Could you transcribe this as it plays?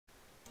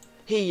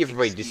Hey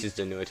everybody, this is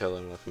the new Atello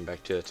and welcome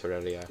back to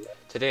Terraria.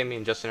 Today me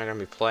and Justin are going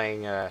to be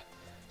playing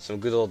some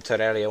good old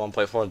Terraria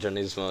 1.4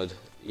 journeys mode.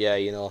 Yeah,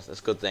 you know, that's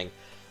a good thing.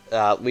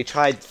 We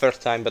tried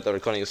first time but the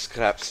recording was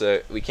scrapped,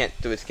 so we can't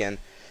do it again.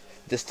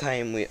 This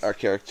time our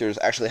characters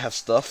actually have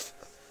stuff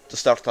to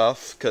start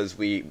off because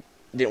we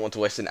didn't want to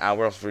waste an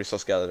hour of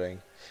resource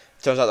gathering.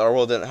 Turns out our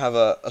world didn't have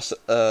a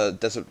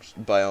desert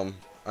biome,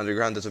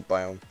 underground desert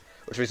biome,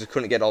 which means we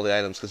couldn't get all the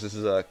items because this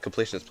is a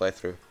completionist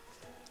playthrough.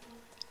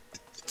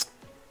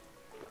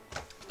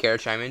 Care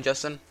to chime in,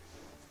 Justin?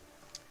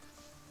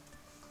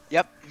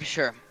 Yep,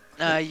 sure.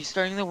 You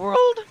starting the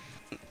world?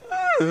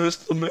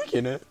 Still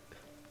making it.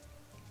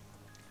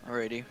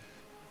 Alrighty.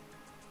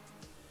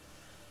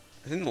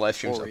 I think the live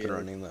stream's up and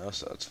running though,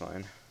 so it's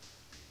fine.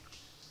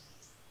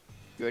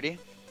 You ready?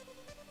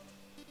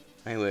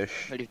 I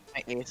wish. Ready for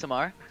my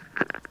ASMR?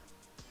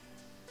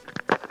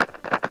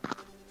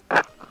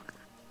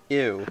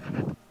 Ew.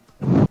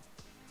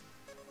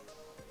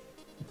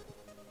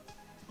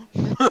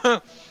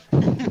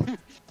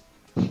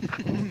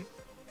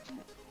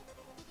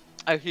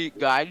 I heat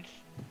guides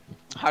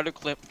how to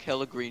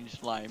kill a green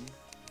slime.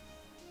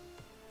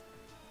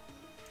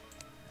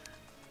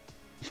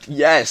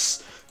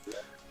 Yes!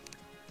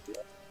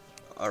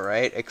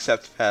 Alright,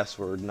 accept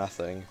password,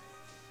 nothing.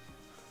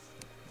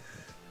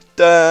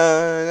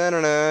 Da na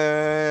na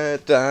na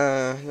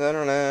da na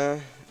na na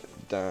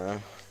da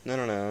na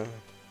na na.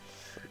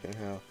 Fucking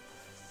hell.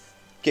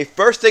 Okay,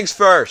 first things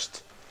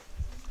first.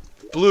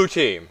 Blue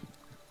team.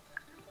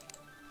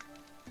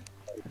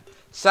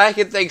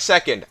 Second thing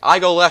second. I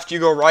go left, you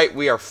go right.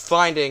 We are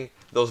finding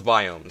those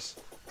biomes.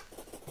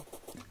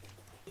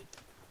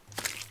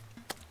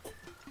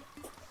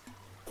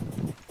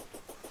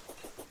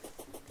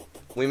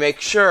 We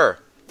make sure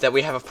that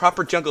we have a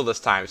proper jungle this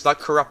time. It's not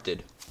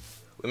corrupted.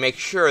 We make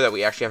sure that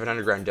we actually have an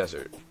underground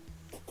desert.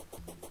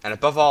 And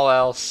above all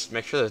else,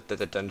 make sure that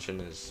the dungeon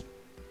is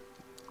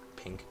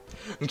pink.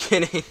 I'm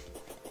kidding.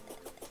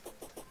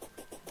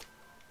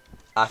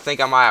 I think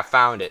I might have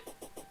found it,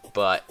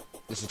 but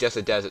this is just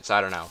a desert, so I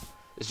don't know.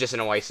 It's just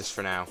an oasis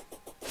for now.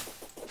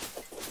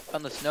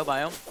 On the snow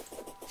biome?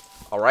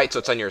 Alright, so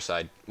it's on your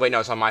side. Wait, no,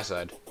 it's on my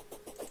side.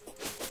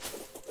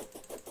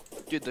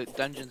 Dude, the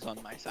dungeon's on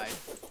my side.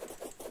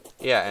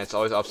 Yeah, and it's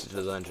always opposite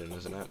to the dungeon,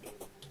 isn't it?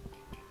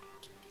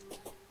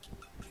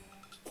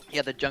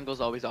 Yeah, the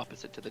jungle's always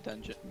opposite to the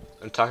dungeon.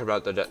 I'm talking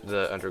about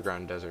the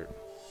underground desert.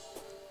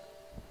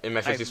 In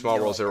my 50 small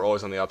worlds, they were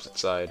always on the opposite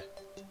side.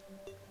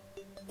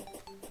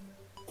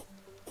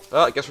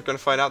 Well, I guess we're gonna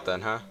find out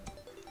then, huh?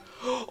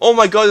 Oh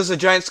my god, there's a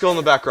giant skull in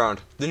the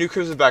background. The new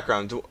crew's in the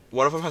background.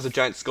 One of them has a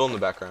giant skull in the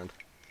background.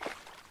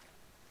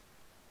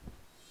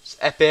 It's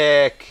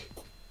epic!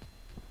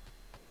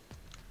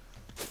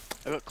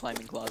 I got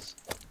climbing claws.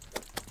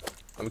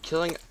 I'm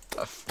killing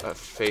a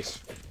face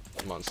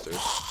monster.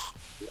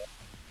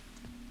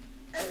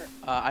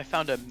 I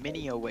found a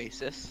mini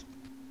oasis.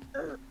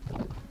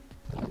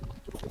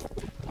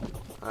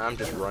 I'm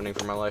just running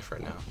for my life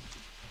right now.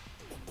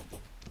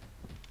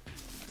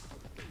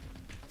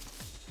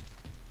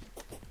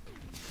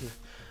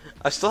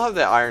 I still have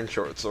the iron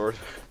short sword.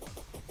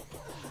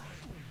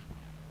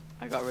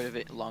 I got rid of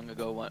it long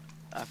ago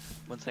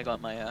once I got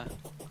my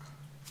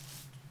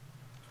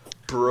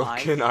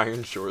broken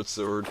iron short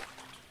sword.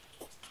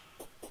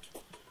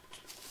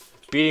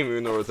 Beating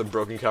Moonlord with a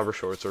broken cover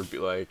short sword would be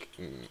like...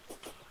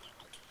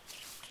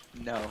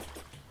 No.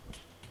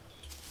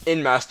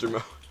 In master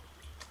mode.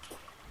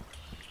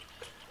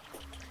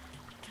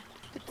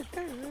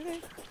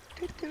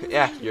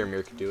 Yeah,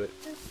 Yarmir could do it.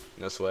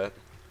 No sweat.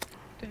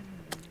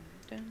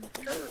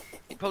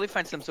 You'd probably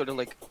find some sort of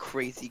like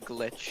crazy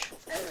glitch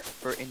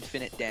for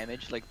infinite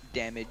damage, like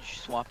damage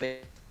swapping.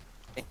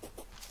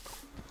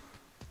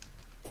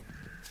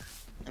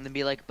 And then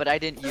be like, but I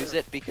didn't use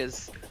it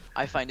because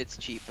I find it's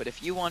cheap. But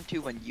if you want to,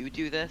 when you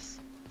do this,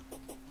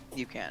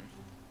 you can.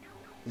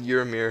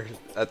 Yarmir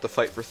at the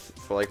fight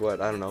for like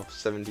what, I don't know,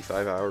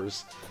 75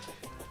 hours.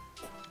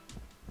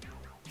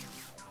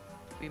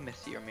 We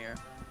miss your mirror.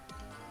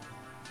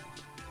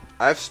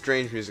 I have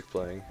strange music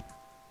playing.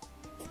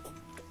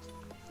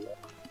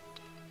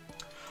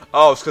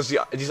 Oh, it's because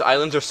these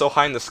islands are so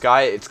high in the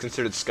sky, it's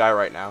considered sky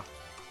right now.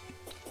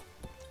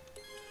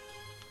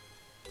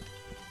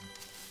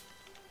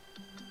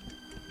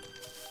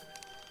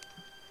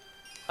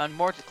 On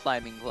more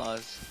climbing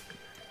claws.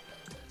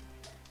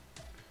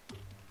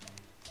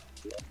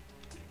 Are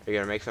you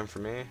gonna make some for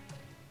me?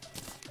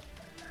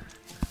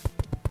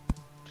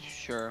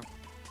 Sure.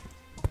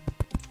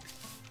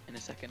 In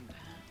a second.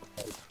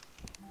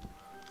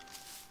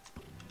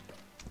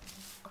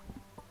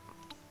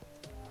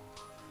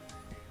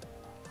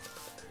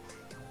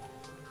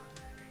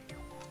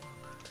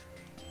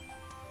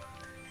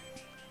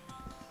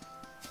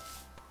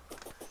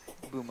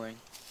 Boomerang.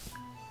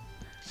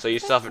 So you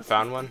still haven't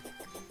found one?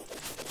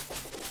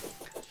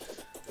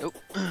 Nope.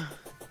 I'm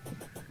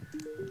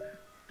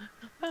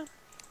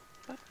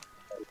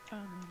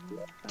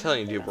telling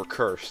you, dude, we're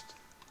cursed.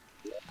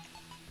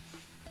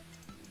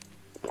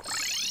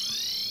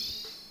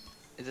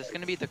 Is this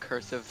gonna be the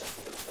curse of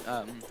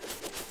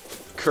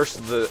Curse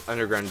of the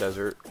Underground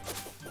Desert.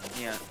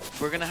 Yeah,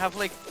 we're gonna have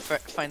like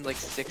find like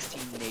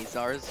 16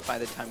 Nazars by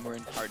the time we're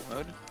in hard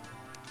mode.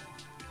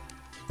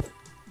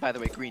 By the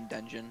way, green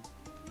dungeon.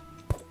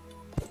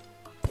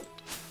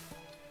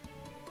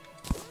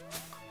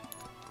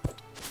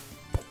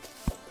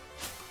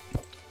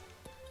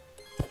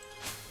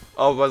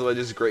 Oh, by the way,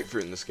 there's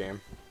grapefruit in this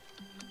game.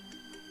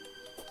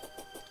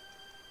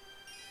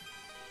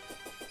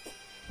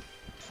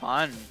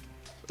 Fun.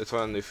 It's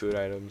one of the food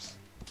items.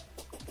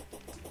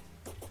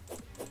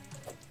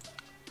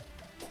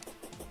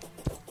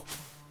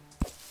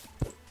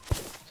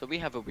 So we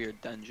have a weird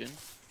dungeon.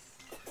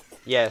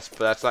 Yes, but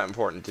that's not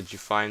important. Did you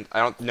find... I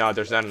don't... No,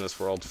 there's none in this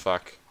world.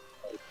 Fuck.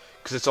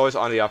 Because it's always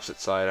on the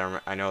opposite side.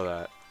 I know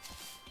that.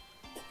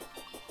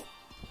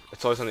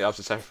 It's always on the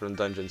opposite side from the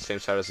dungeon. Same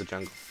side as the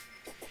jungle.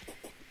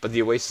 But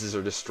the oases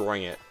are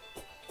destroying it.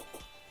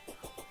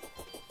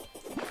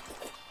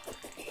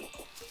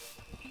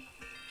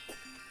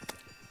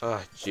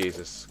 Oh,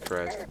 Jesus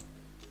Christ.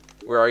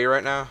 Where are you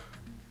right now?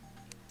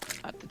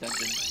 At the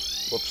dungeon.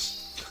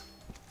 Whoops.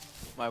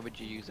 Why would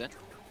you use it?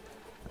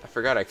 I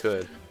forgot I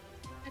could.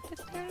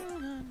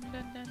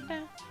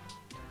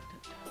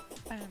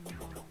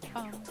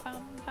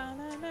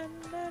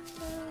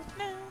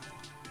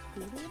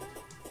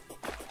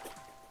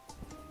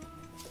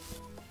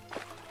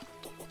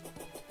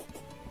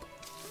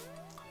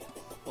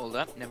 Hold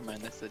up, never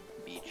mind, that's the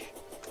beach.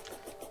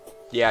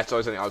 Yeah, it's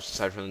always on the opposite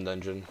side from the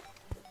dungeon.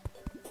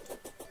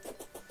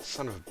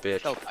 Son of a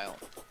bitch. Shell pile.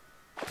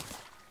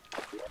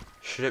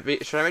 Should it be?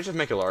 Should I just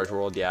make a large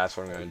world? Yeah, that's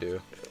what I'm gonna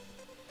do.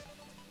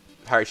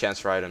 Higher chance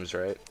for items,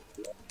 right?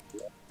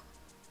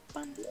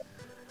 Fun.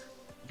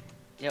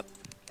 Yep.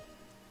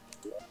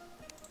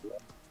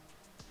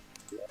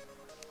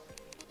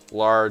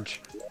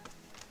 Large.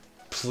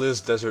 Please,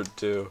 Desert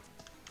 2.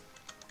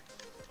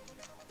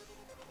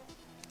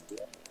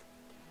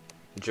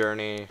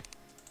 Journey.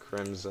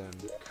 Crimson.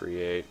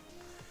 Create.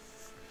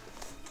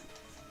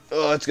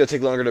 Oh, it's gonna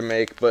take longer to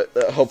make, but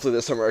hopefully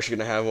this time we're actually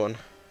gonna have one.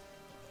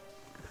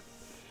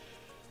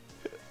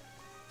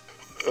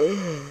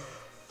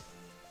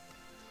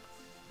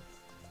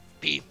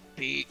 Beep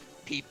beep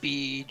beep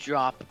beep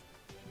drop.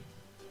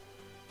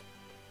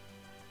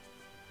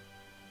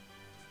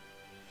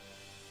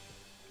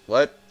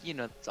 What? You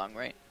know the song,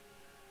 right?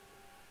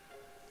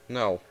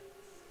 No.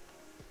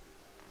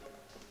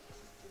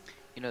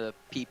 You know the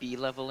PP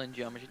level in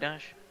Geometry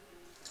Dash?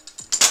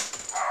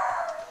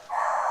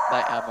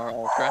 By Amor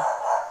Ultra.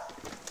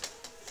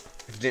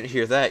 If you didn't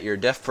hear that, you're a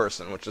deaf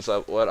person, which is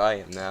what I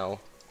am now.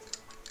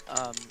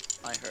 I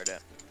heard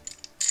it.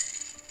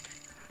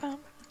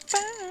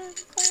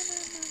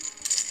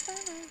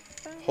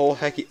 Whole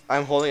hecky,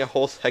 I'm holding a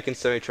whole heckin'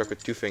 semi-truck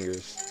with 2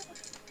 fingers.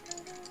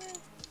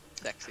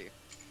 Sexy.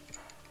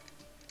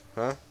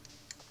 Huh?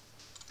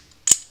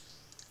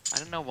 I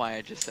don't know why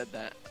I just said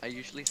that. I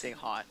usually say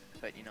hot,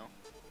 but you know.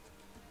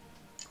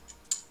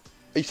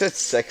 You said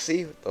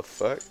sexy? What the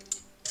fuck?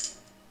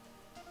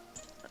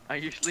 I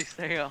usually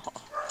say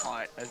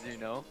hot, as you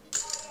know.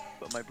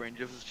 But my brain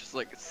just was just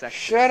like sexy.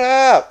 Shut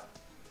up!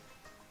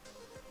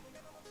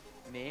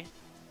 Me?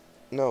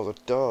 No, the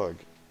dog.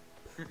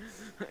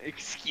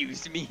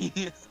 Excuse me.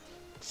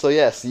 So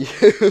yes, you.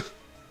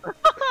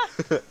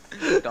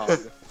 Dog.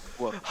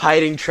 Woof.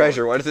 Hiding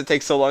treasure. Why does it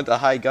take so long to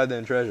hide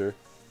goddamn treasure?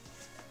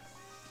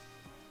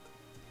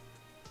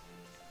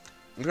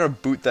 I'm gonna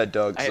boot that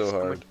dog I have so so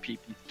hard. much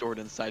pee-pee stored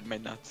inside my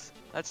nuts.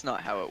 That's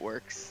not how it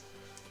works.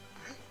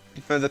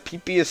 Man, the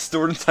pee-pee is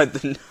stored inside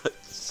the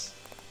nuts.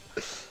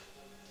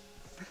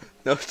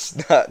 No,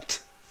 it's not.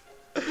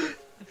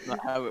 That's not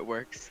how it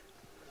works.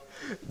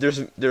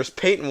 There's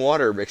paint and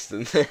water mixed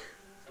in there.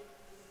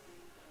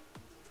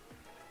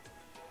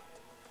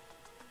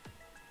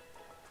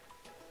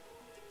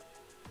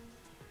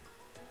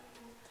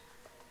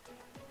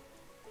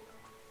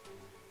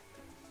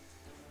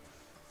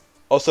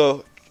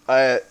 Also,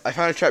 I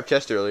found a trap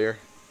chest earlier.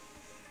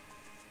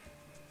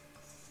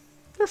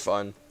 They're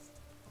fun.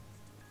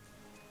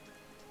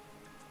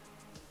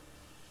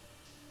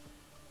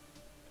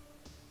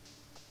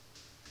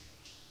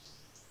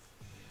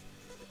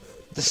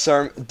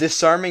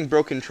 Disarming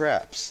broken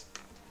traps.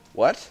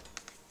 What?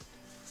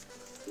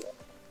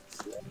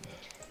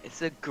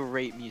 It's a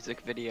great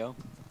music video.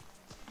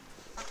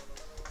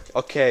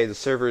 Okay, the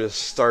server is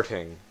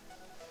starting.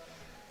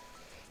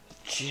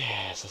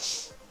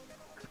 Jesus.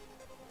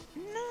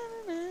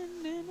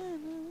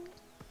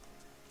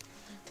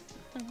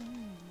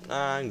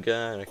 I'm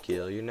gonna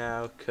kill you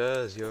now,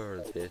 cause you're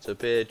a little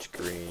bitch.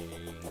 Green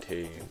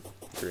team.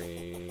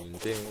 Green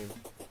team.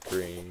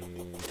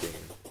 Green team.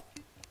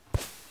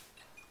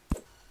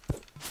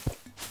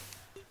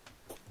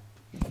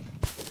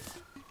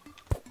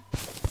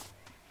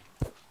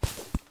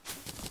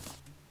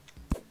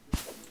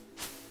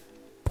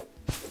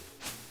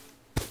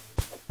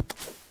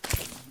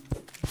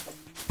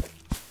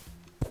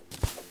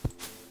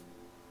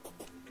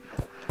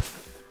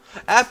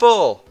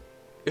 Apple!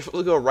 You're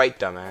supposed to go right,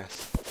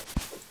 dumbass.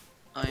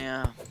 Oh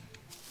yeah.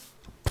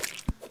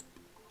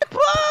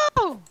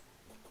 Whoa!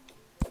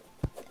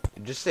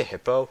 Did you say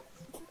hippo?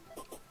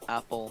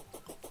 Apple.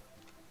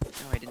 No,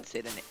 I didn't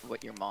say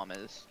what your mom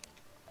is.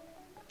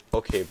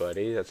 Okay,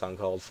 buddy, that's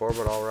uncalled for,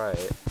 but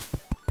alright.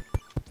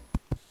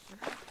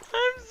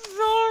 I'm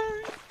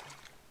sorry.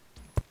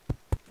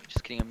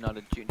 Just kidding, I'm not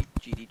a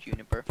GD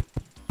Juniper.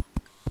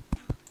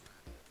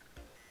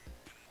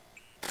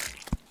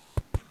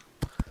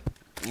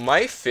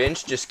 My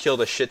Finch just killed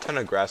a shit ton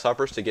of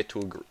grasshoppers to get to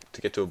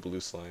a blue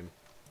slime.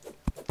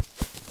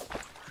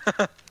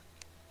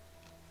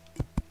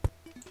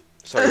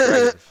 Sorry,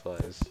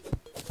 dragonflies.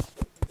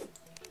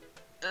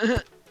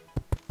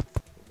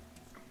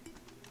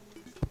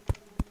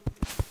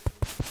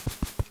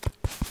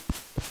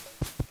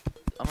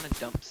 I'm gonna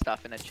dump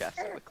stuff in a chest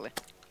quickly.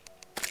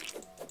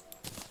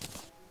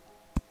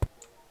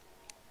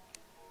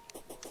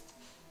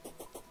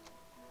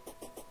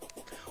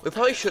 We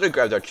probably should have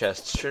grabbed our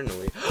chests, shouldn't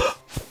we?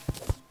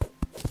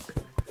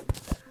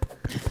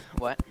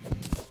 What?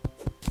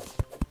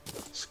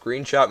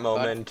 Screenshot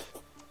moment.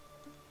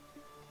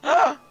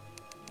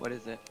 What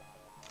is it?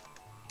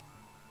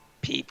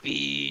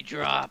 PP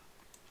drop.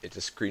 It's a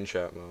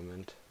screenshot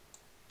moment.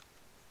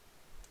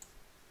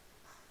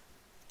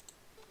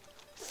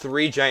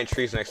 3 giant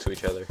trees next to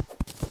each other.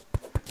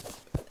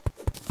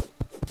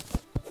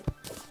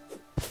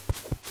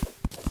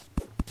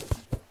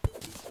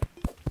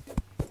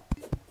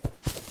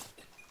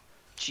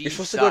 You're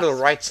supposed to go to the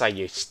right side,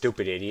 you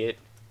stupid idiot.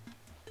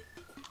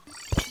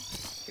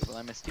 Okay, well,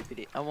 I'm a stupid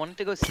idiot. I wanted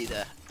to go see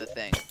the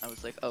thing. I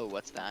was like, oh,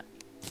 what's that?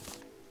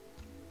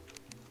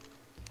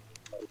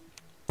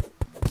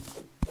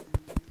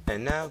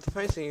 And now, the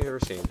funniest thing you've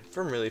ever seen,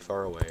 from really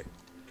far away.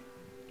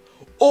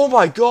 Oh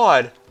my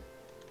god!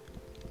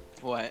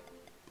 What?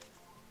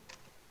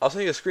 I'll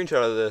send you a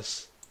screenshot of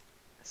this.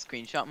 A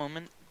screenshot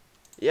moment?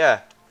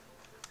 Yeah.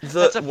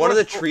 One of the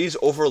fourth trees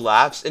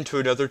overlaps into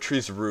another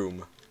tree's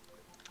room.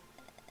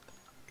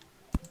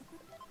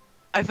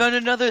 I found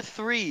another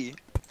 3.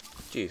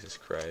 Jesus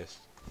Christ.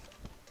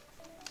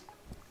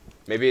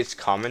 Maybe it's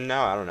common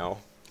now? I don't know.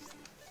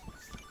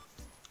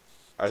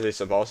 Are they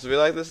supposed to be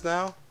like this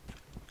now?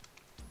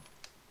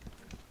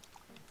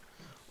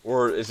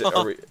 Or is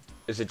it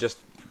is it just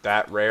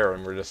that rare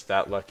and we're just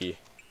that lucky?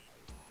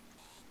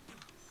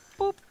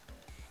 Boop.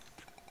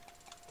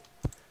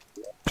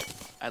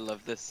 I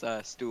love this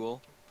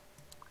stool.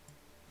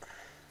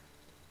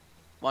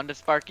 Wanda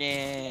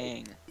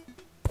sparking.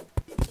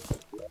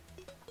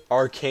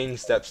 Arcane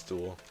step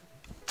stool.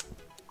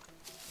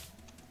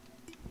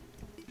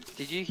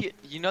 Did you hear?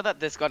 You know that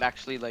this got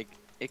actually like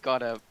it got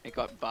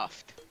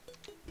buffed.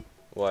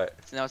 What?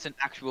 So now it's an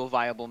actual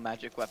viable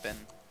magic weapon.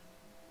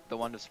 The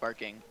Wand of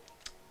Sparking.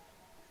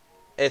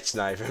 It's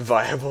not even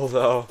viable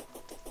though.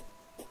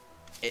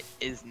 It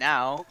is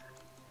now.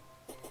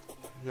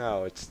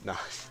 No, it's not.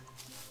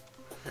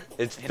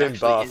 It's It been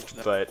actually buffed,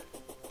 is, but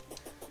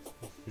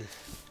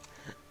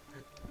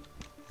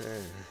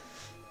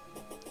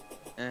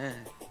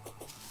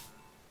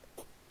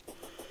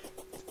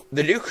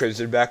the new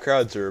Crimson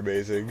backgrounds are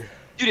amazing.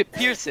 Dude, it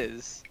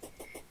pierces.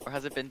 Or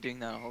has it been doing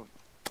that?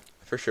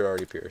 For sure,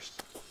 already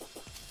pierced.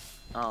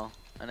 Oh,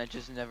 and I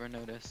just never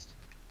noticed.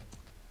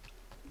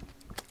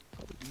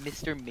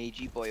 Mr.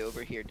 Magey Boy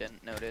over here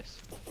didn't notice.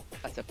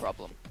 That's a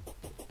problem.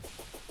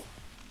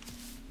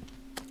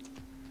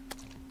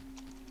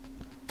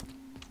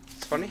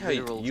 It's funny how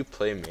you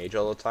play mage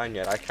all the time,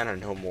 yet I kind of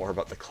know more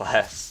about the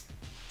class.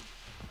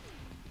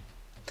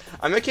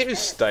 I'm the kid who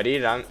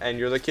studied, and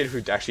you're the kid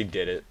who actually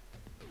did it.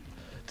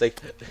 It's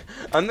like,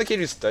 I'm the kid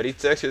who studied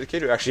sex, you're the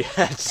kid who actually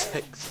had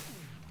sex.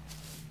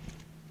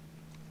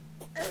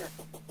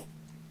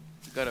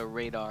 Got a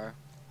radar.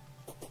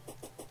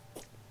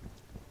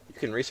 You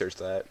can research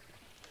that.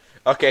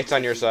 Okay, it's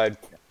on your side.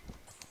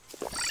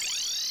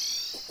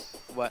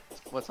 What?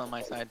 What's on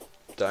my side?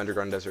 The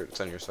underground desert,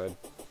 it's on your side.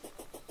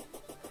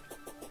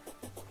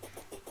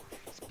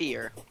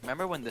 Spear.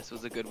 Remember when this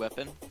was a good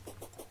weapon?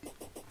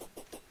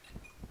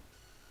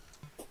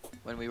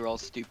 When we were all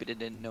stupid and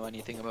didn't know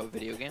anything about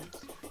video games?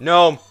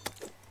 Gnome!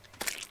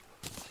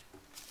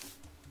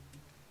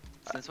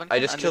 Since when I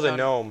can just killed a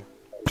underground- gnome.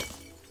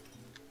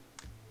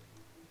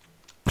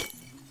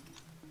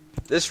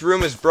 This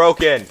room is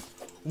broken.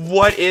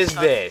 What is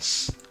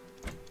this?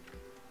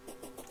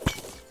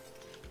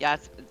 Yeah,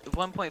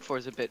 1.4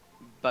 is a bit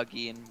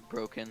buggy and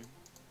broken.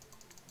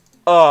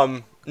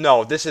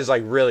 No, this is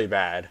like really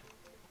bad.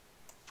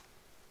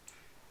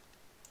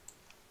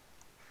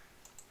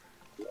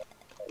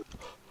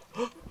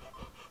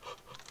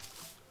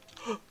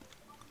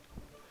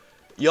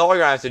 Y'all are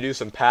gonna have to do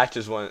some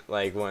patches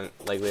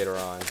later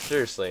on.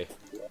 Seriously.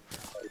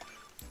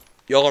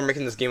 Y'all are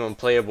making this game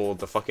unplayable with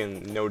the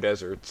fucking no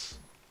deserts.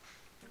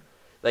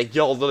 Like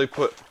y'all literally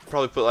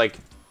probably put like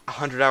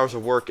 100 hours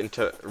of work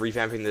into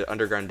revamping the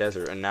underground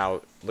desert, and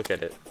now look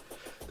at it.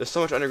 There's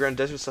so much underground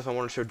desert stuff I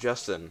want to show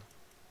Justin.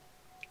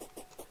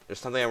 There's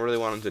something I really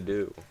want him to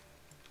do.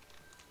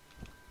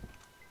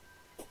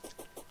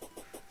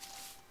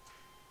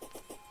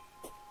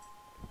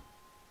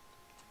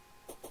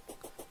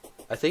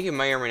 I think he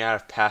may or may not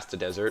have passed the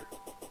desert.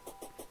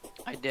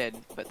 I did,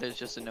 but there's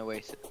just an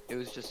oasis. It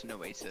was just an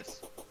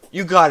oasis.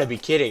 You gotta be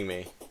kidding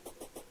me.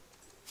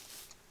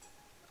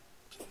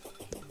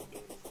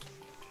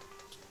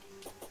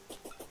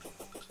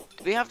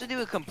 Do we have to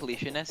do a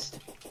completionist?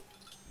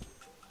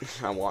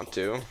 I want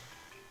to.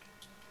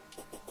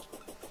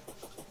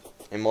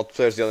 And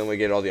multiplayer is the only way to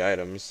get all the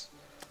items.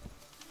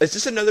 Is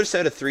this another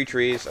set of 3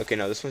 trees? Okay,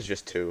 no, this one's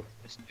just 2.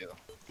 Just do.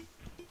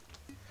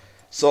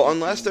 So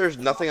unless there's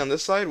nothing on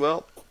this side,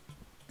 well,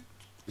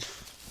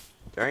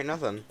 there ain't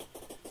nothing.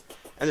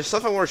 And there's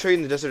stuff I want to show you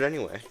in the desert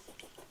anyway.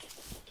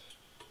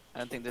 I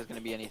don't think there's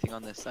gonna be anything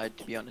on this side,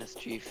 to be honest,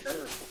 Chief.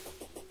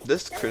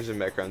 This crimson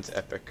background's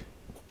epic.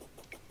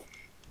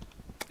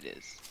 It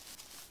is.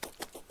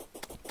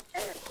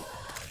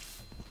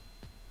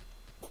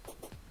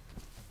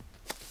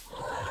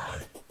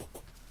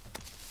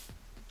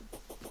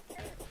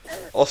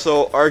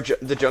 Also,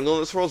 the jungle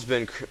in this world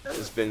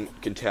has been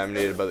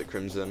contaminated by the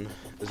crimson.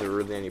 Is there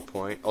really any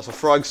point? Also,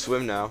 frogs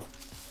swim now.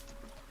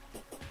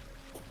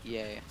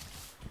 Yay.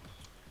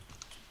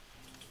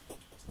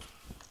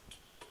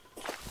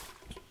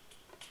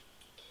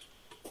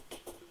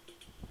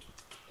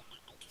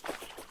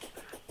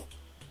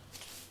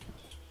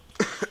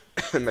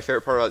 And my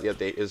favorite part about the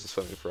update is the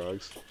swimming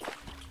frogs.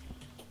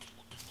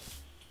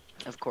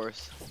 Of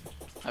course.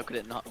 How could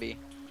it not be?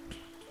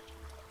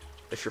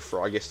 If you're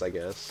frogist, I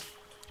guess.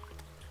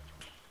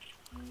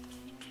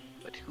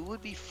 But who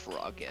would be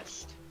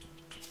Frogist?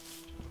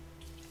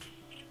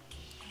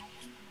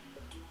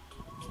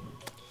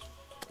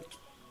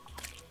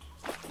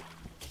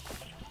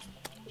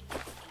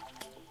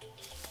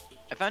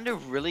 I found a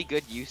really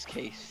good use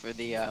case for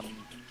the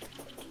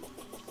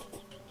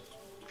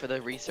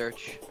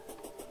research,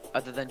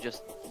 other than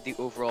just the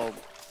overall,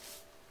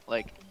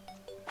 like,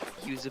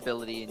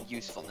 usability and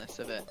usefulness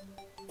of it.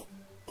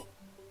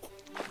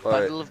 But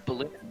Bundle of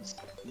balloons.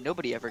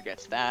 Nobody ever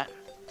gets that.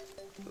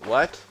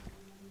 what?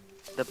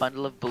 The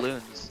bundle of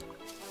balloons.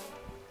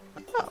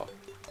 Oh,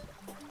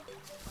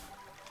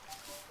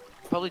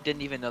 Probably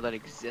didn't even know that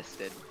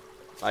existed.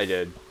 I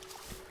did.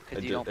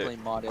 Because you don't play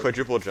modded.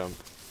 Quadruple jump.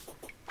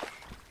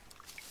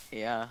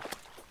 Yeah.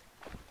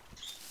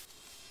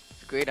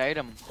 It's a great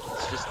item.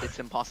 It's just, it's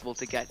impossible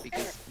to get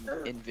because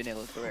in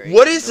vanilla Terraria.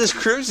 What is this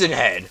crimson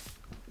head?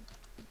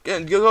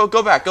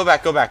 Go back.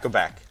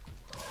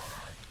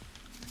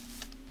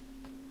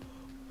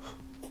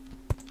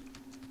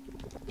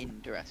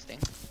 Interesting.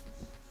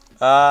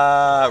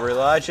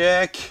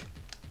 Relogic.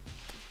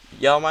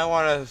 Y'all might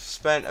want to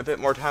spend a bit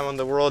more time on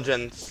the world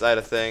gen side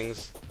of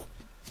things.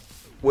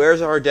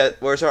 Where's our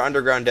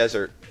underground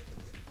desert?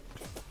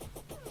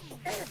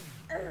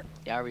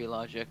 Yeah,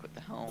 Relogic, what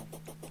the hell?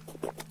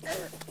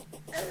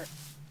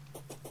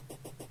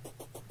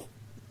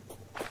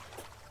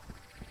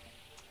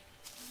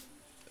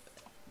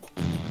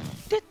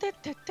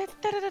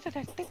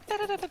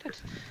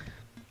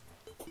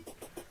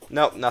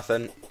 Nope,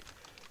 nothing.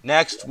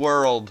 Next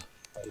world.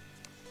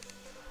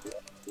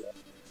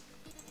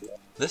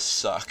 This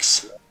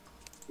sucks.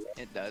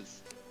 It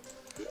does.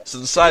 So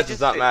the size does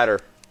just not make- matter.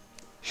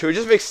 Should we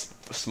just make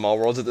small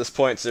worlds at this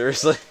point?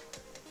 Seriously?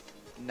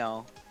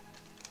 No.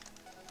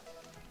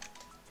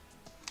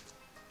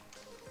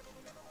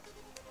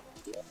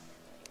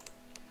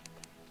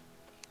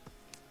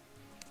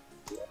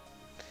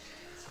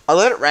 I'll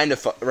let it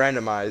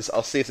randomize.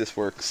 I'll see if this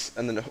works.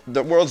 And then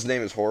the world's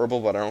name is horrible,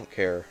 but I don't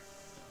care.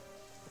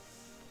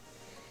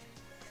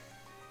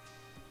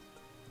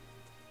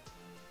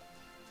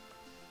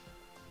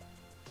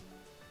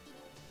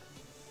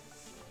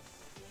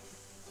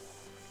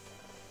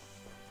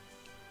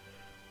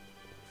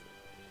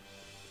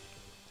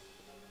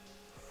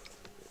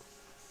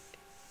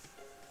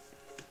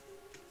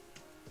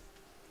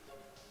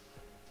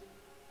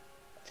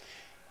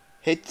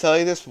 Hate to tell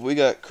you this, but we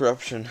got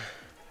corruption.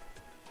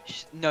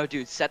 No,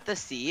 dude, set the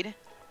seed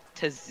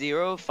to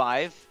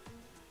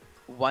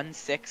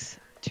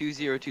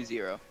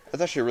 05162020.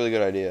 That's actually a really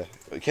good idea.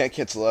 We can't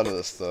cancel out of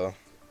this, though.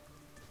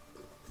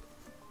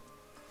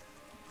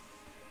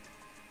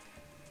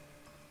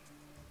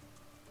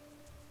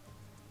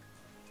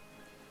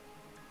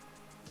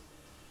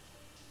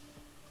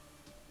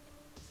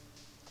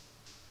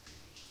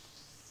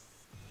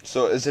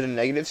 So, is it a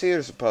negative seed or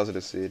is it a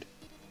positive seed?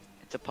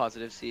 It's a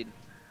positive seed.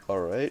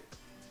 Alright.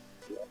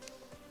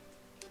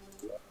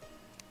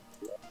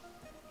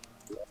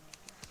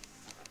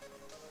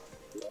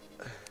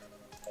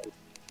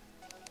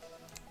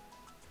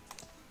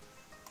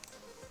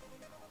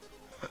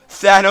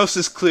 Thanos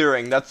is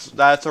clearing. That's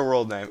a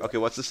world name. Okay,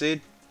 what's the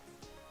seed?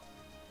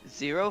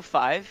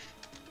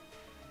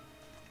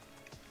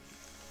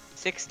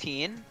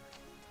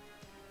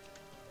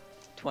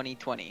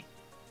 05162020,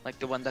 like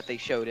the one that they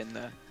showed in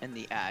the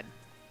ad,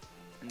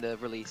 in the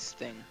release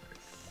thing.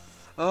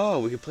 Oh,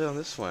 we could play on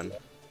this one.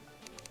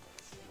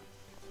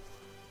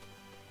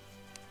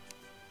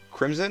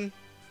 Crimson?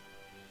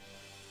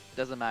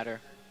 Doesn't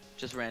matter,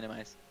 just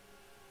randomize.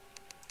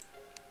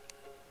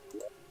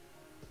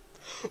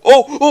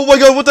 Oh my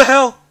god, what the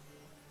hell?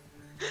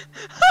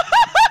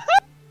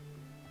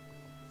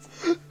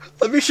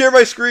 Let Let me share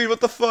my screen. What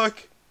the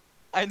fuck?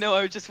 I know,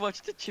 I just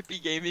watched a Chippy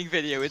Gaming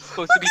video. It's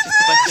supposed to be just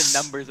a bunch of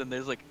numbers and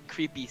there's like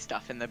creepy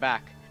stuff in the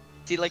back.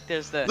 See, like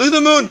there's the... Look at the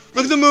moon!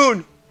 Look at the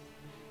moon!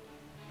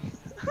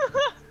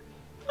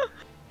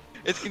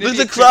 It's gonna Look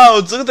be at the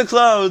clouds! Look at the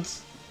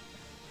clouds!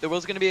 The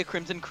world's gonna be a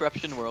Crimson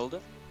Corruption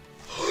world.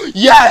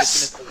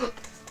 Yes!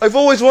 I've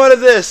always wanted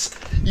this!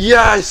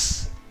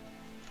 Yes!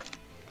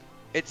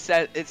 It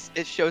says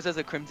it shows as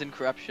a Crimson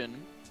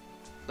Corruption.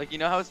 Like, you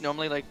know how it's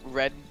normally like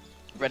red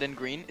and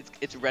green?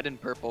 It's red and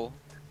purple.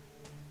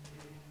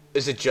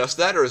 Is it just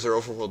that, or is there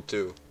Overworld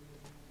 2?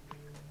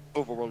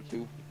 Overworld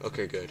 2.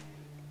 Okay, good.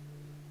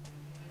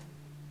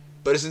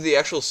 But is it the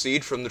actual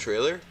seed from the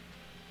trailer?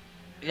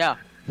 Yeah.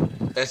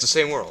 And it's the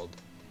same world.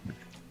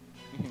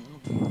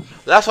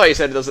 That's why you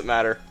said it doesn't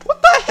matter.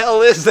 What the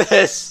hell is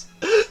this?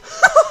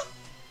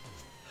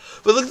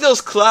 But look at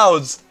those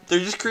clouds. They're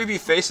just creepy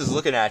faces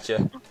looking at you.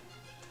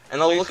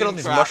 And I'll look at all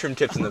these mushroom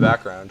tips in the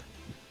background.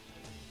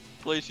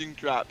 Placing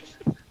traps.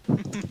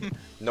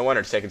 No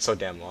wonder it's taking so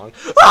damn long.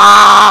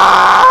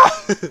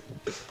 Ah!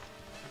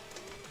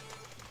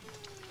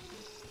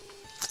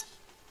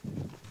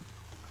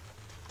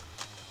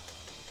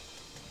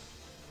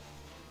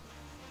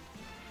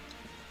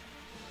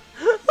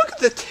 Look at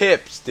the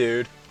tips,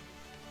 dude.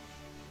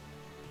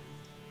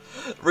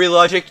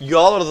 Relogic,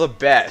 y'all are the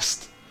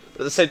best.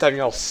 But at the same time,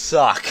 y'all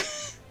suck.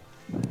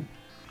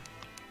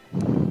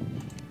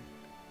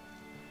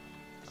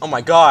 Oh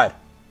my god.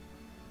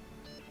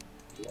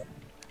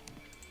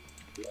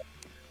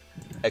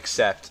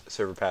 Accept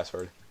server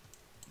password.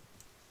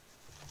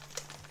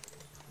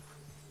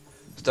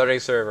 Starting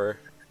server.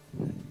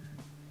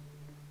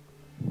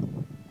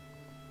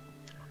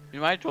 You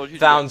know, I told you.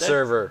 Found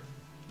server.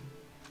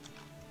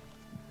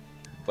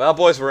 Well,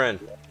 boys, we're in.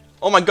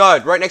 Oh my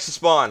god, right next to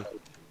spawn.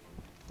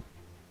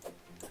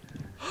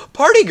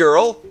 Party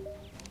girl.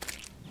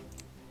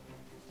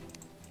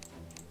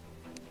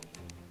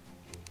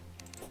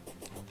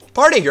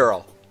 Party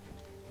girl.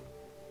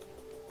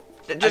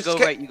 I go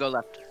right, you go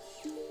left.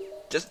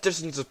 Just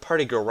there's a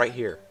party girl right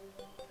here.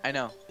 I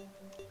know.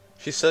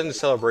 She's setting the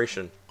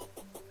celebration.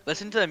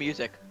 Listen to the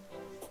music.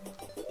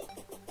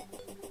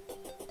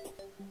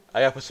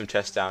 I gotta put some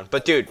chests down.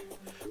 But dude,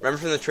 remember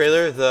from the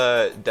trailer,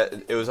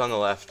 it was on the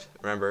left.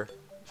 Remember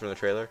from the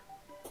trailer?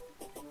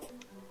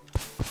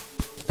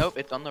 Nope,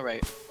 it's on the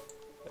right.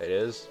 It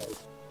is.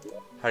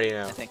 How do you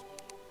know? I think.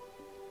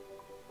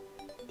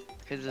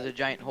 Because there's a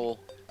giant hole.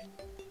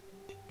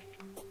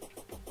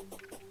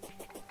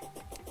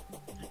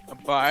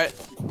 But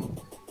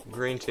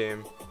Green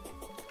team.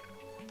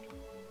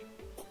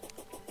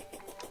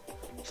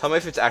 Tell me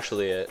if it's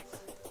actually it.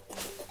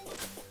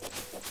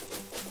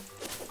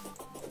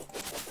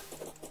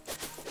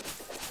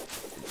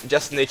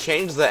 Justin, they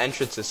changed the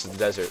entrances to the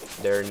desert.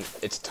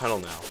 It's a tunnel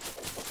now.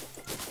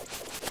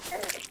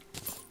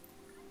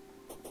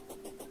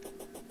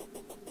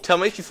 Tell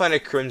me if you find a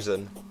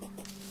crimson.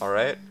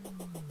 Alright?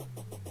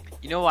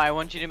 you know why I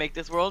want you to make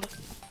this world?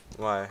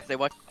 Why? Because I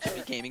watched a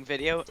Chippy Gaming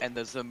video and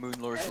there's a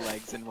Moon Lord's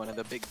legs in one of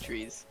the big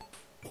trees.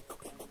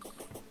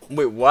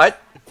 Wait, what?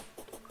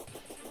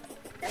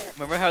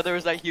 Remember how there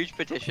was that huge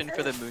petition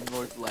for the Moon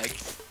Lord's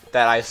legs?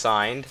 That I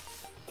signed?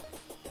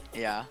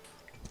 Yeah.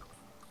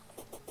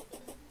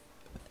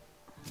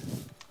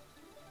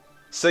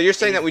 So you're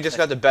saying that we just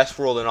got the best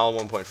world in all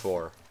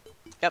 1.4?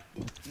 Yep,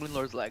 Moon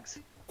Lord's legs.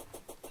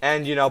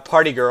 And, you know,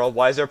 party girl.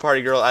 Why is there a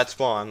party girl at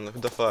spawn?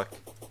 What the fuck?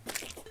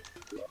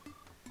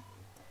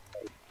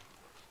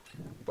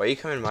 Why are you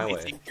coming my way?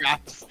 Placing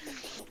traps.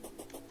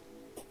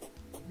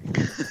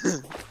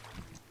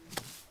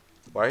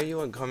 Why are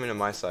you coming to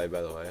my side,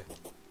 by the way?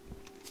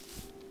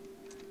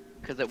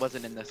 Because it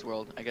wasn't in this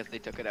world. I guess they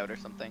took it out or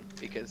something.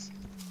 Because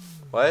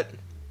What?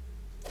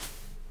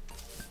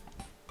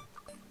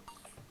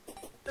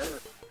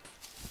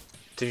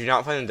 Did you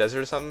not find the desert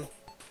or something?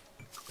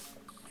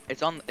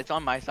 it's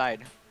on my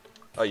side.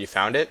 Oh, you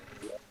found it?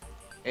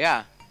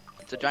 Yeah,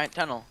 it's a giant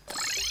tunnel.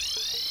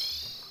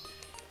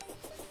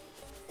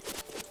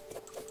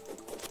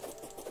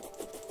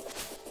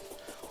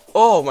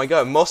 Oh my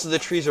god, most of the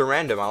trees are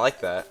random. I like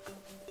that.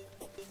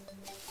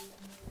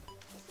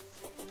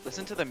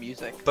 Listen to the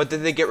music. But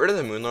did they get rid of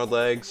the Moonlord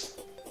legs?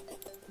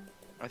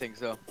 I think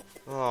so.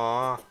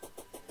 Aww.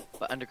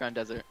 But underground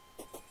desert.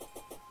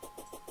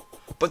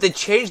 But they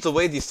changed the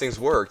way these things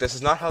work. This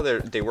is not how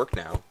they work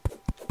now.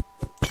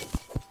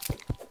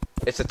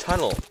 It's a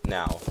tunnel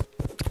now.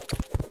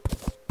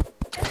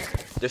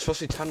 They're supposed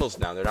to be tunnels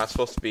now. They're not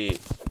supposed to be...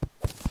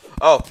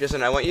 Oh,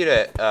 Justin, I want you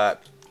to,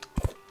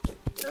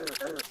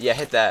 yeah,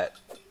 hit that.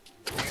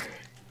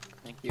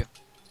 Thank you.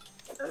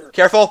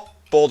 Careful!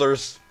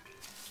 Boulders.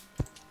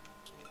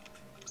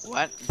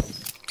 What?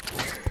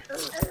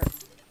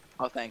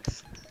 Oh,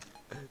 thanks.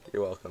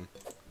 You're welcome.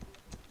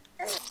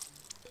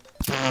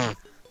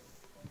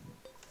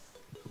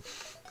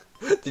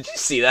 Did you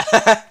see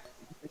that?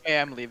 Okay,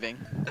 I'm leaving.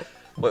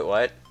 Wait,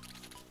 what?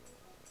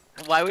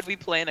 Why would we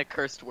play in a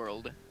cursed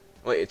world?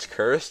 Wait, it's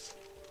cursed?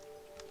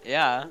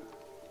 Yeah,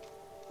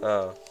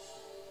 Oh.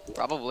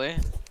 probably.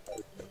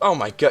 Oh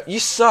my god, you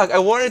suck. I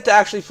wanted to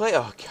actually play.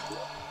 Oh god.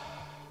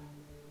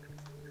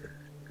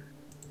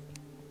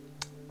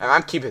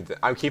 I'm keeping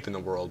the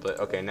world, but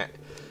okay.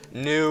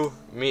 New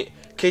me.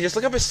 Okay, just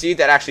look up a seed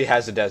that actually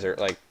has a desert.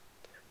 Like,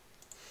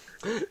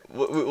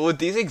 would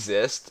these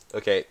exist?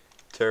 Okay,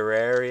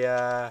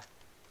 Terraria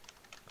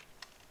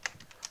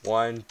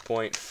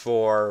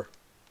 1.4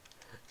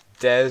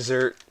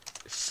 desert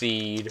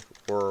seed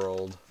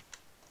world.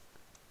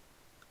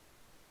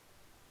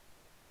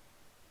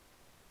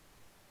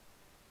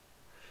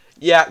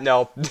 Yeah,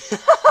 no.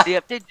 The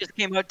update just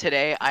came out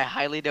today. I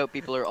highly doubt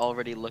people are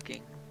already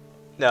looking.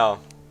 No.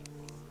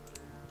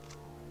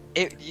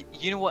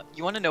 You know what?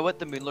 You want to know what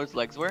the Moonlord's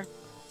legs were?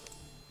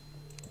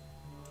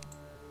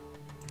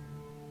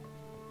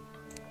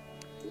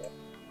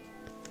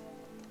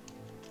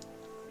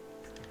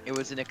 It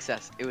was an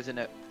excess. It was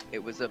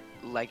a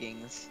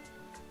leggings.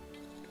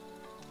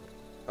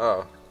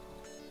 Oh.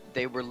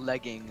 They were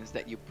leggings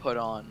that you put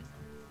on.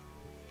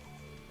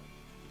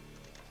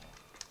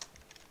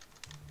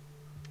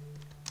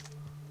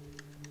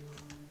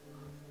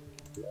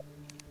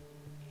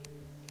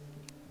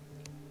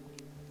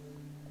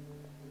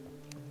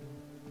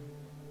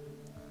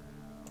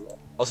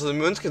 Also, the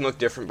moons can look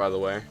different, by the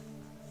way.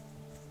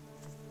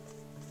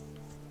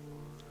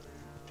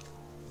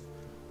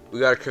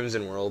 We got a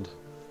crimson world.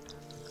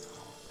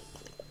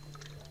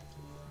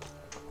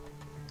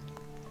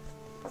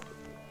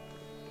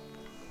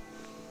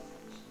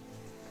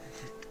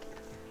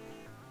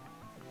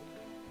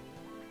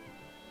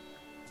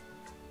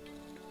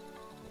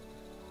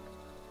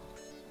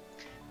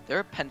 There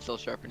are pencil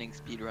sharpening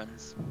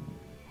speedruns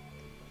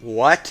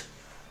What?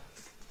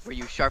 where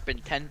you sharpen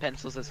 10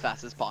 pencils as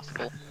fast as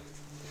possible.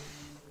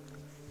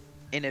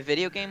 In a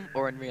video game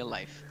or in real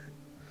life.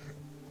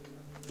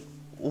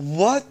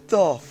 What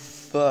the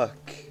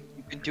fuck?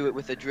 You can do it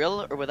with a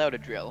drill or without a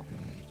drill.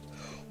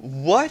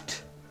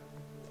 What?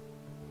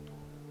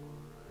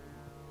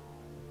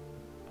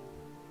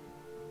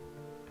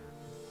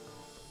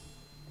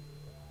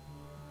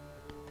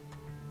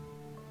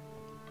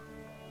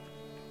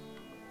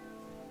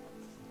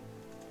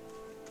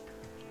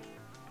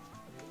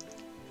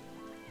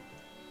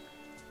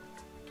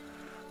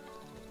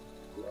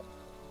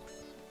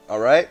 All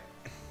right.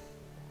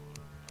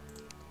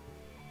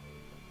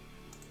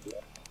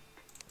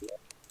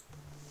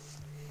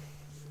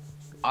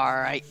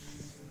 Alright.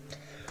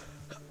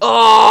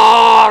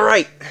 All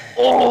right.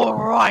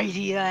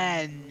 Alrighty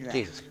then.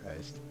 Jesus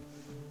Christ.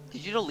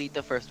 Did you delete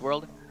the first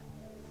world?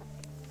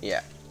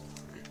 Yeah.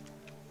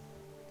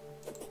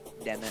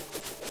 Damn it.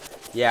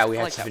 Yeah, we I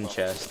had like that 7 world.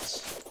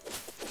 chests.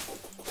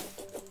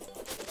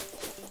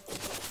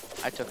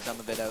 I took some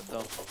of it out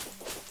though.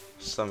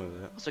 Some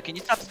of it. So can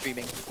you stop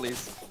streaming,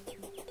 please?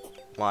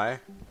 Why?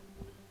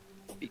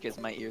 Because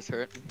my ears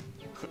hurt.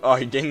 Oh,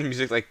 you gained the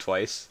music like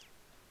twice.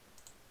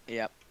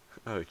 Yep.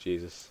 Oh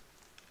Jesus.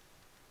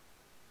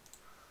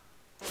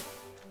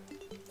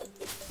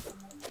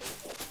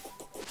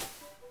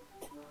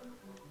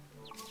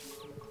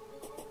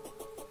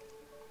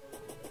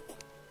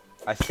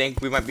 I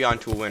think we might be on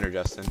to a winner,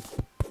 Justin.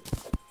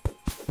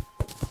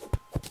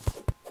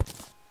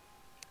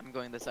 I'm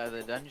going this side of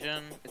the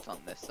dungeon. It's on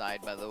this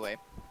side, by the way.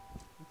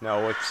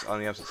 No, it's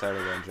on the opposite side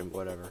of the dungeon, but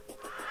whatever.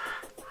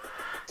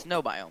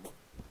 Snow biome.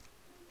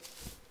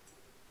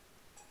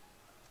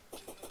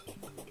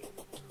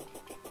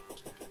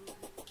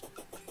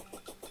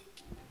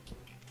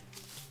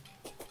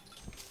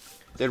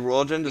 Did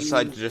WorldGen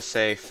decide to just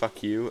say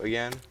fuck you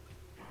again?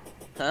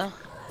 Huh?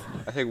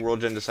 I think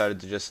WorldGen decided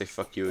to just say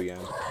fuck you again.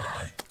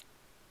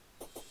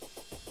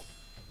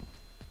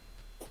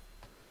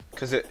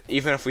 Because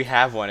even if we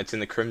have one, it's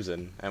in the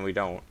Crimson, and we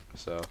don't,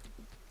 so.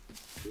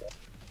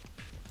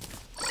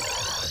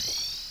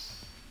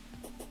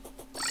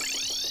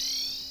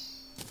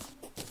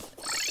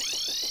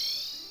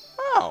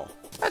 Oh,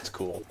 that's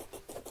cool.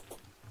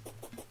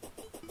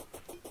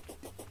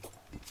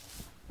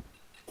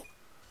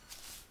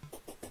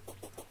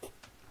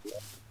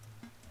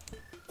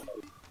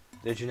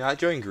 Did you not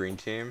join Green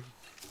Team?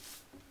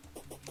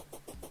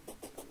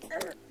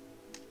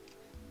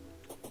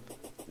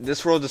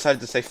 This world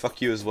decided to say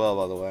fuck you as well,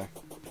 by the way.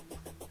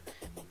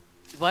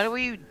 Why do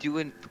we do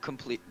in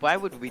complete? Why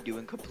would we do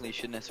in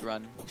completionist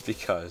run?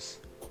 Because.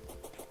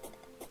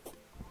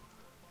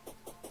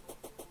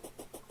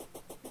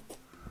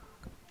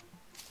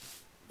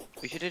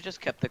 We should have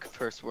just kept the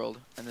first world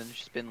and then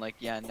just been like,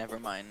 yeah, never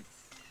mind.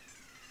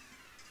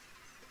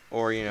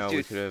 Or, you know, we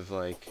Dude. could have,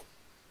 like.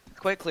 It's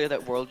quite clear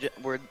that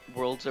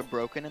worlds are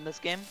broken in this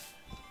game.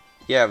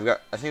 Yeah,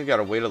 I think we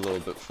gotta wait a little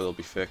bit before they'll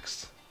be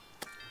fixed.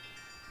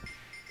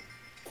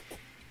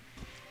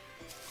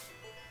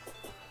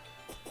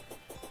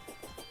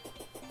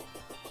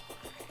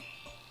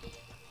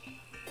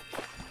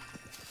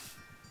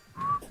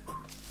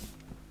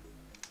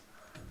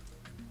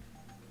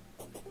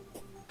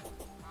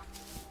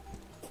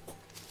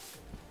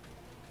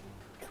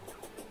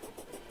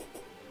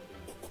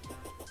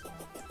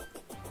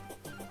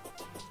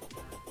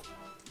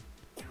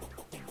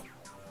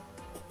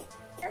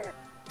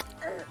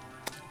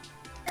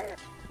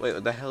 Wait,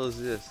 what the hell is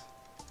this?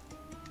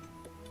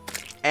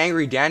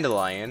 Angry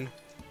dandelion.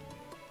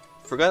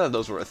 Forgot that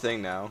those were a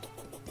thing now.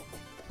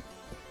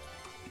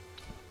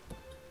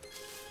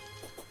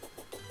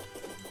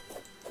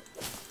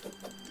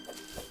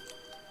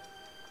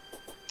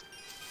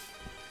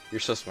 You're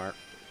so smart.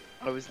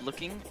 I was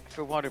looking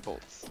for water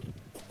bolts.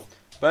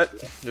 But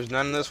there's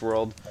none in this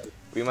world.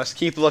 We must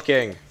keep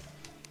looking.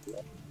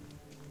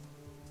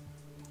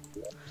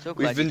 So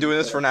glad We've been you doing did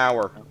this that. for an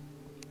hour.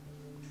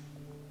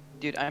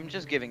 Dude, I'm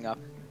just giving up,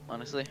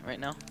 honestly, right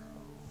now.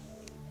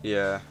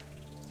 Yeah.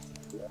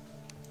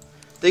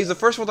 Things the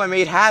first world I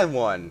made had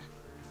one.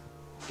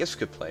 Guess we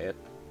could play it.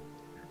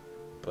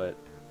 But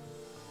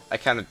I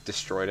kind of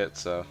destroyed it,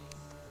 so.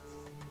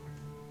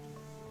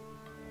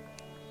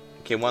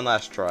 Okay, one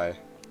last try.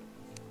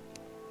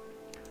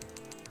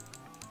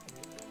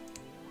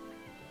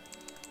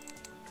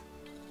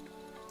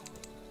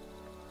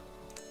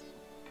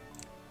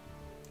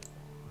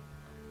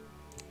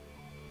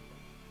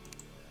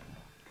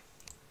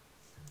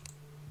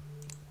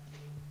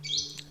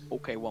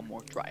 Okay, one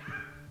more try.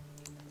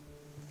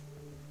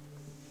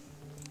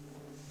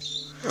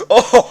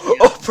 Oh,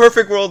 oh,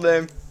 perfect world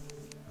name.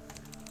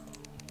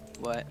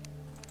 What?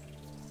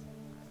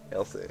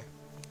 Healthy.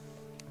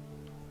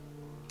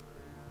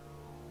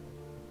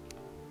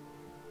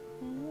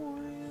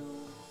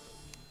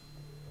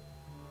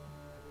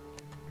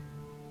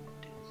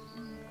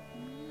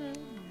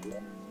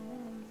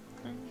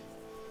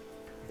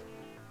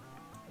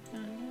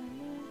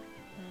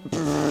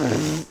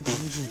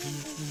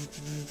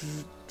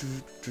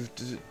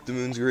 The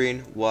moon's green.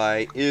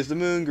 Why is the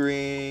moon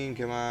green?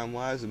 Come on,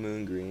 why is the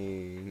moon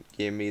green?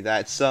 Give me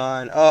that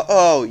sun. Oh,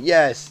 oh,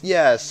 yes,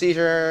 yes,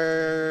 seizure.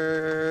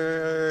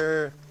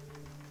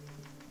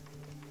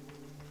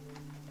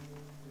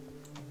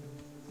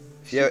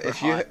 Super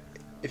hot.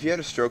 If you had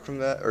a stroke from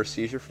that or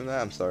seizure from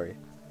that, I'm sorry.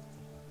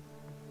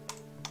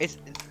 It's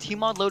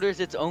Tmod Loader's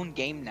its own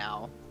game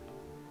now.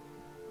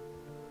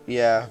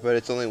 Yeah, but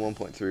it's only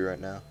 1.3 right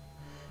now.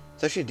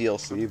 It's actually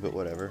DLC, but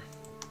whatever.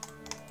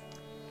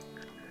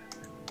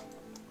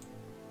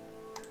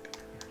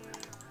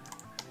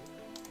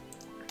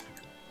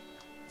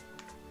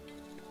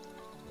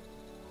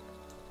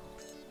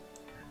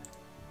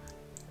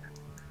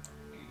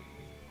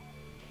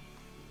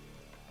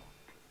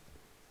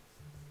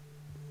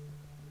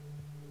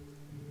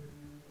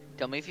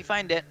 Tell me if you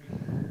find it.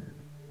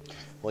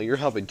 Well, you're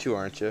helping too,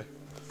 aren't you?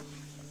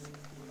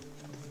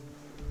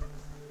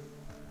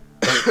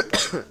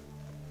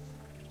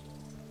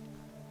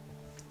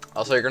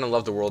 Also, you're gonna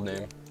love the world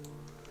name.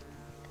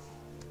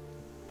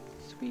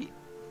 Sweet.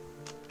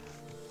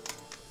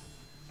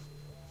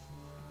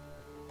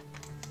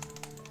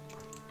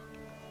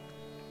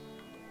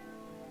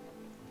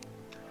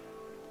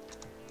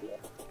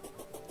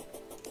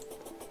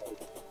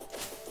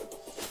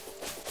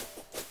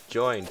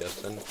 Join,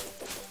 Justin.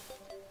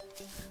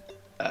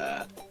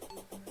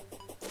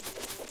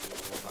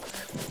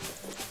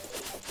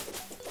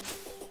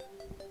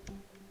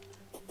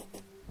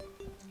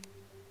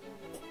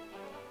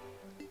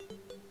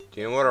 Do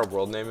you know what our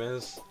world name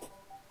is?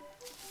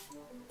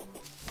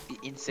 The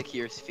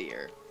Insecure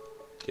Sphere.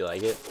 Do you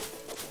like it?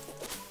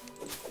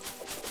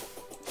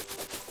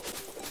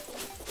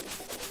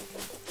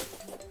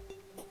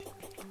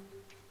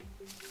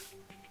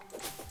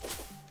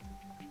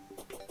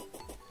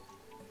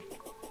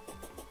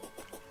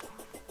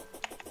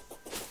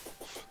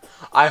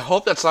 I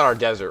hope that's not our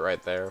desert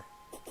right there.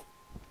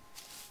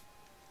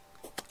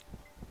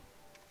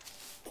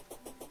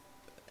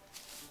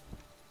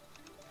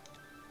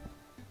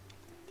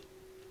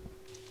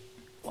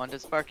 Wanda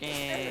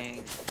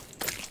sparking.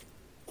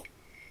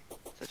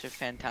 Such a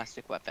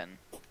fantastic weapon.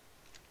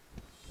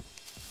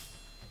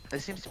 There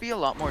seems to be a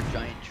lot more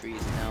giant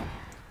trees now.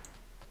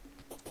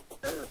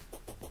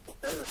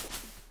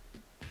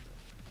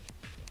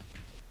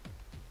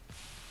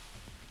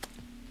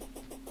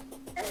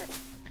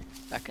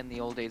 Back in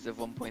the old days of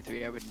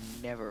 1.3, I would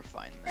never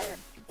find them.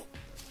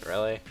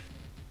 Really?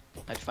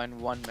 I'd find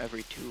one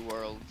every 2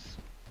 worlds.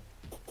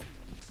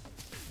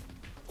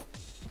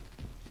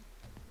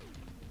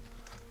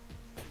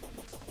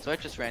 So I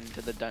just ran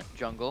into the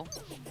jungle.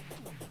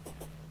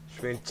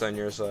 Which means it's on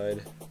your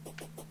side.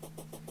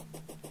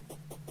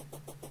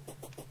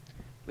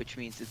 Which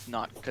means it's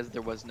not, because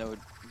there was no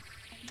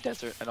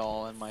desert at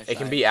all on my side. It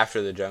can be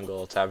after the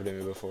jungle. It's happened to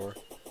me before.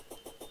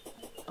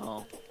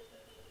 Oh.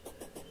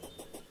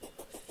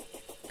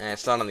 And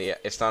it's not on the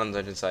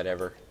dungeon side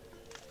ever.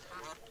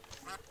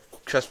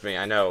 Trust me,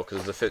 I know,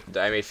 because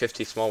I made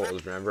 50 small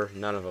worlds. Remember,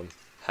 none of them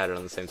had it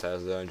on the same side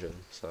as the dungeon.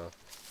 So.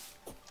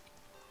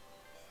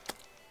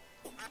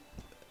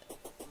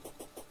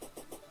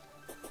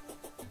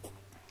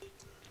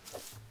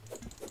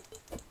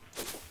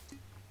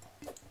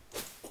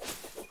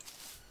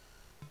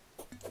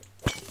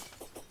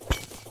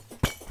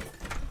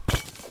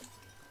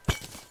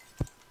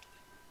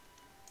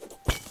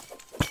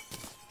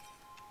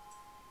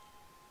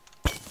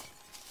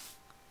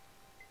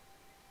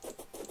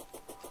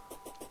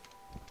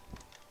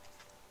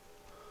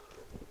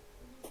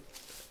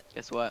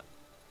 Guess what?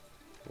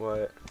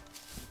 What?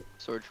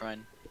 Sword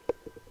shrine.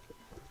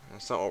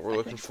 That's not what we're I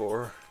looking think.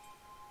 for.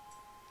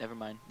 Never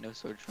mind. No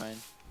sword shrine.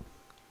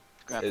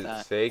 Scrap Is it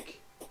that.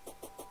 fake?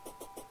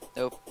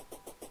 Nope.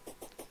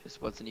 Just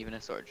wasn't even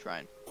a sword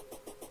shrine.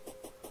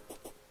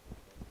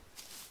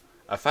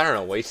 I found an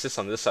oasis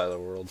on this side of the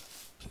world.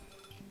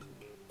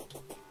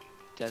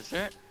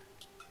 Desert?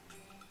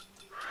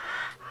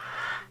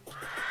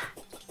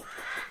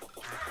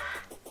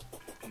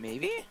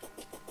 Maybe?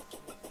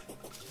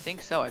 I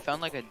think so. I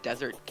found like a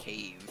desert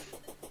cave.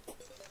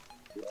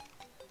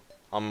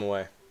 On my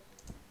way.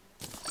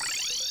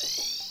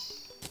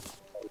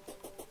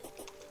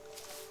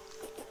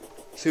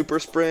 Super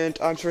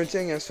sprint, I'm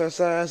sprinting as fast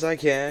as I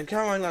can.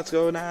 Come on, let's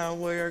go now.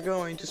 We are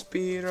going to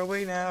speed our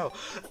way now.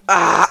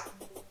 Ah!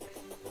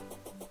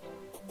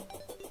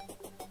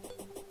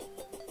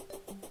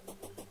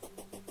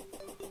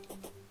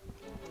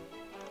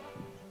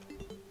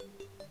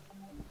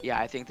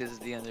 Yeah, I think this is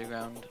the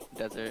underground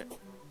desert.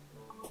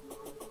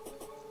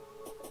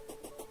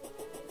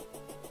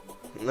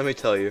 Let me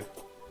tell you.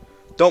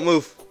 Don't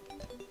move.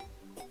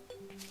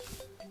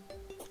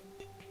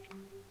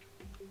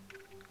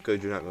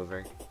 Good, you're not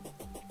moving.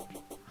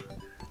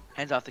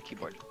 Hands off the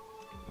keyboard.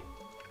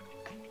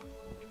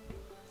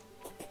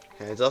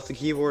 Hands off the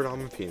keyboard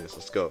on my penis.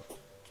 Let's go.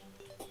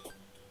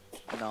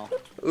 No.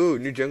 Ooh,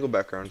 new jungle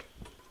background.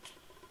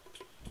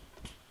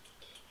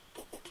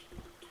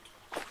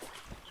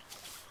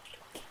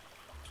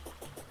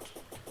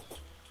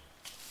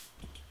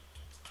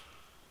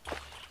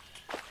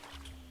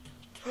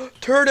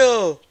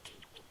 Turtle!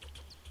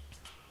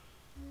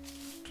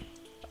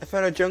 I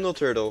found a jungle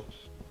turtle.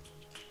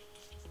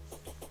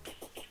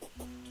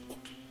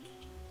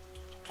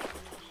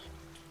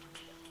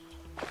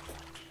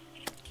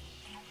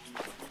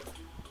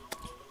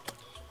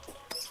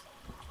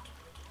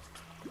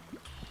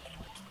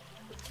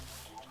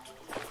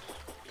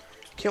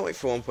 Can't wait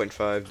for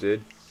 1.5,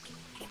 dude.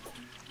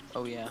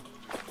 Oh yeah.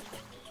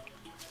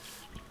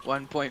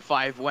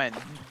 1.5 when?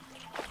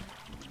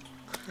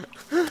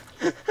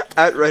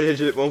 At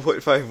Reddit at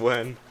 1.5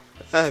 when?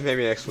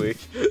 Maybe next week.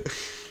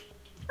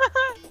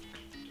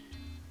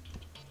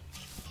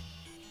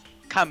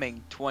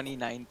 Coming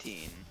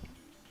 2019.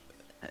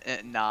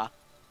 Nah.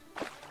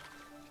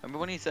 Remember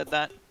when he said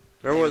that?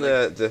 Remember when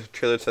the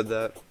trailer said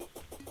that?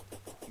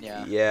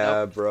 Yeah. Yeah,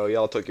 Nope. bro,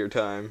 y'all took your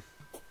time.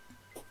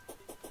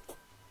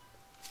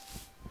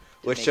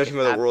 Which make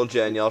Judgment it of the World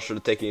Gen, y'all should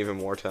have taken even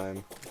more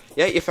time.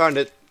 Yeah, you found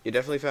it. You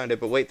definitely found it,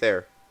 but wait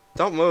there.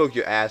 Don't move,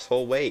 you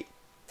asshole, wait.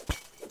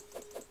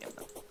 Yeah,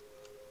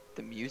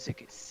 the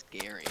music is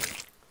scary.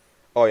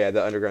 Oh yeah,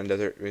 the underground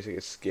desert music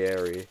is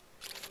scary.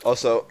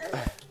 Also,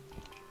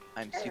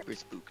 I'm super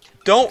spooked.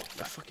 don't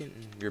fucking,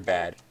 you're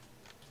bad.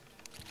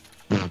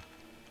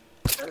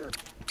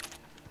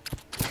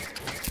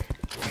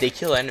 They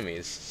kill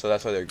enemies, so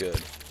that's why they're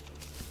good.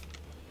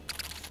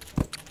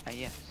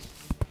 Yes.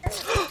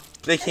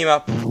 They came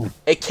up.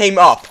 It came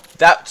up.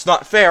 That's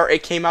not fair.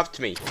 It came up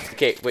to me.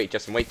 Okay, wait,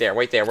 Justin, wait there,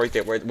 wait there, wait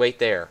there, wait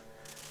there.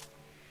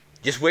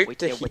 Just wait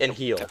to and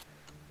heal.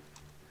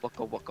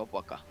 Waka waka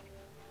waka.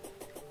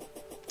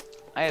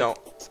 I have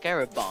Don't.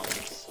 scarab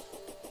bombs.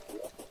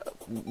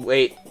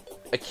 Wait,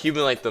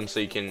 accumulate them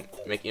so you can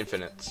make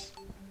infinites.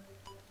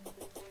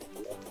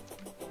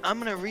 I'm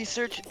gonna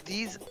research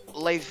these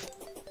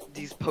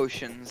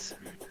potions.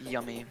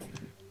 Yummy.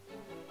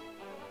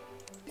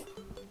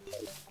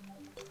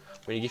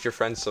 When you give your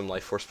friends some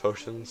life force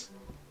potions,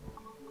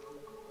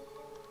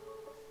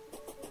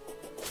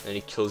 and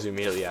he kills you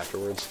immediately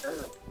afterwards.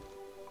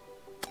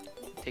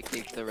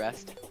 Take the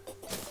rest.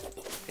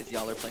 Cause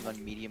y'all are playing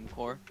on medium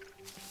core.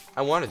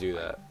 I want to do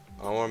that.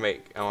 I want to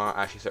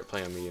actually start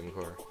playing on medium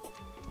core.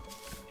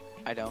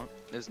 I don't.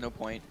 There's no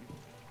point.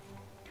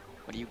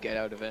 What do you get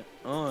out of it?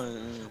 Oh.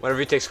 Whenever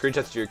you take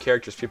screenshots of your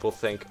characters, people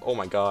think, "Oh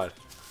my god."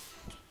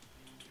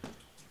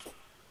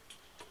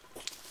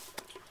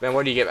 Man,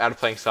 what do you get out of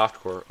playing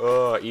softcore?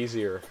 Oh,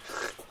 easier.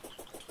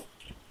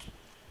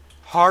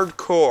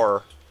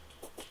 Hardcore.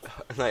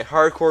 Like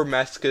hardcore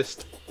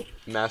masochist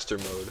master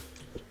mode.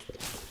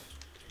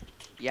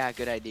 Yeah,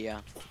 good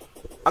idea.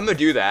 I'm gonna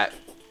do that.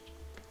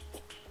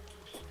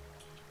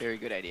 Very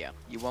good idea.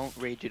 You won't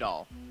rage at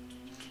all.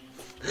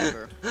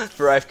 Ever.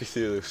 For I've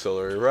Cthulhu,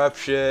 Solar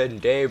Eruption,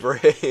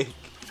 Daybreak.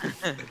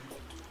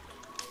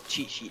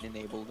 Cheat sheet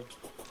enabled.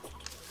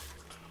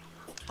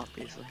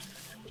 Obviously.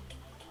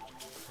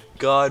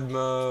 God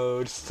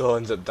mode still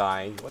ends up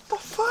dying. What the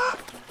fuck?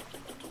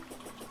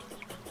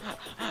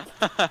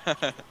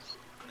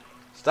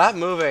 Stop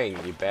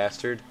moving, you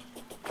bastard.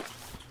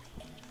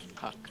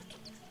 Huck.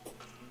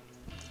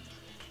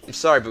 I'm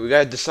sorry, but we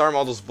gotta disarm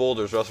all those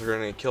boulders or else we're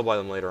gonna get killed by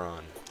them later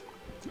on.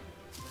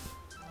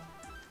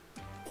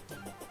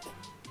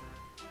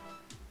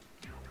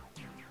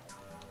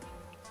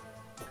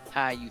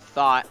 Ha, you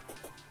thought.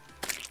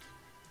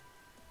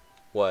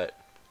 What?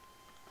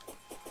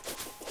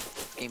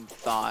 Game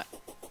thought.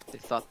 They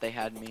thought they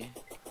had me.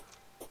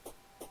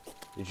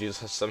 Did you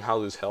just somehow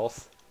lose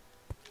health?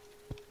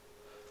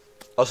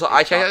 Also,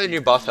 I checked out the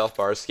new boss health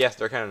bars. Yes,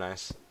 they're kind of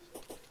nice.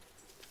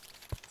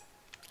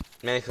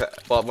 Man,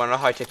 well, wanna know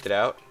how I checked it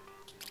out?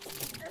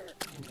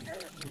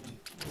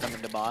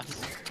 Summon the boss.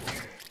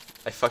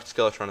 I fucked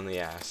Skeletron in the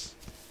ass.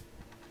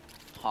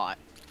 Hot.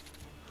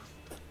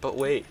 But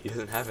wait, he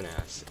doesn't have an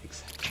ass.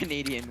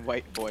 Canadian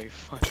white boy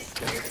fucks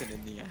skeleton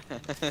in the ass.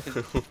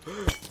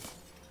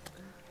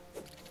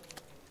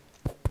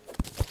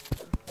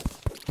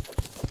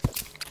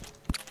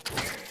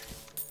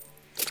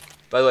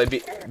 By the way,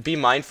 be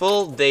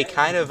mindful. They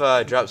kind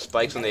of drop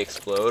spikes when they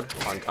explode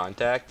on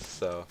contact,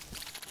 so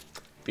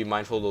be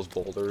mindful of those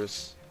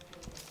boulders.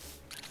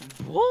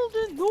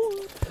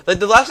 Like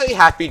the last thing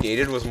Happy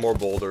needed was more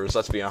boulders.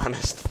 Let's be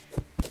honest.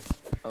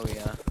 Oh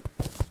yeah.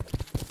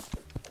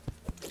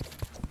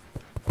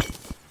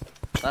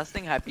 Last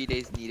thing Happy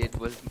Days needed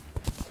was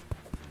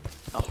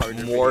a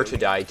harder More to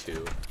video die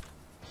to.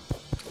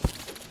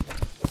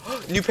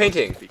 New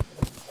painting. game.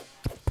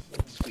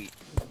 Sweet.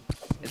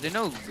 Is there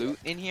no loot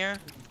in here?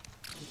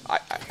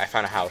 I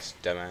found a house,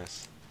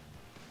 dumbass.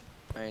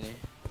 Alrighty.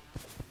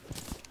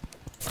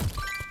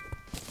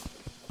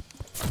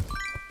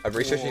 I'm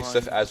researching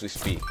stuff as we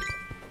speak.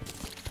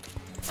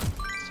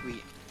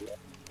 Sweet.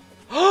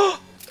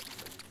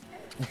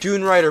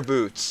 Dune Rider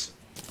boots.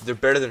 They're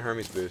better than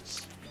Hermes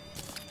boots.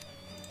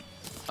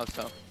 How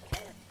so?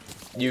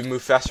 You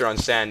move faster on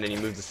sand and you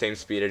move the same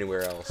speed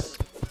anywhere else.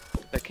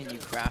 But can you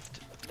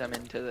craft them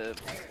into the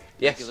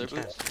Yes, regular you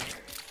can. boots?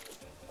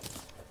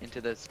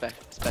 Into the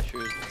Spectre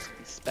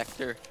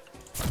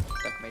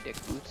suck my dick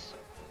boots?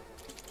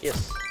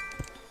 Yes.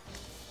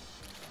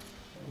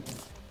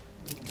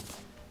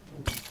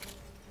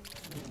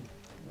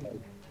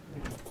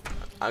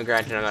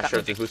 Granted, I'm not sure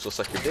if the boots will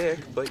suck your dick,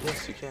 but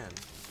yes, you can.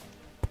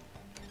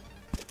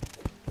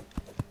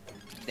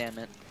 Damn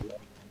it.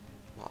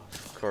 Well,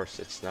 of course,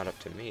 it's not up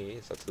to me.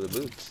 It's up to the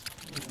boots.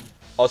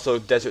 Also,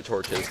 desert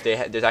torches.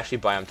 There's actually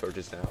biome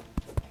torches now.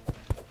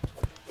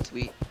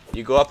 Sweet.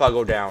 You go up, I'll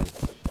go down.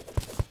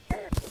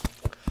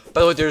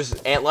 By the way, there's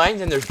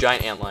antlions and there's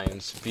giant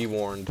antlions. Be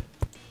warned.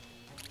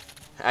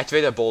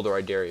 Activate that boulder,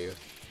 I dare you.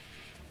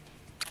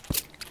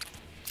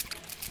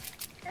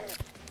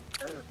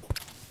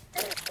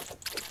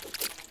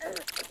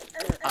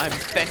 I'm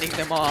fending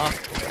them off.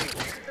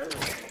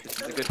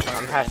 This is a good part.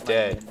 I'm half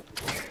dead.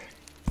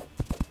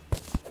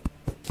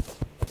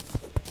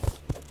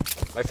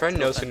 My friend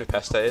knows who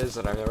Nepesta is,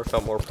 and I've never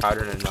felt more proud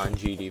in a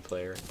non-GD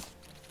player.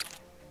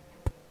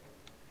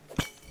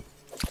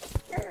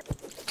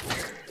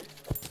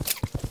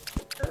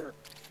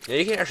 Yeah,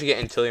 you can actually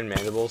get Antillian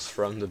mandibles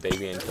from the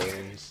baby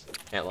Antillians.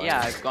 Antlions.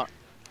 Yeah,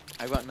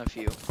 I've gotten a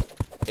few.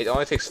 It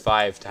only takes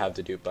 5 to have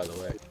the dupe, by the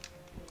way.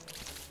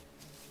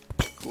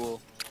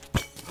 Cool.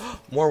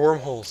 More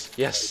wormholes.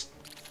 Yes.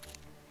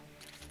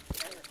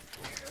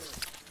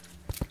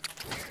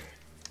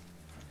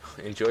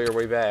 Enjoy your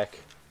way back.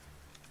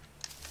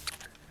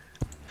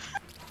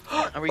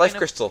 Are we Life gonna,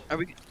 crystal. Are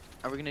we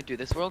gonna do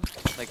this world?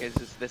 Like, is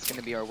this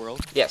gonna be our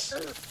world? Yes.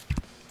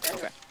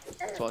 Okay.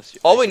 So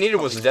All we needed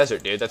was the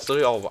desert, dude. That's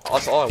literally all.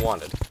 That's all I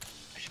wanted.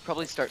 I should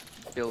probably start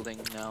building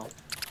now.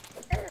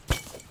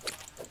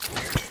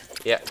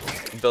 Yeah.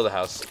 Build a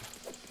house.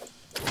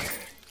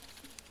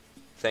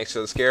 Thanks for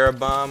the scarab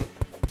bomb.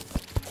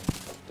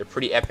 They're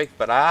pretty epic,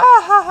 but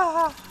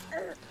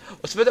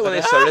what's about that when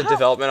they started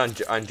development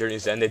on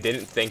Journey's End, they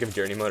didn't think of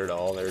Journey mode at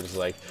all. They were just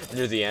like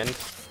near the end.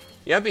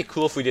 Yeah, it'd be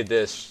cool if we did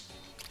this.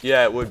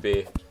 Yeah, it would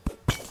be.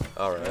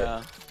 All right.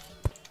 Yeah.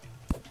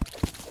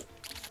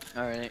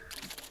 All right.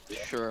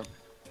 Sure.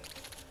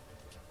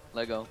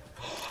 Lego.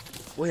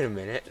 Wait a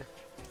minute.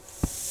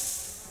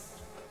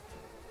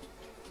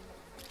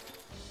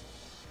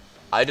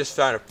 I just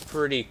found a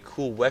pretty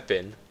cool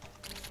weapon.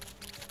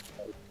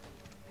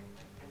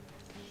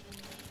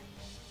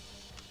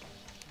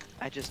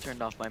 I just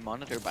turned off my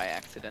monitor by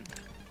accident.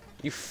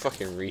 You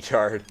fucking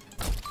retard.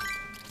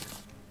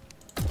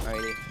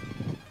 Alrighty.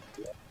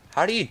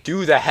 How do you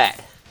do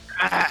that?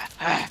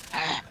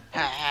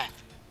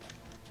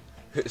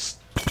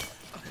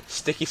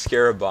 Sticky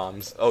scarab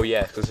bombs. Oh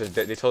yeah, because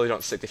they totally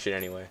don't stick to shit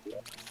anyway.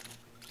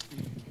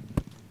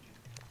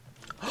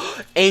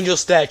 Angel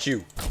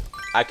statue!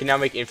 I can now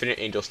make infinite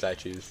angel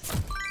statues.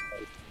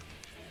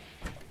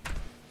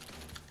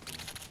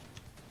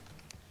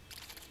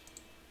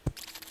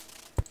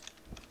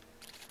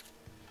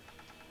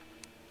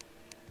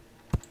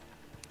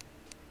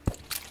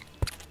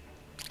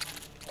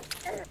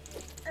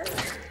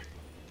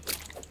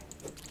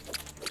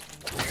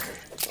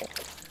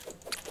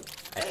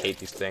 I hate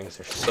these things,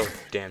 they're so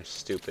damn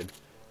stupid.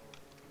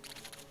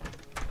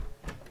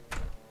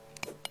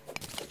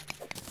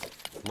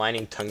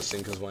 Mining tungsten,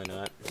 because why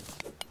not?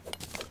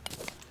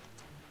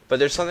 But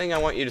there's something I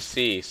want you to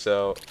see,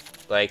 so,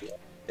 like,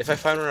 if I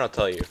find one, I'll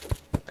tell you.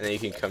 And then you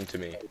can come to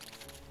me.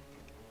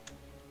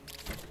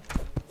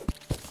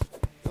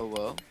 Oh,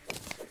 well.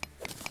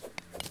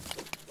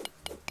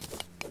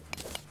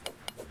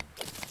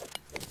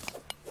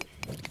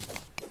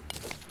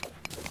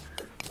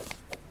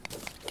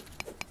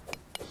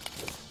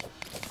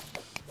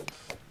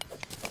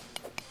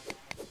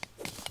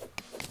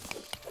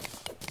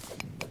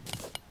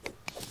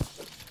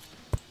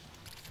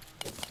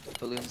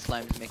 Balloon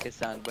slimes make a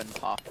sound when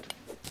popped.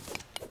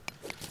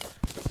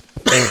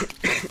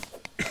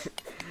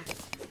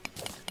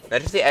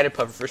 Imagine if they added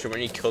pufferfish and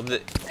when you killed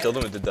them,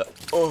 it did the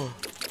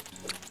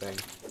thing.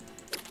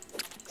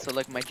 So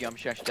like my jump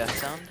dash death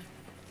sound.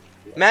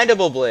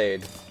 Mandible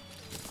blade.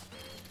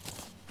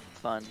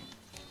 Fun.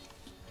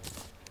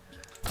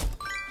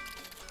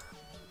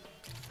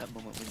 That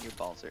moment when your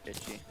balls are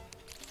itchy.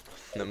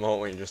 The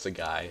moment when you're just a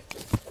guy.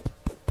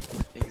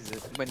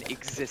 When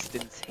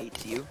existence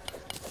hates you.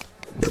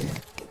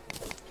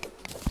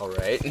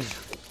 Alright.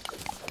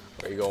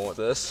 Where are you going with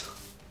this?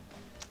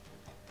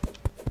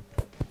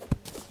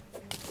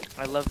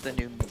 I love the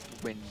new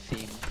wind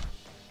theme.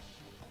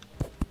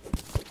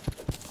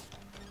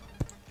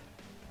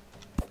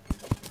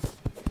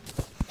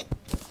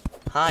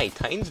 Hi,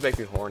 Titans make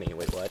me horny.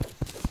 Wait, what?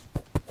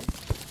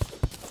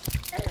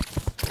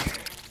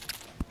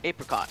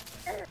 Apricot.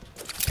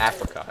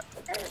 Apricot.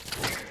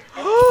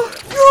 No!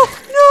 No!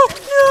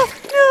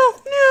 No!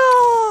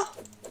 No!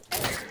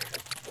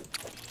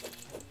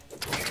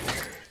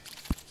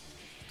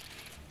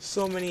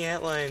 So many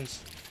antlines.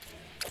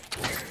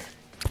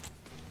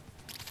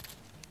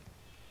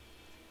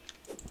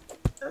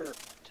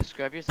 Just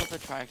grab yourself a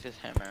Triaxis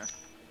hammer.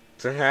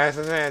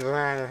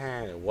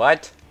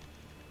 What?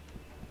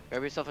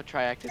 Grab yourself a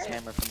Triaxis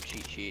hammer from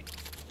Cheat Sheet.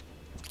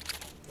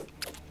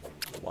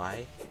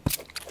 Why?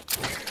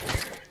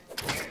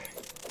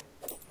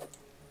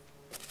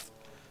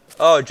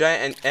 Oh,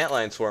 giant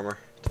antlion swarmer.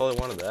 Totally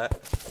wanted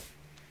that.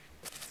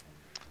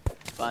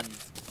 Fun.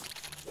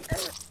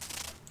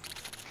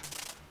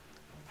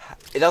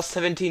 It does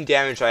 17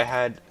 damage. I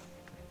had.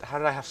 How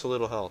did I have so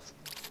little health?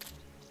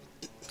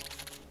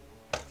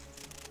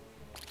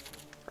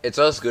 It's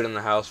us good in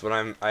the house, but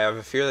I have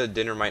a fear that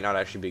dinner might not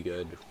actually be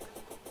good.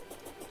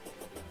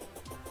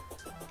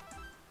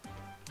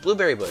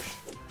 Blueberry bush.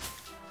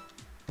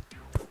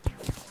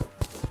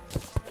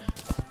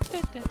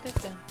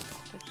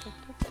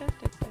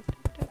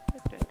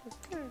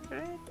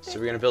 So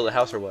we're gonna build a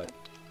house or what?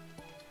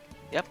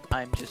 Yep,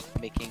 I'm just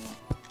making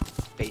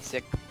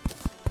basic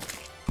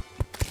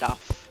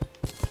stuff.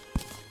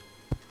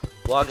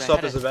 Block Dude, I swap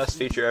had is the a- best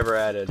feature ever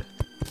added.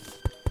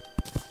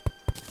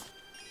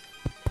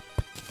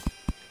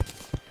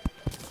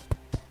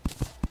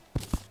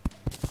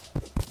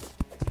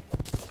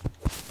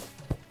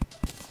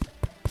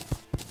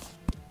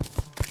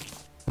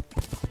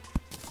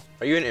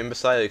 Are you an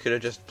imbecile? You could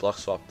have just block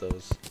swapped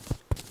those.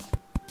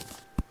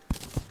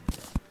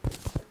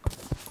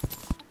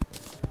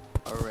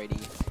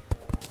 Alrighty.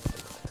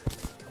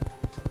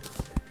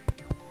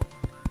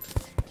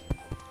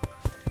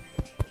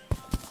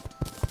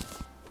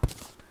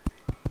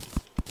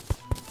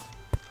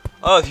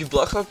 Oh, if you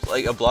block swap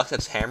like a block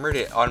that's hammered,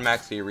 it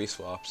automatically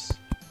reswaps.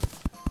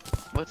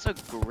 What's a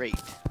grate?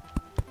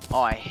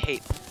 Oh, I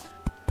hate.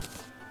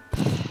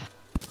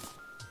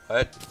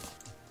 What?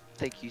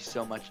 Thank you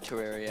so much,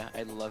 Terraria.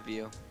 I love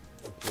you.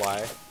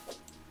 Why?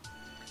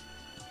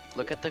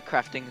 Look at the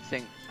crafting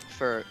thing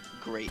for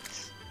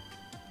grates.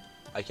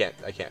 I can't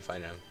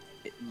find them.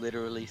 It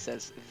literally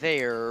says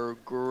they're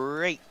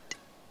great.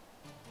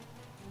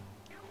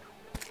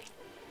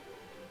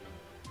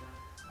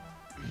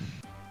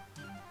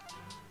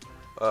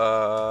 Do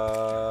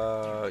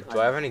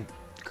I have any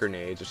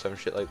grenades or some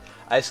shit like?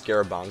 I have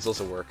scarab bombs. Those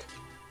will work.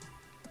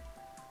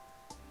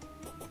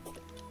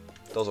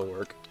 Those will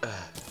work.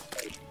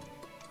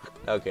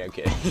 Okay, I'm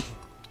kidding.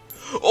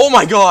 Oh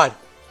my god!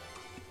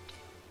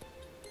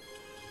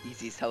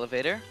 Easiest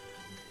elevator.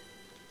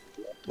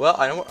 Well,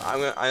 I know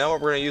I know what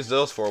we're gonna use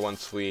those for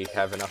once we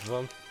have enough of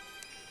them.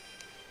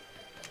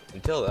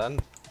 Until then.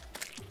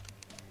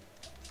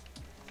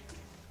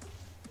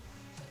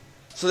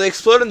 So they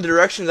explode in the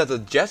direction that the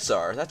jets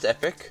are. That's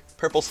epic.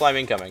 Purple slime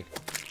incoming.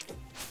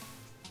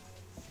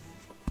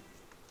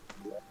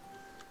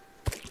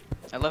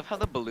 I love how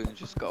the balloons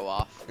just go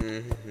off.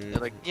 Mm-hmm.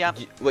 They're like, yeah.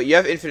 Wait, you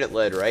have infinite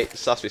lead, right?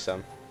 Sauce me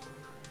some.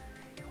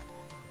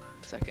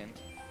 Second.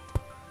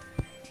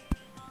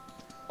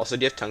 Also,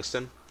 do you have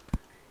tungsten?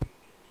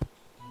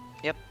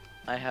 Yep,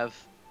 I have.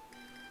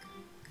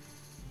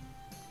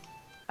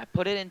 I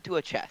put it into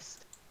a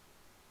chest.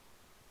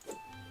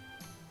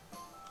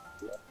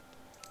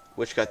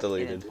 Which got In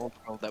deleted? an old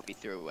world that we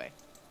threw away.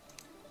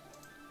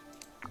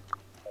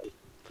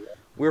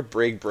 We're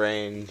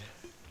brig-brained.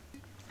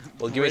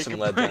 Well, give me some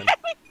lead then.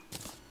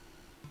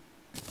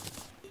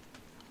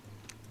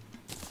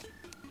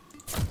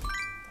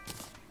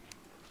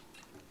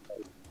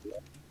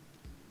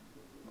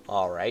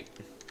 Alright.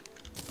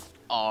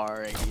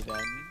 Alrighty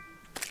then.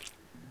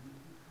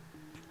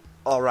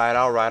 Alright,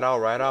 alright,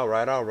 alright,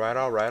 alright, alright,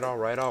 alright,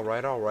 alright,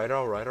 alright, alright,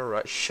 alright,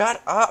 alright.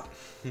 Shut up!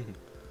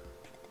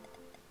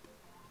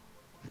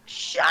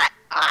 Shut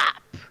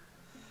up!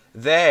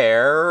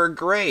 They're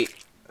great.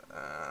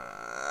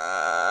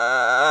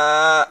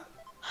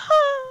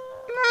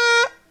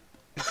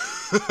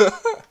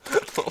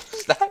 What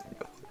was that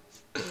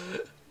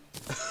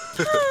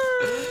noise?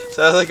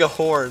 Sounds like a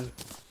horn.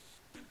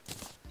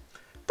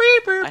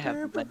 I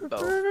have lead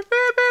bow.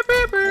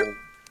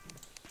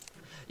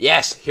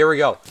 Yes, here we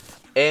go.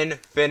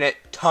 Infinite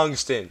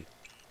tungsten.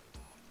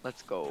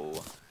 Let's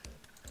go.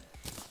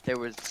 There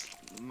was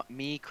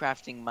me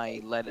crafting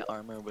my lead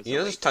armor was. You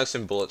know there's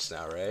tungsten bullets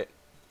now, right?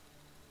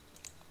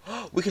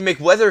 We can make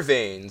weather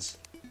vanes.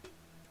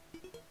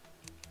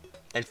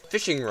 And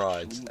fishing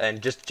rods.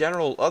 And just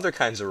general other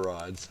kinds of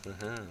rods.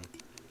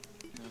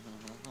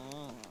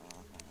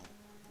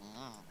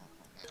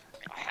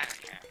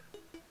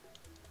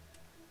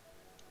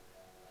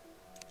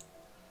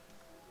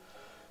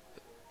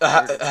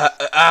 I'm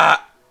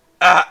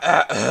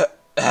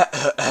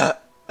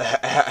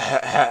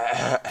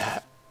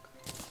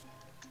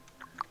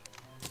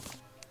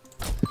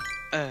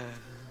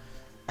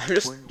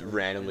just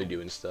randomly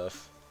doing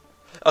stuff.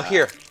 Oh,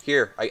 here.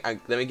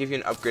 Let me give you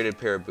an upgraded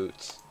pair of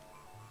boots.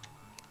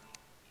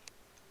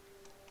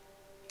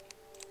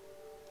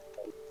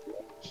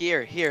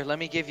 Here, let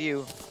me give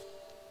you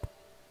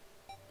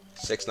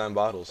 69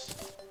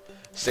 bottles.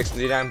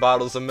 69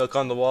 bottles of milk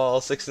on the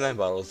wall. 69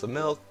 bottles of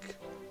milk.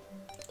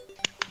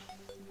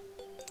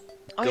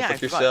 Oh, go yeah,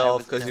 fuck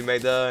yourself, because you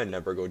made the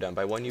never go down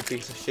by one, you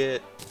piece of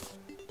shit.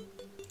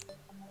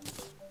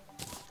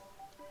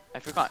 I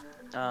forgot.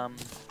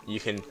 You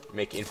can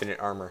make infinite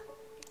armor.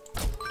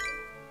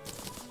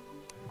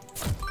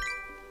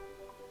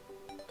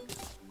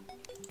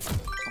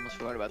 Almost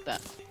forgot about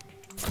that.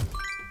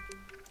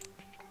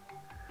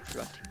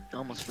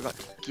 Almost forgot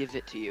to give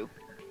it to you.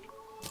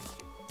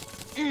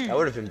 That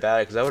would have been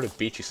bad, because I would have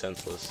beat you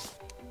senseless.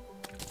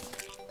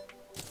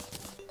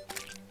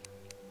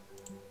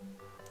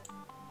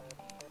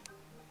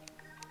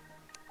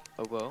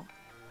 Oh, whoa.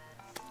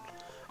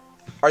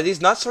 Are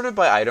these not sorted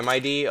by item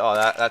ID? Oh,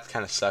 that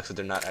kind of sucks that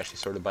they're not actually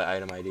sorted by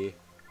item ID.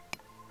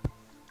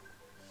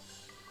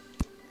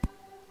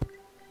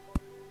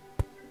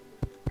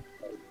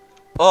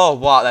 Oh,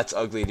 wow, that's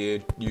ugly,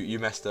 dude. You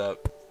messed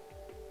up.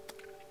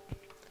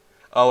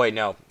 Oh, wait,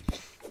 no.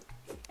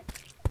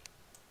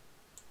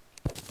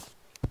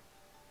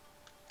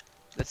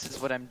 This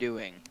is what I'm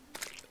doing.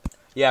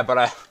 Yeah,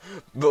 but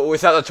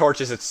without the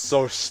torches, it's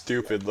so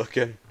stupid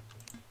looking.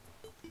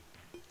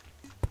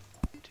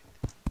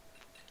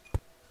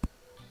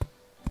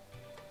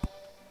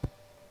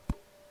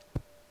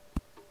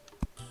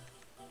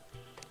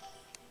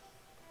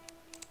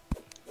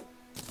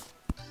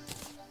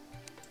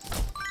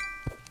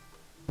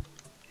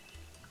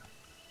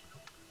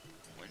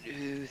 One,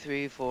 2,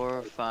 3,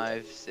 4,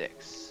 5,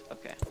 6.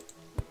 Okay.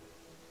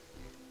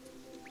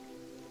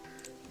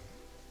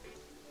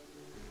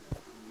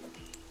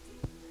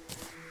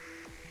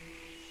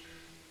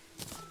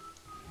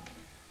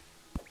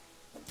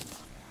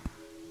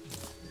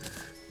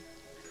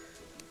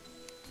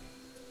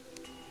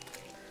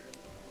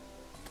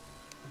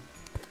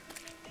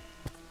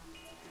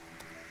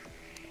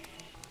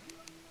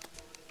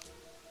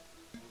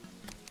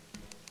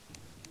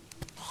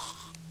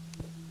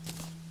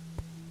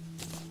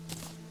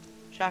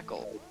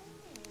 Shackle.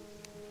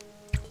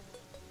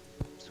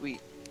 Sweet.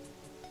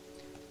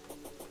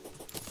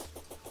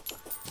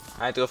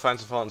 I have to go find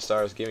some fallen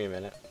stars. Give me a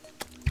minute.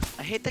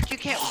 I hate that you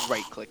can't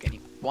right click any.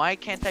 Why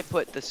can't I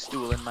put the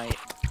stool in my...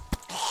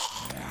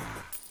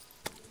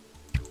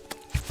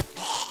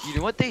 You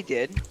know what they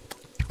did?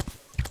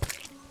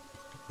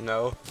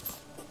 No.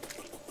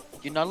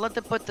 You're not allowed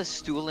to put the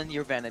stool in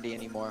your vanity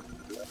anymore.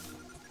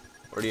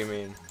 What do you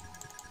mean?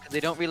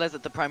 They don't realize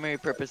that the primary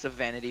purpose of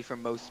vanity for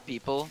most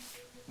people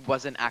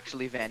wasn't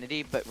actually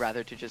vanity, but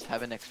rather to just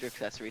have an extra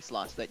accessory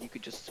slot so that you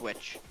could just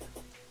switch.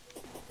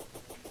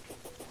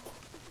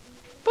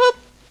 Boop!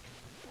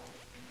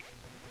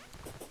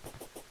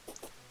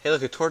 Hey,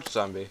 look, a torch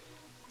zombie.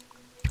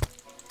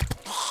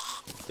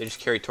 They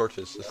just carry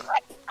torches.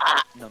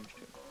 No, I'm just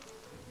kidding.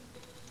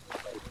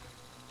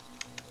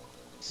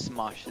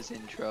 Smosh's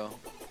intro.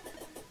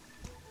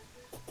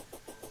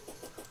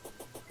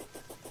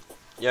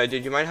 Yeah,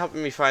 dude, you mind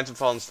helping me find some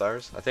fallen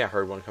stars? I think I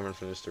heard one coming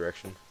from this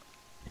direction.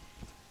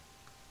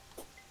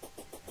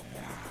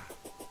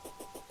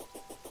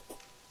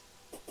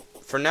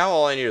 For now,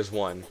 all I need is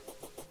one.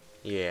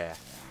 Yeah.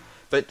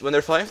 But when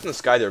they're flying from the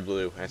sky, they're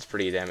blue, and it's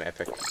pretty damn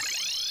epic.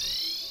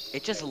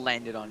 It just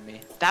landed on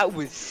me. That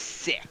was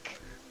sick.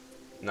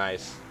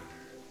 Nice.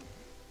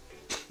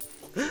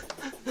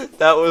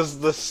 That was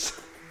the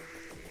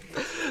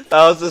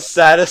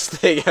saddest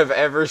thing I've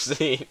ever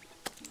seen.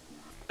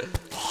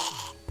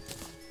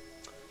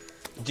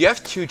 Do you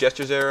have 2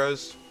 Jester's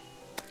arrows?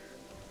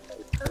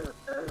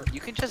 You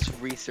can just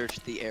research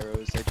the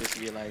arrows, I just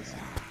realized.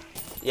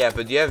 Yeah,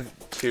 but do you have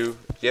 2? Do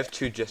you have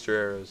 2 Jester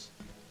arrows?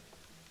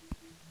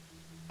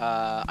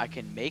 I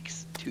can make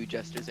 2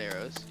 Jester's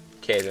arrows.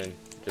 Okay, then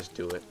just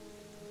do it.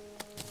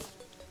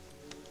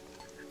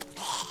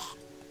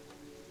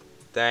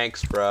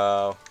 Thanks,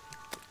 bro.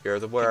 You're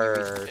the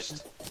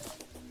worst.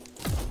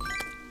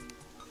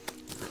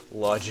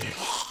 Logic.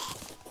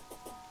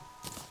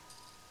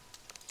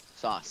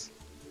 Sauce.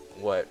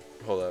 What?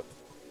 Hold up.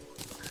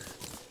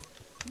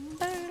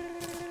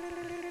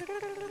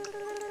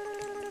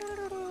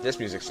 This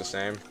music's the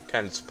same.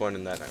 Kind of disappointed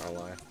in that, not gonna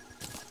lie.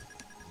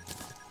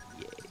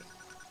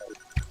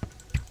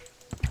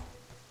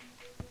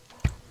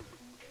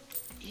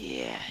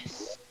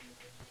 Yes.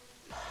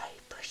 My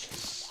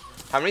precious.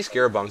 How many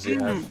scare bombs do you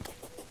have?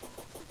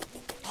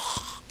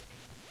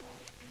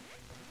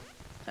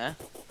 Huh?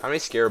 How many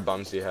scare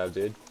bombs do you have,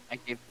 dude? I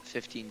gave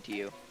 15 to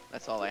you.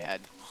 That's all I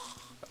had.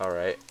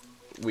 Alright.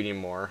 We need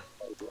more.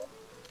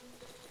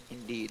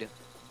 Indeed.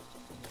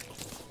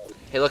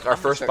 Hey, look, our I'm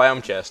gonna first start-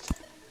 biome chest.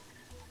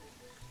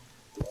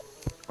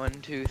 1,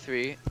 2,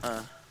 3.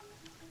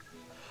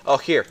 Oh,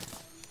 here.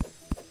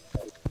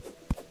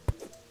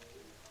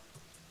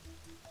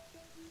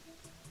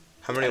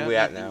 How many I are don't we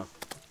at need now?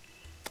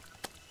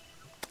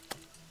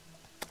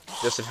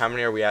 Justin, how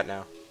many are we at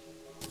now?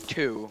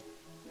 2.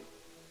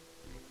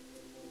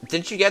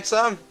 Didn't you get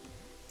some?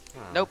 Oh.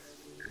 Nope.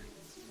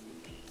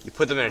 You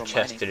put them in a Go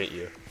chest, mining. didn't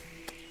you?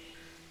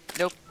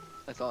 Nope.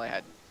 That's all I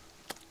had.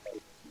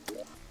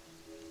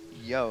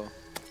 Yo.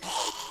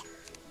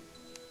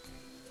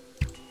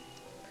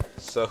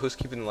 So, who's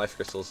keeping the life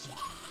crystals?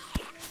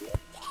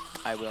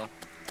 I will.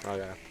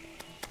 Okay.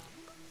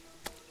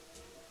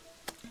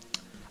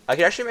 I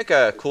could actually make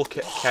a cool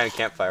kind of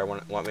campfire.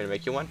 Want me to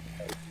make you one?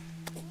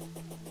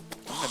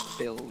 I'm gonna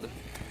build.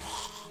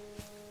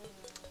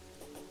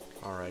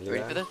 Alrighty You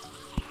ready then. for this?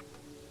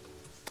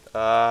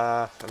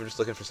 I'm just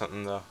looking for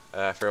something though.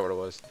 I forgot what it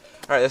was.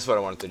 Alright, this is what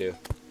I wanted to do.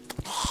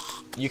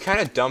 You kind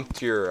of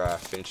dumped your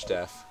finch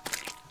staff.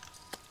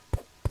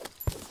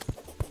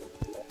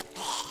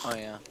 Oh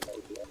yeah.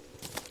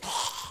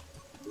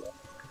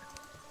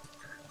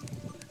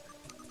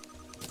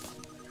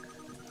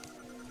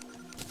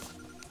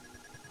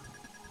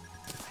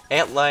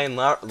 Antlion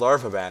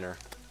larva banner.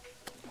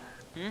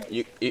 Hmm?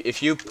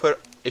 If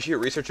you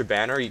research a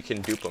banner, you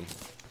can dupe them.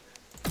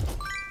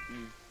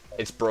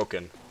 It's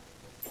broken.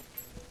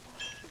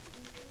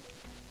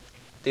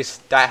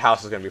 That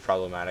house is gonna be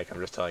problematic. I'm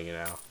just telling you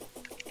now.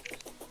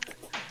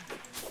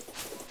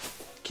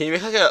 Can you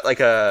make like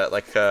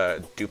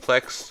a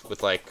duplex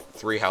with like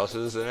 3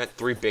 houses in it,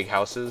 3 big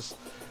houses?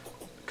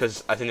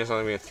 Because I think there's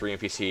only gonna be 3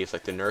 NPCs,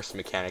 like the nurse, the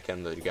mechanic,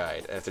 and the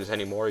guide. And if there's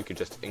any more, you could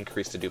just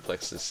increase the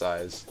duplex's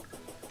size.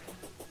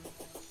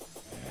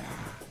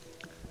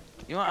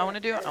 You know what I want to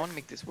do? I want to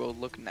make this world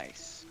look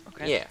nice.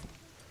 Okay. Yeah,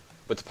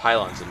 with the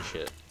pylons and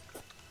shit.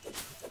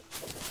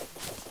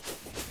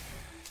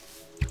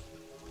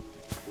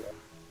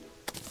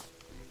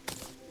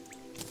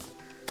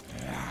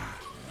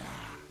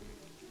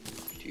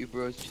 Two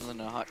bros chilling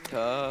in a hot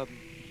tub.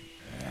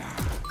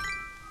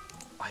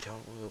 I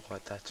don't know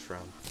what that's from.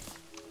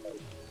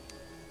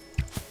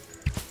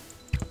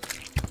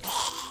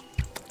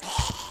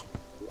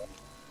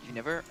 You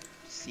never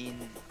seen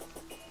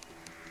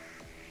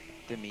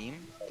the meme?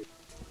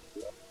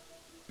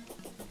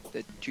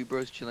 The two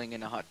bros chilling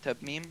in a hot tub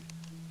meme?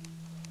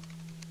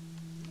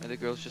 Where the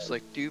girl's just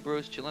like, two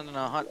bros chilling in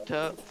a hot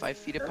tub 5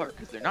 feet apart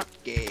because they're not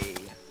gay.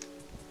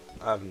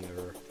 I've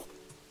never.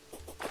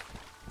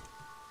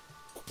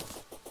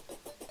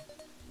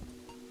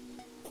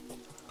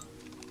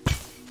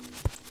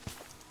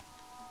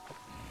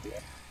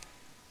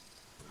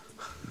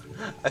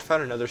 I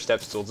found another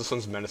step stool. This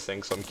one's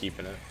menacing, so I'm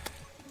keeping it.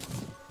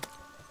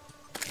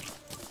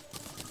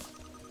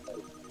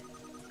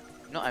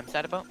 You know what I'm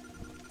sad about?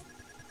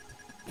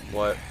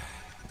 What?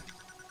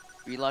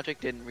 Relogic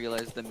didn't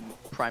realize the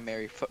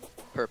primary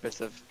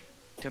purpose of,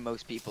 to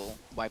most people,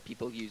 why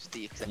people use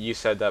the exception. You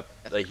said that,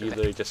 like, you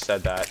literally just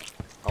said that,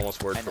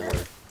 almost word I for know.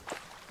 word.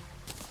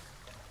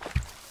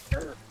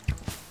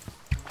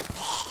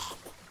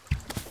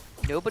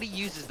 Nobody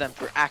uses them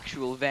for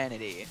actual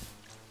vanity.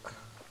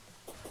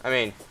 I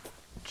mean,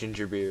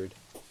 Gingerbeard,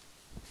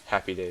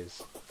 Happy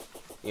Days,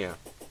 you know.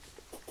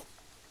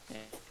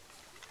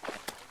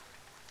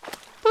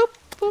 Boop,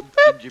 boop,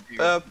 boop. Gingerbeard,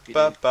 Bup,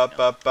 bup, bup,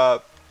 bup,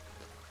 bup.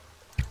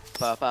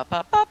 Ba, ba,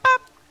 ba, ba, ba.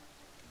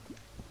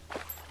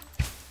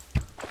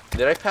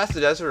 Did I pass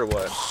the desert or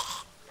what?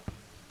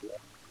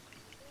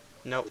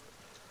 Nope.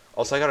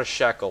 Also, I got a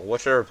shackle. What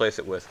should I replace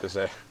it with? Cause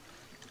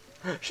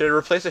should I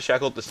replace the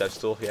shackle with the step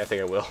stool? Yeah, I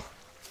think I will.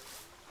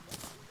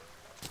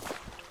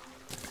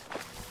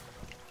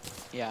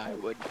 Yeah, I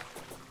would.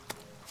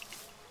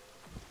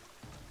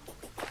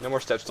 No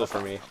more step stool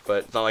for me,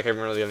 but it's not like I'm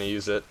really gonna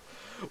use it.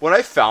 When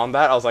I found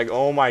that, I was like,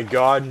 oh my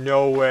god,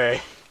 no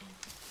way.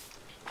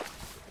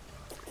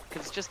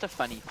 Cause it's just a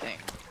funny thing.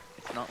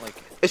 It's not like.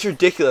 It's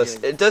ridiculous.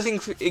 Really? It does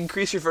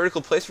increase your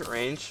vertical placement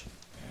range.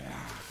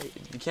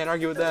 You can't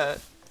argue with that.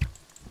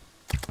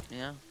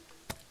 Yeah.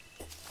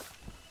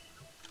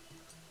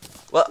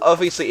 Well,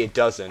 obviously it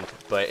doesn't,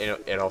 but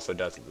it also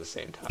does at the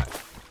same time.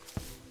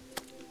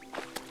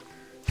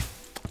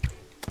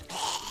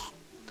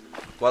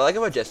 What I like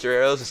about jester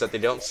arrows is that they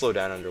don't slow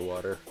down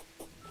underwater.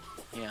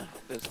 Yeah,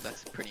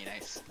 that's pretty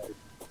nice.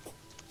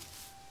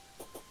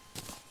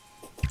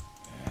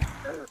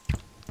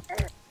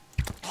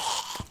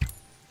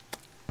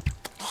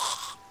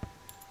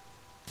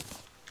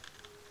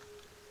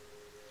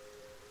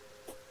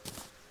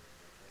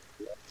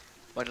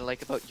 What I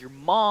like about your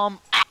mom.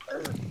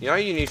 You know how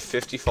you need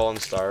 50 fallen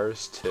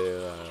stars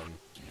to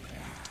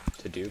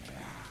dupe?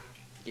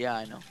 Yeah,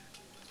 I know.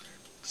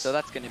 So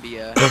that's gonna be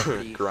a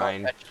pretty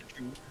Grind. far-fetched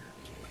dream.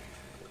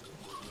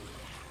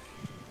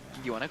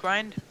 You wanna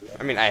grind?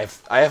 I mean, I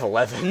have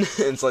 11.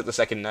 It's like the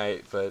second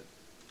night, but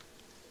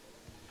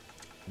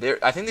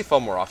I think they fall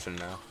more often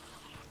now.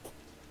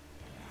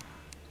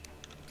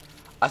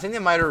 I think they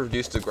might have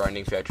reduced the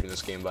grinding factor in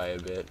this game by a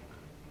bit.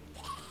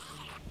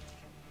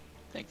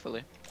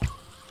 Thankfully.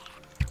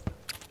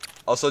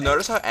 Also,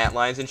 notice how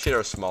antlions and shit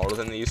are smaller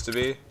than they used to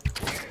be.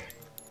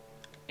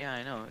 Yeah,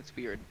 I know. It's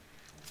weird.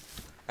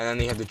 And then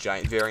they have the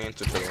giant variants,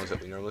 which are the ones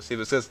that we normally see.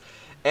 Because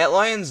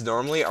antlions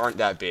normally aren't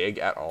that big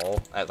at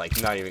all.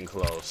 Like, not even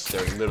close.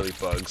 They're literally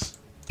bugs.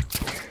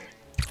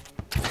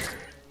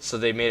 So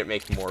they made it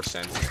make more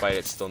sense, despite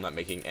it still not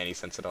making any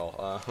sense at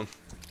all.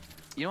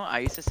 You know what I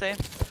used to say?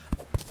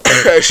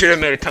 I should have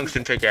made a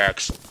tungsten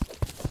pickaxe.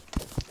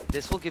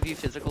 This will give you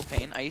physical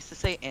pain. I used to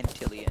say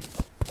Antillion.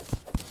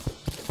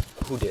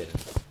 Who did?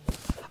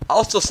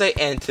 I'll still say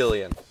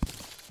Antillion.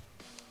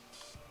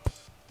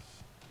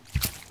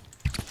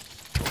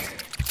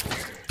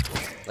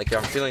 Like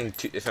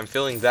if I'm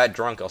feeling that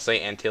drunk, I'll say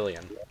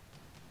Antillion.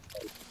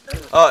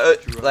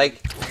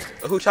 Like,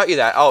 who taught you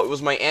that? Oh, it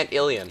was my Aunt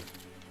Ilian.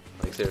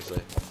 Like,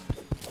 seriously.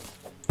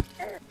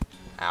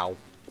 Ow.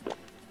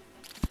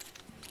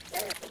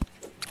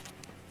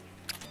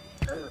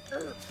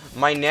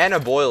 My Nana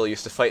Boyle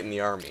used to fight in the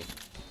army.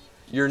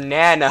 Your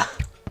Nana!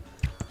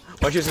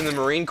 When she was in the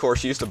Marine Corps,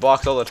 she used to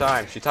box all the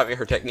time. She taught me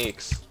her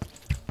techniques.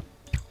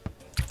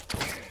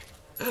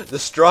 The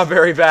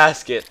strawberry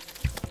basket.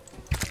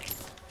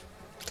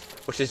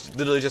 Which is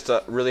literally just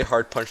a really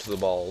hard punch to the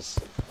balls.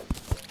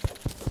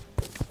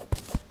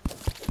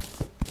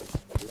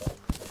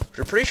 Which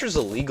I'm pretty sure is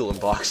illegal in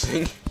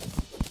boxing.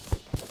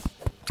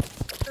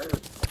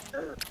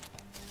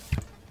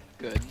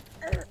 Good.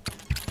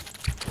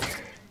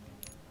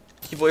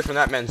 Keep away from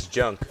that man's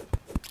junk.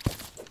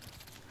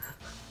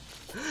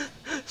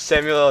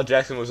 Samuel L.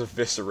 Jackson was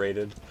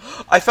eviscerated.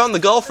 I found the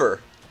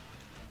golfer!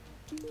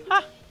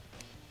 Ha!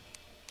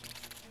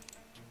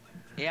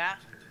 Yeah?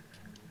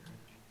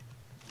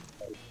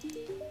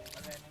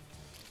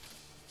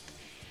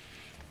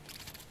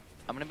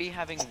 I'm gonna be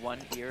having one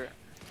ear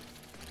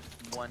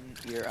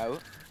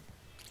out.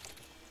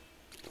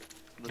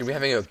 You're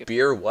having a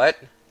beer what?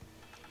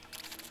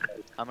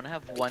 I'm gonna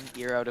have one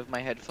ear out of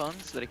my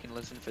headphones so that I can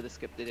listen for the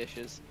skip the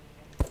dishes.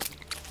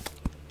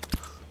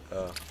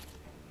 Oh.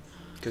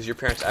 Because your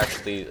parents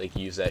actually, like,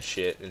 use that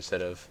shit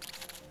instead of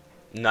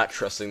not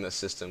trusting the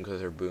system because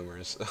they're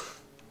boomers.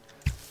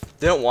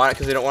 They don't want it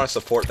because they don't want to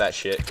support that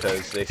shit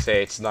because they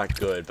say it's not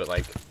good, but,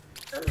 like...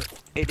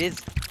 It is.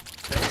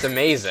 It's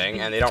amazing,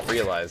 and they don't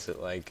realize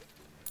it, like...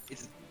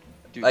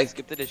 Dude, like,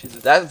 skip the dishes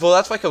is... Well,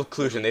 that's my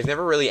conclusion. They've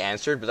never really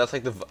answered, but that's,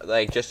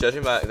 like, just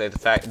judging by,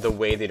 like, the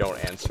way they don't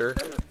answer.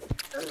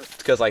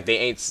 Because, like, they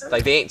ain't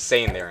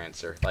saying their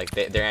answer. Like,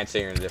 they're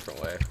answering in a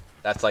different way.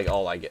 That's, like,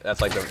 all I get.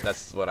 That's, like,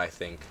 that's what I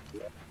think.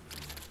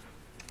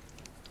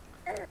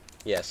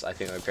 Yes, I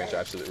think my parents are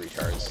absolute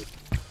retards.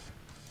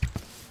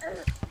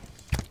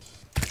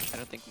 I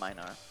don't think mine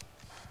are.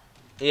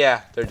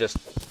 Yeah, they're just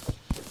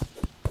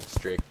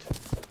strict.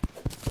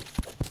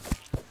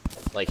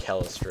 Like,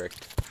 hella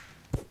strict.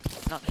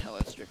 Not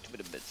hella strict, but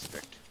a bit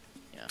strict.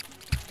 Yeah.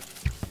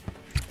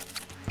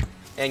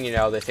 And, you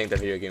know, they think that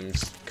video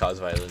games cause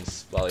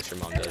violence. Well, at least your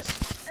mom does.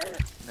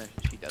 No,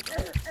 she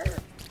doesn't.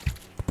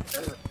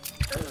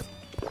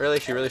 Really?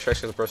 She really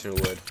strikes me as a person who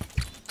would.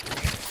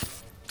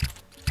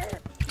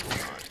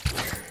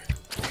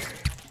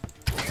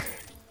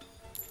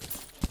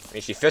 I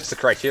mean, she fits the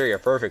criteria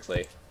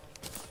perfectly.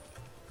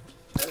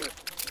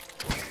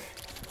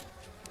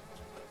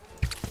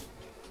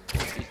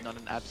 She's not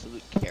an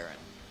absolute Karen.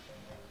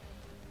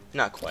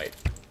 Not quite.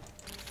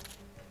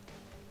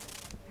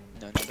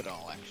 No, not at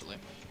all, actually.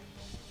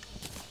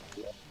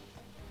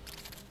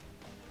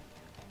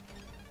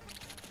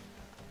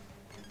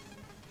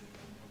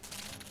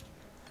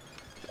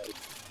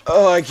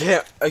 Oh, I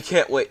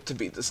can't wait to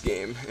beat this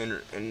game in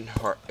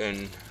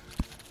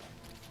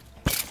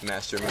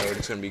master mode.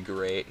 It's gonna be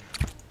great.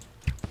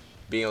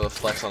 Being able to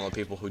flex on the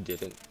people who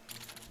didn't.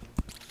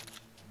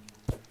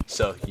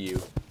 So,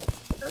 you.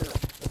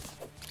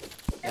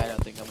 Yeah, I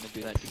don't think I'm gonna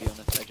do that, to be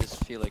honest. I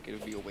just feel like it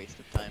would be a waste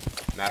of time.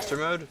 Master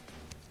mode?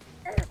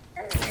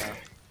 Yeah.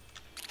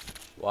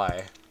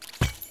 Why?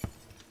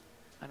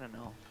 I don't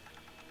know.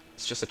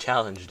 It's just a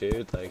challenge,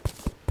 dude. Like,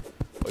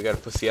 we gotta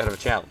pussy out of a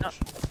challenge.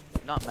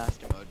 Not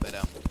master mode, but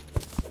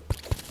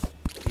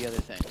the other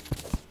thing.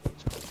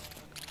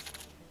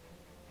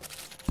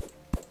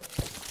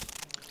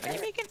 How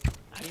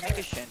do you make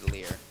a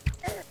chandelier?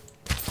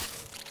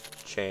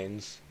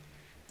 Chains.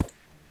 Oh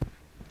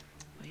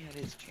yeah, it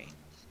is chains.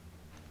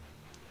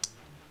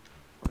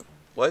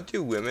 What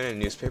do women and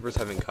newspapers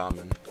have in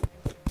common?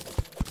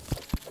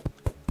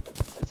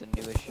 There's a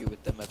new issue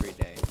with them every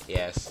day.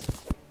 Yes.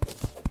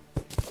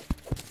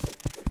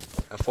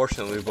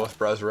 Unfortunately, we both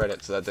browsed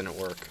Reddit, so that didn't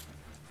work.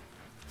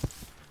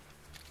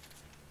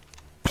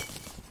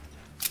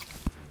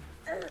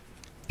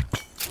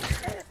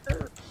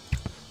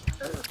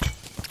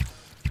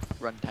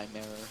 Runtime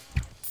error.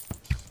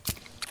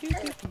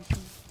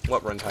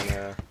 What runtime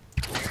error?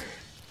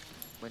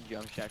 When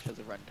Jumpshack has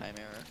a runtime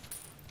error.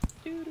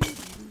 Do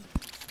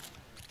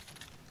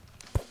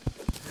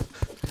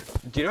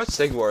you know what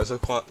Sigwar as a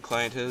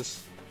client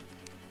is?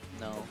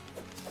 No.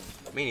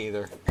 Me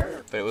neither.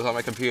 But it was on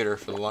my computer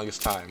for the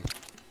longest time.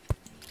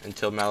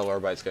 Until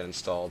Malwarebytes got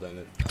installed and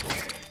it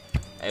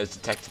was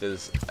detected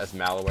as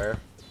malware.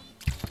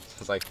 So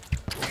it's like,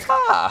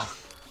 ah!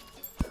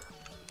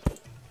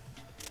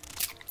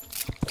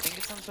 I think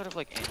it's some sort of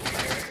like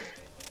antivirus.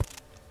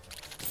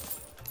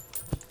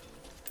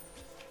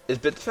 Is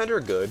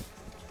Bitdefender good?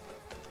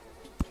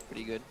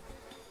 Pretty good.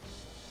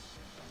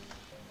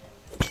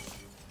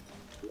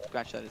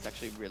 Scratch that, it's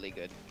actually really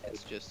good.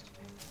 It's just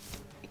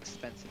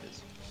expensive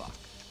as fuck.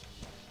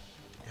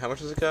 How much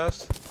does it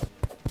cost?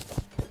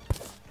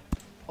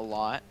 A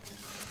lot.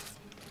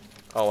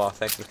 Oh wow,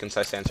 thanks for the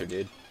concise answer,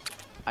 dude.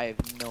 I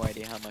have no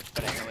idea how much,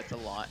 but I know it's a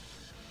lot.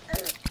 I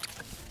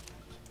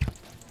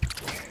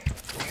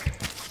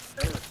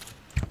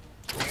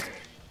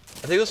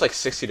think it was like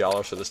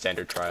 $60 for the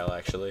standard trial,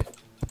 actually.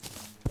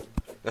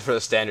 Not for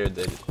the standard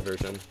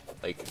version,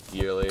 like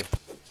yearly.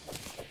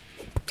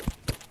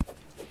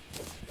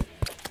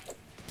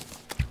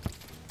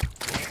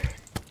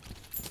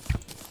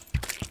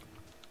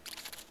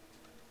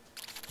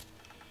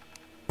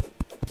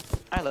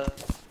 I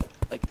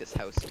like this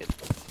house kit.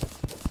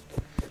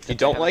 You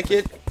don't like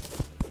it?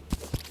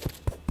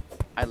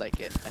 I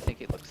like it. I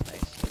think it looks nice.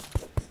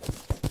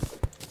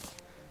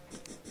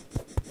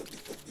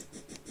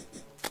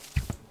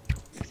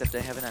 Except I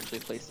haven't actually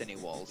placed any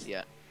walls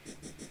yet.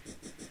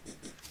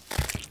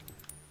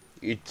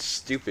 You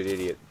stupid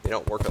idiot. They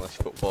don't work unless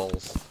you put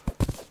walls.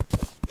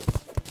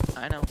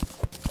 I know.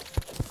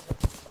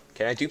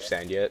 Can I dupe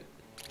sand yet?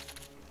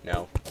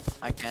 No.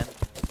 I can.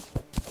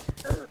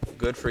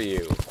 Good for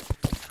you.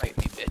 Fight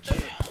me, bitch.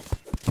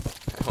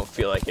 I don't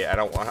feel like it. I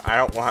don't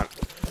want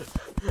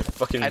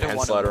fucking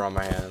manslaughter on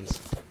my hands.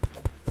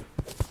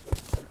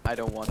 I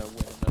don't want to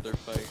win another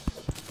fight.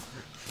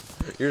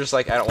 You're just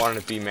like, I don't want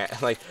to be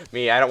like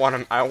me. I don't want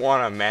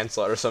to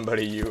manslaughter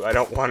somebody. I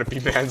don't want to be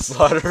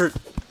manslaughtered.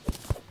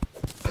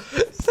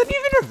 Is that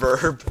even a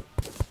verb?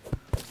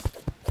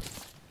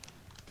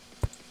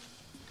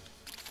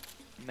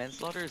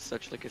 Manslaughter is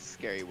such like a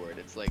scary word.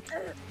 It's like.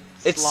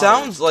 It slaughter.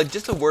 sounds like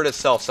just the word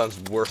itself sounds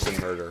worse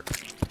than murder.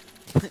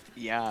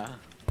 Yeah.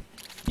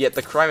 Yet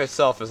the crime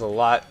itself is a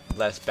lot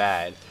less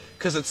bad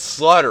because it's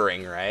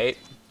slaughtering, right?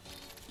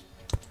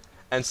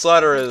 And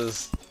slaughter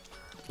is,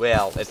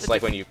 well, it's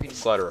like when you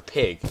slaughter a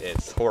pig.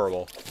 It's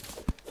horrible.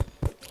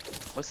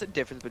 What's the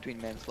difference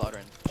between manslaughter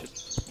and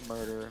just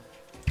murder?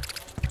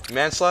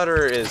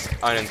 Manslaughter is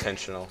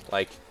unintentional.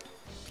 Like,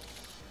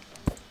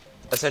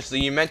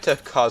 essentially, you meant to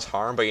cause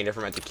harm, but you never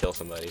meant to kill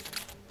somebody.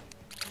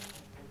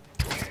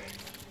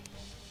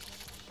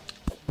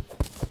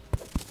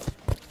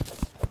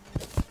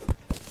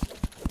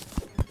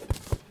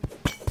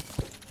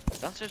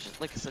 Sounds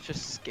just like such a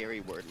scary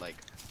word. Like,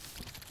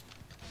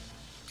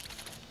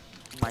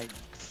 my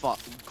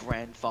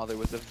grandfather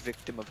was a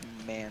victim of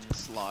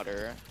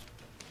manslaughter,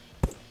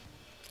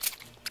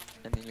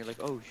 and then you're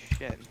like, oh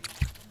shit.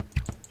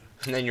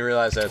 And then you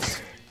realize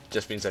that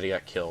just means that he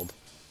got killed.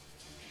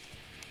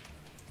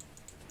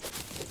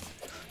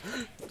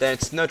 Then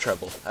it's no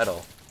trouble at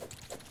all.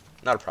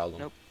 Not a problem.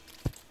 Nope.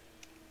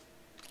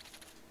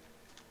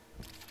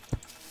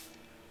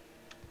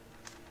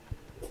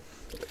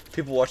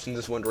 People watching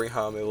this wondering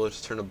how I'm able to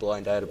just turn a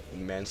blind eye to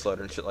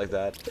manslaughter and shit like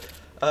that.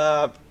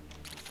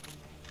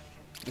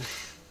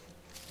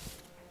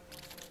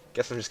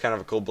 Guess I'm just kind of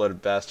a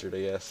cold-blooded bastard,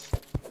 I guess.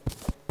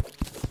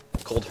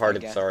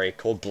 Cold-hearted, sorry.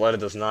 Cold-blooded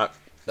does not...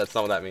 That's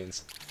not what that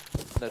means.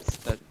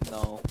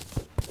 No.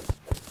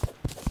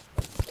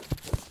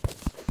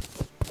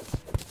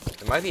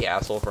 Am I the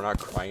asshole for not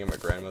crying at my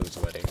grandmother's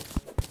wedding?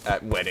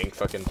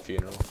 Fucking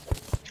funeral.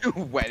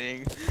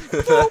 Wedding?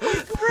 Oh,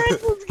 my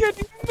grandma's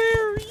getting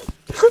married!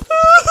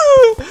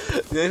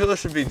 The only people that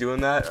should be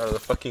doing that are the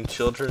fucking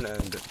children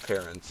and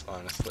parents,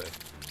 honestly.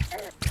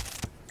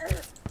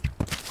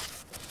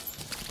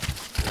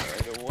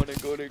 I don't want to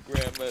go to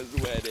grandma's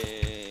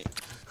wedding.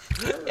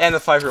 And the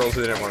 5-year-olds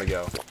who didn't want to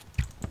go.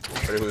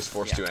 But who was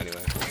forced to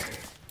anyway.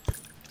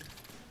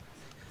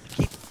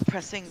 Keep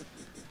pressing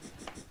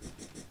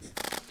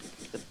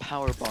the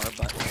power bar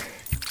button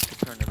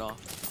to turn it off.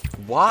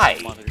 Why?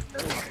 Because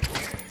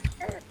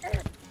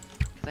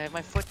I have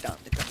my foot down.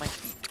 It's at my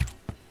feet.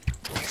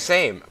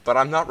 Same, but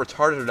I'm not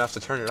retarded enough to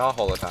turn it off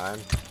all the time.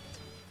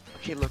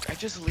 Okay, look, I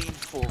just leaned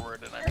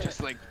forward and I'm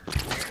just like...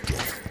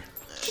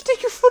 Just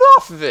take your foot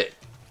off of it!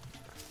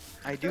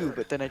 I do,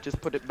 but then I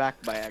just put it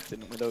back by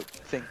accident without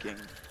thinking.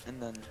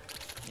 And then,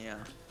 yeah.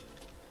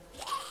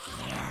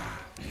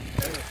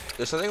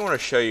 There's something I want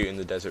to show you in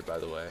the desert, by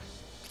the way.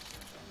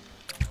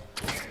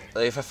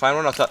 Like, if I find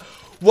one, I'll tell...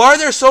 Why are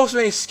there so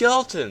many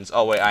skeletons?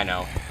 Oh, wait, I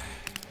know.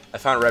 I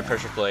found a red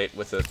pressure plate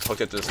with it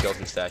hooked up to the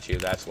skeleton statue,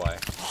 that's why.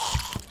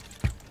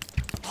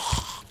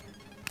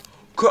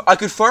 I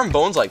could farm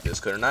bones like this,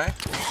 couldn't I?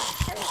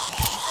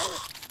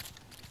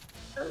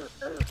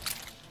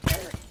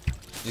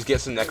 Just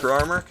get some necro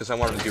armor, because I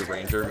wanted to do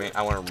ranger.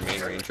 I want a main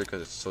ranger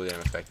because it's so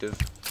damn effective.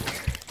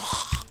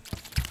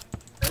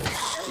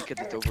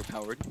 because it's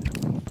overpowered.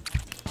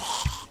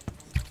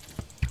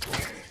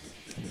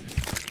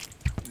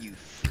 You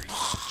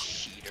freaking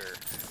cheater.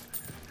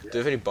 Do I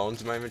have any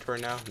bones in my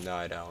inventory now? No,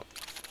 I don't.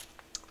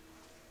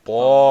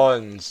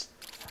 Bones!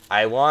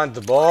 I want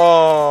the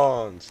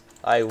bones!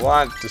 I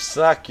want to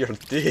suck your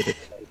dick!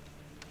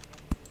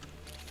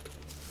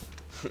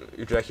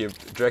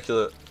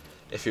 Dracula,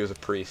 if he was a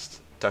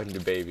priest, talking to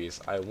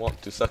babies. I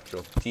want to suck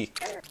your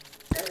dick.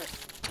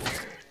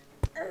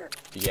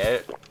 You get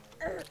it?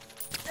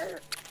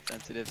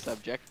 Sensitive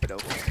subject, but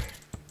okay.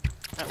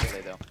 Not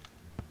really though.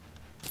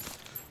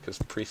 Because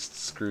priests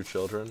screw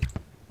children.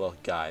 Well,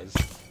 guys.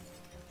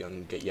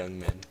 Young men.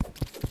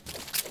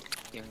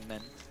 Young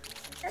men.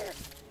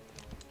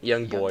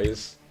 Young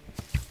boys.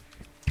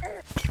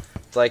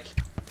 It's like,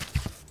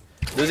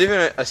 there's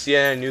even a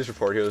CNN news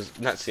report. He was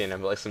not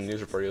CNN, but like some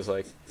news report. He was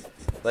like,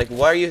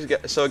 why are you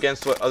so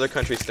against what other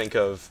countries think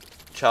of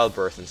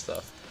childbirth and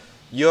stuff?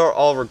 You're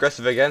all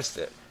regressive against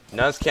it.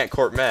 Nuns can't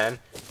court men,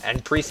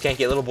 and priests can't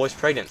get little boys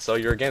pregnant. So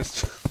you're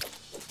against.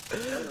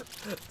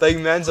 Like,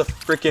 man's a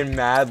freaking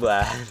mad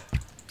lad.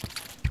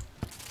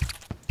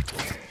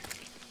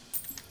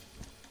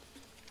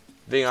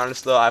 Being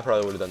honest though, I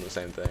probably would have done the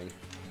same thing.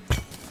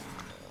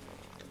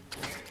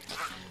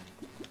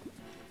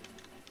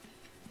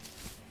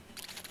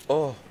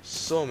 Oh,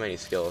 so many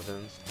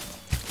skeletons.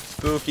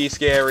 Spooky,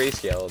 scary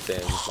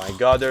skeletons. My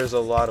god, there's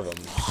a lot of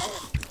them.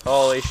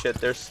 Holy shit,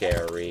 they're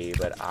scary,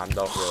 but I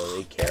don't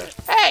really care.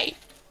 Hey!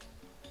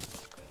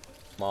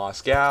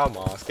 Moscow,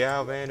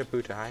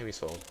 Vanderboot, I'm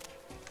sold.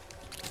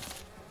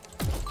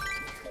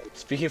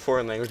 Speaking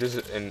foreign languages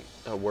in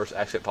the worst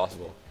accent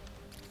possible.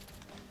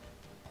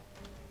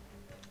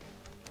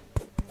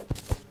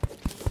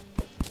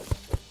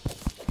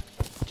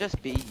 Just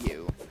be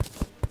you.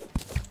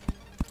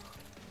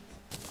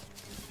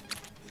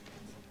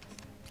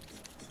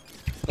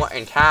 What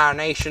entire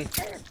nation?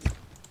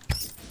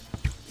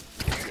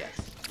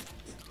 Yes.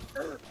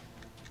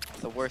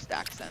 The worst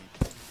accent.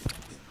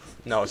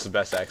 No, it's the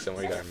best accent.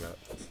 What are you talking about?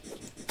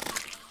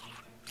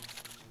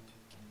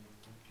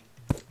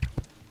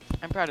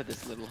 I'm proud of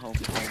this little home.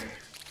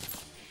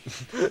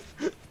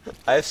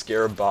 I have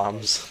scarab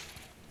bombs.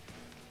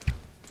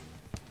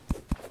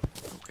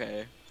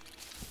 Okay.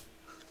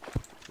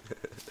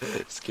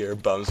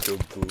 Scarab bombs go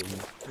boom.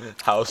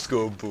 House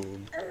go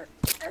boom.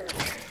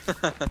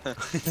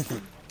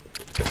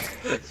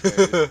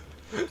 Swear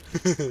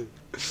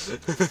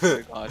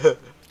to God.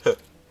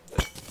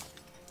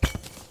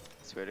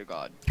 Swear to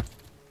God.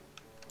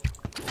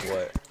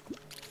 What?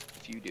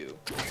 If you do.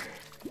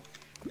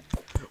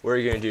 What are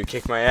you gonna do?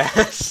 Kick my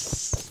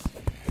ass?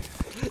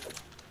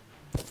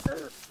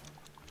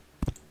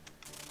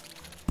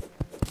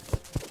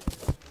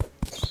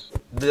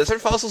 The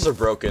desert fossils are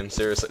broken,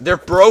 seriously. They're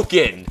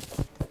broken!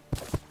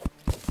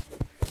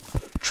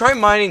 Try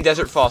mining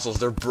desert fossils,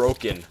 they're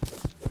broken.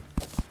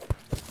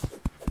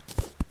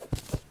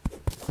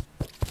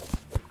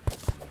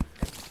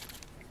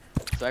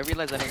 So I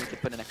realized I need to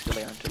put an extra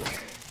layer onto the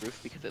roof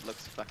because it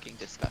looks fucking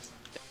disgusting.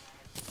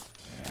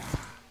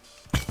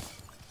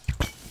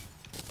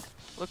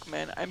 Look,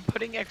 man, I'm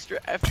putting extra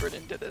effort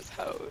into this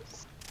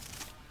house.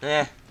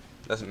 Eh,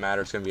 doesn't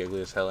matter, it's gonna be ugly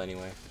as hell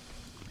anyway.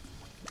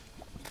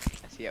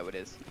 I see how it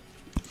is.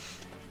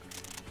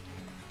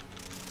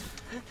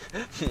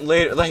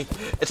 Later, like,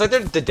 it's like they're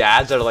the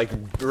dads that are like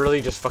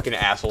really just fucking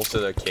assholes to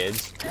their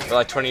kids. But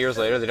like 20 years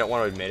later, they don't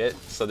want to admit it,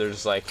 so they're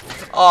just like,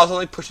 "Oh, I was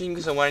only pushing you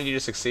because I wanted you to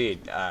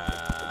succeed."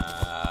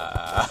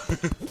 Yeah.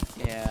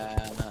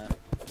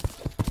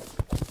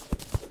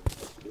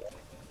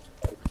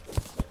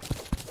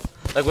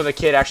 Like when the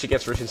kid actually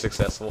gets rich and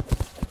successful.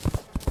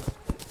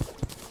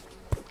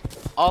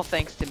 All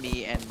thanks to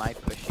me and my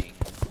pushing.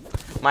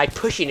 My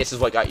pushiness is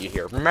what got you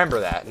here. Remember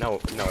that. No,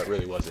 it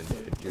really wasn't,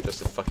 dude. You're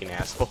just a fucking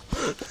asshole.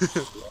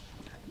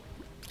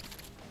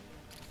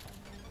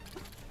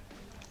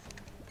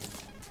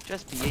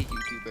 Just be a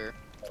YouTuber.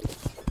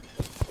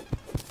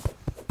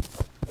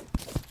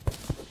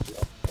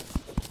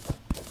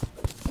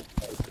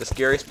 The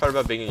scariest part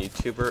about being a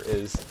YouTuber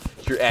is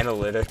your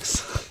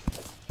analytics.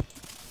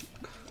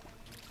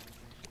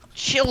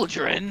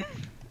 Children.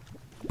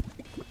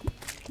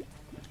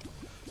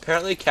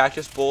 Apparently,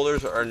 cactus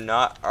boulders are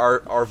not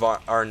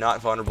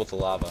vulnerable to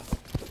lava.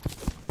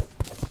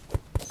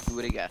 Who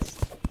would have guessed?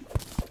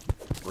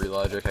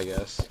 Relogic, I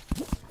guess.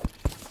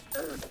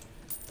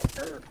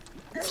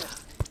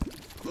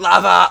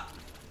 Lava!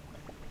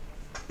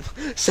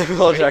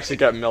 Samuel L. Jackson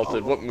got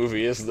melted. What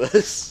movie is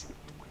this?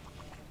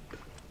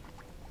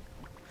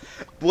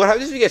 What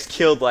happens if he gets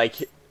killed,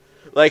 like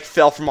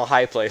fell from a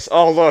high place?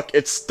 Oh, look,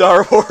 it's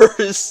Star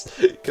Wars!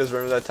 Because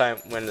remember that time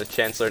when the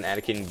Chancellor and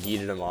Anakin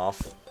yeeted him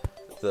off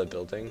the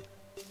building?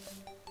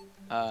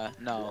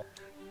 No.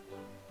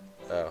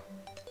 Oh.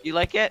 You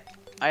like it?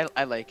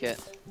 I like it.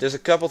 There's a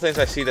couple things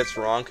I see that's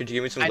wrong. Could you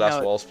give me some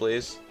glass walls,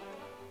 please?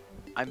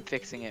 I'm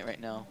fixing it right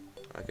now.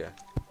 Okay.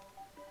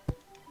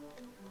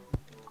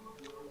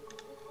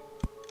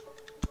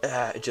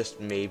 Just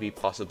maybe,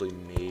 possibly,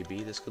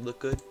 maybe this could look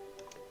good.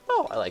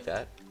 Oh, I like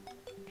that.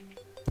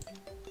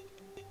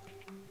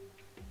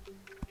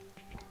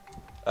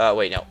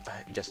 Wait, no.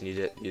 Justin, you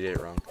did it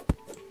wrong.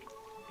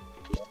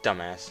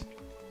 Dumbass.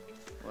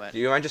 What? Do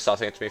you mind just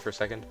tossing it to me for a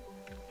second?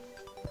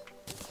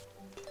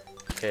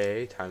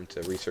 Okay, time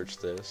to research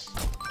this.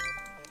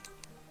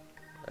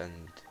 And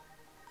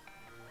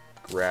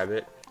grab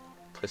it,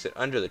 place it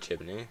under the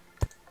chimney,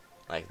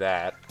 like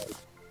that.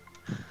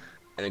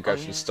 And then grab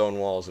some stone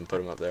walls and put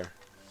them up there.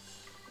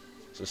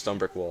 Some stone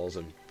brick walls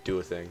and do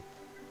a thing.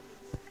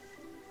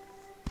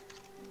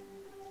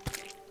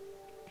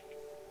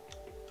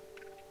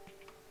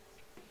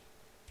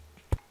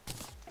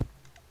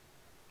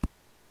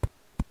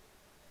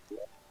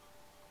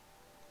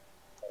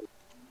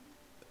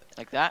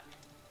 Like that?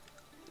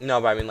 No,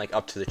 but I mean like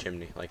up to the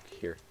chimney, like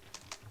here.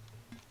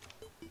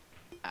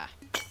 Ah.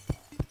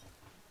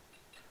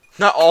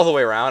 Not all the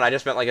way around, I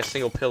just meant like a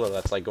single pillar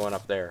that's like going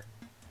up there.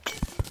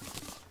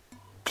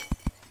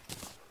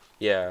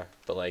 Yeah,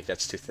 but like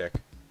that's too thick.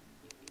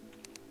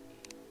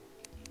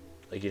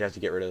 Like you'd have to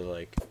get rid of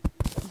like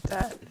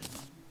that.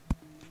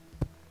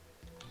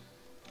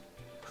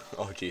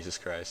 Oh Jesus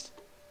Christ.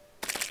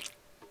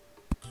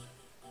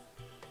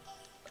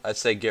 I'd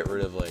say get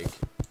rid of like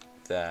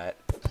that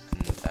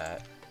and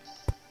that.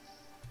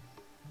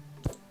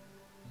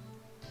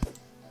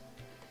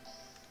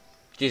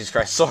 Jesus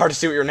Christ, so hard to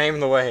see what your name in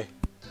the way.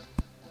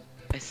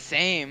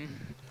 Same.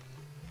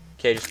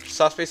 Okay, just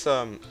toss me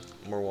some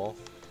more wall.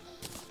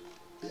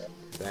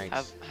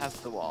 Thanks.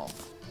 Have the wall.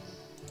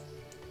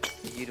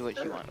 You do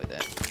what you want with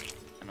it.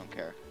 I don't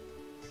care.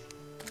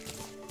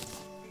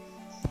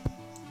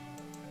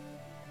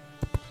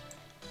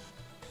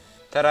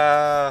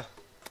 Ta-da!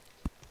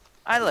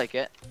 I like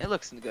it. It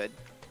looks good.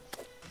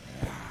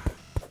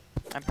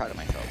 I'm proud of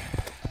myself.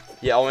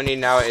 Yeah, all we need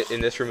now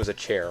in this room is a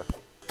chair.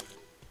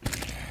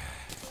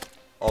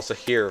 Also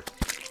here,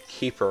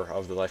 keeper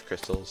of the life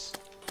crystals.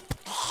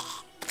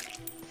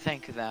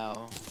 Thank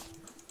thou.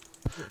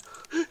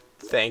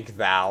 Thank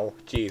thou.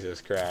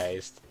 Jesus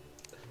Christ.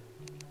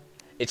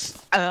 It's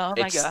Oh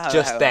my it's god.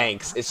 just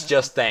thanks. It's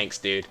just thanks,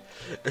 dude.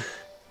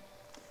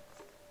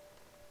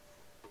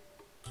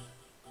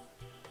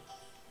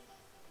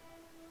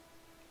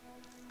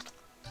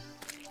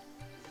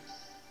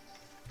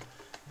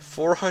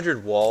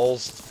 400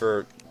 walls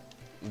for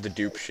the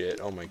dupe shit.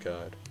 Oh my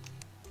god.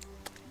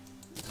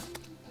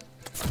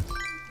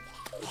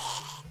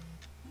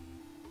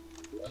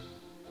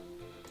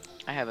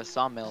 I have a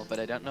sawmill, but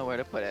I don't know where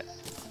to put it.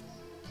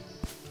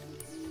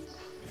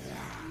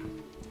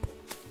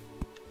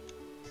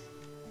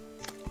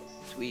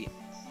 Sweet.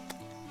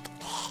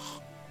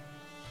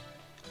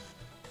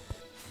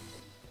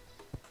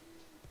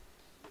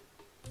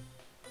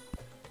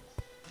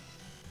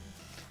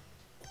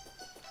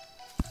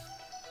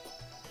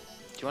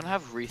 Do you want to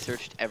have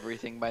researched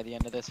everything by the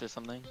end of this or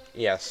something?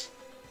 Yes.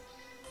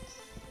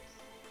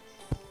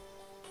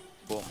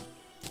 Boom.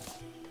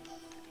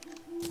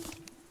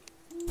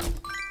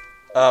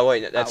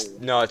 Wait, that's Ow.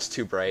 no, it's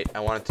too bright. I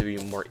want it to be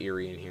more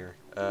eerie in here.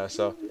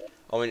 So,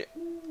 oh, I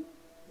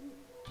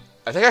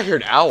think I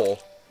heard an owl.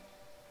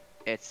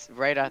 It's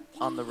right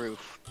on the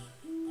roof.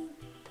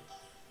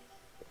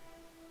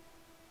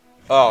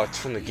 Oh, it's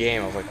from the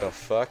game. I was like, the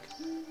fuck.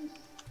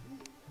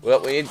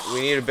 Well, we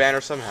need a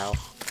banner somehow.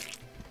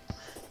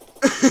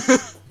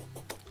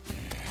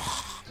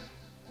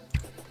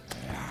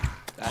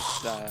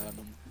 That's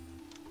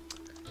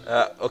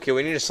Okay,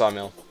 we need a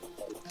sawmill.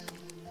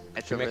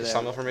 it's Can you over make a there.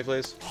 sawmill for me,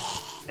 please?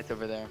 It's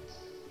over there.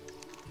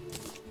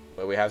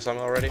 Wait, we have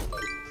sawmill already?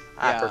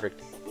 Ah, Yeah.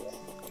 perfect.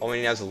 All we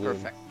need now is a loom.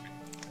 Perfect.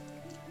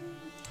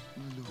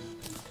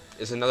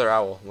 Is another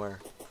owl. Where?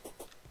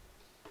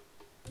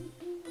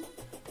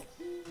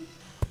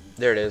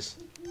 There it is.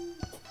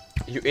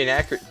 You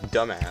inaccurate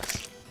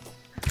dumbass.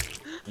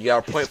 You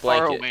gotta point It's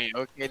far blank it. away.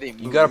 Okay, they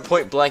move. You gotta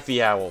point blank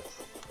the owl.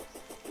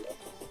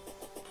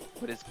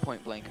 What does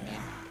point blank mean?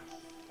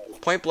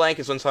 Point blank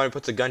is when somebody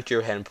puts a gun to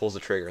your head and pulls the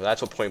trigger.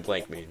 That's what point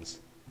blank means.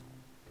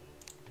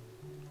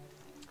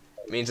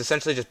 It means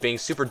essentially just being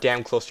super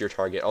damn close to your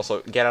target.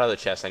 Also, get out of the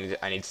chest.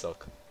 I need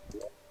silk.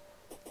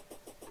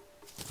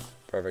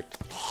 Perfect.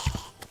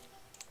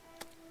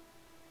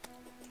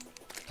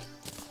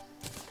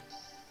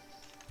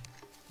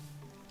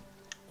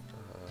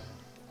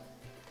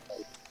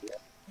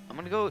 I'm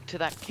gonna go to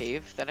that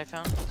cave that I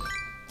found.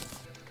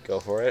 Go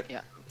for it.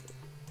 Yeah.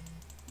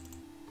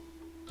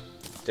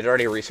 Did I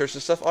already research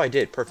this stuff? Oh, I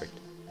did. Perfect.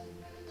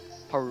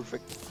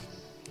 Perfect.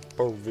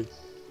 Perfect.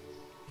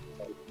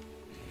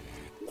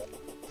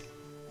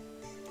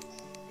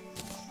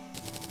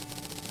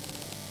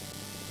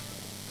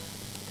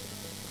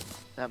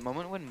 That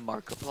moment when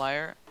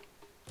Markiplier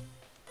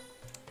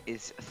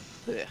is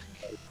thick,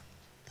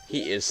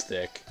 He is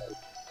thick.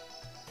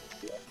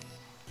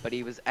 but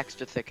he was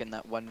extra thick in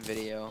that one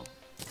video,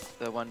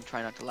 the one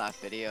try not to laugh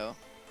video.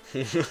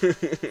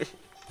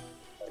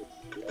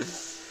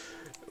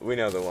 We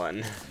know the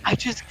one. I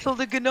just killed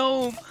a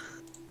gnome.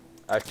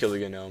 I've killed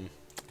a gnome.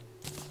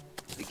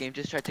 The game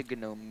just tried to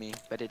gnome me,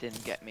 but it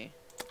didn't get me.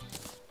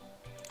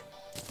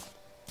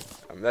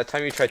 That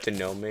time you tried to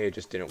gnome me, it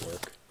just didn't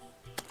work.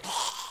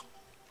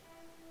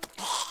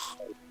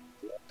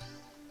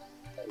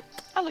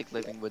 I like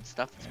living wood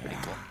stuff. It's pretty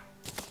cool.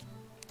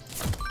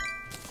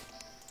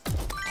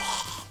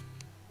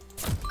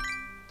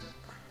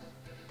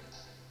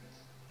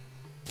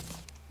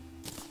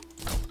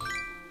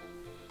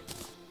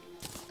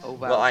 Oh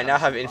wow. Well, I now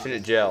sounds have fun.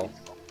 infinite gel.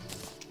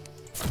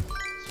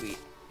 Sweet.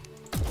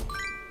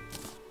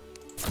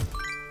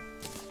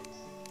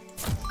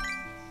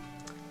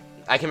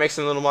 I can make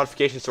some little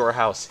modifications to our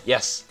house.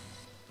 Yes.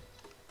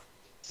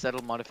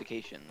 Subtle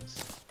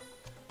modifications.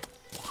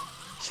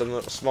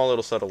 Some small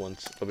little subtle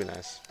ones. That'll be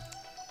nice.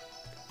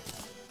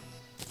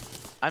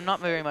 I'm not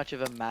very much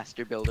of a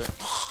master builder.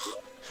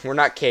 We're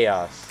not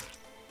chaos.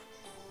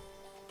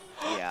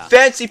 Yeah.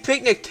 Fancy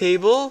picnic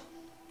table.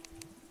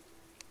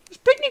 There's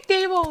picnic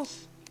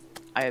tables.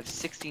 I have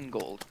 16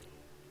 gold.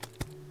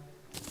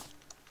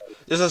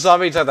 There's a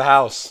zombie inside the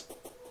house.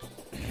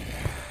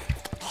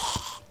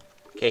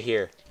 Okay,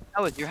 here.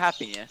 How is your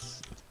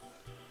happiness?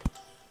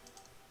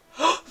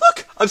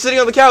 Look! I'm sitting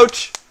on the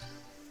couch!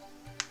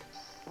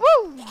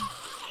 Woo!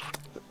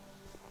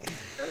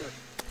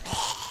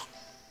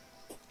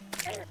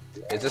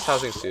 Is this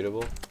housing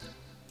suitable?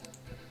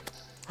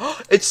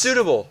 It's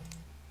suitable!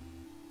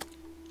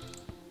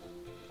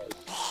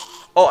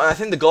 Oh, and I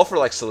think the golfer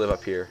likes to live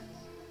up here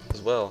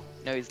as well.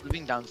 No, he's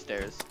living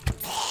downstairs.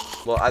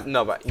 Well,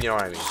 no, but you know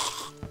what I mean.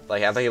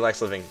 Like, I think he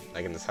likes living,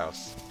 like, in this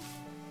house.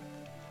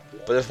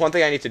 But there's one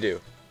thing I need to do.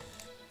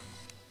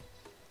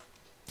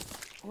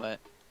 What?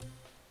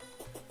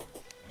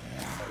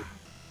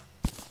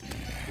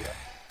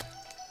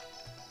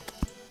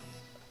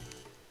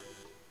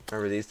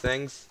 Remember these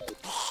things?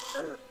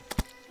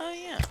 Oh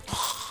yeah.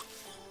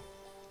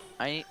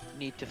 I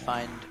need to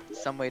find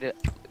some way to.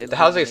 The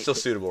housing is eliminate still the-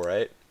 suitable,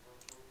 right?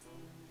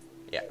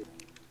 Yeah.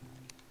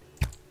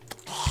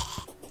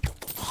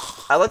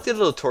 I like the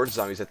little torch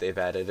zombies that they've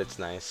added. It's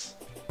nice.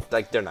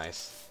 Like, they're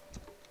nice.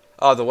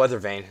 Oh, the weather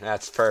vane.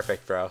 That's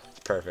perfect, bro. It's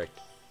perfect.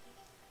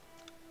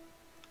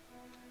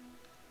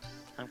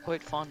 I'm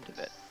quite fond of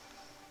it.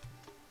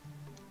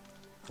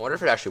 I wonder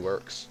if it actually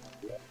works.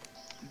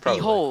 Probably.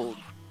 Behold.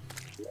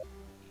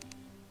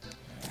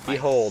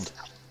 Behold.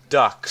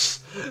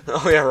 Ducks.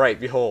 Oh, yeah, right.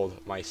 Behold.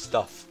 My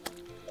stuff.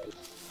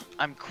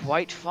 I'm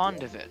quite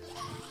fond of it.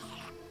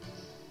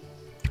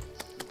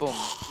 Boom.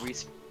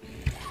 Research.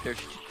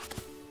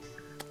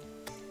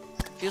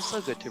 It feels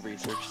so good to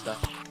research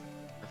stuff.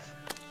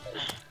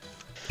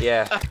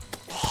 Yeah.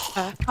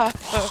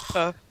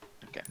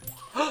 Okay.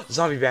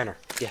 Zombie banner.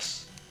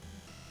 Yes.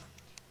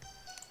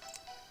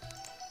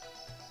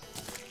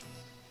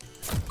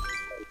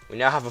 We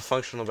now have a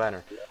functional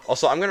banner.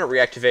 Also, I'm gonna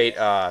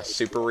reactivate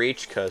Super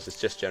Reach because it's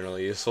just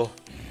generally useful.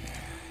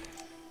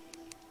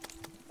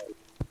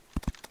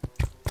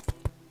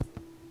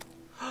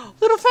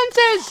 Little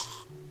fences!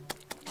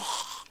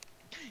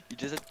 You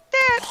just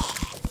dead.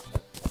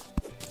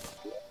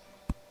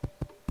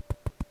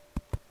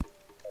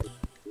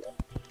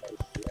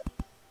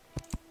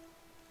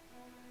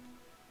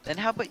 Then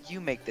how about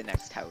you make the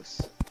next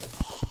house,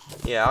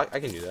 Yeah, I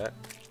can do that.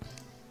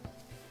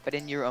 but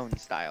in your own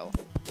style?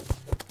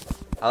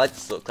 I like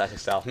this little classic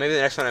style. Maybe the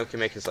next one I can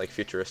make is like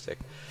futuristic.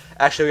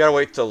 Actually, we gotta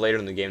wait till later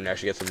in the game to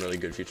actually get some really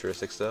good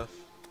futuristic stuff.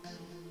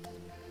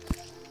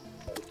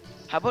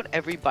 How about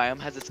every biome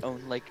has its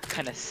own like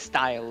kind of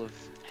style of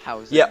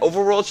housing? Yeah,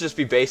 overworld should just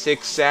be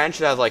basic. Sand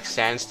should have like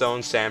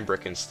sandstone, sand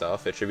brick, and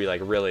stuff. It should be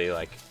like really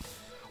like,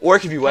 or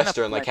it could be Kinda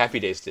Western like like- Happy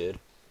Days did.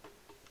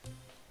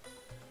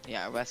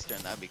 Yeah, Western,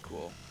 that'd be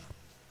cool.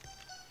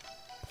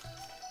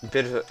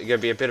 It's gonna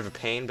be a bit of a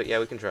pain, but yeah,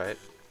 we can try it.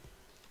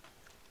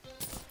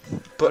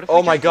 What But if we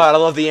oh my just god, I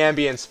love the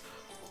ambience.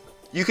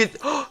 You could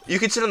you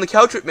could sit on the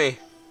couch with me.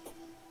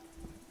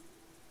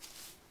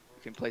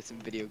 We can play some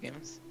video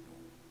games.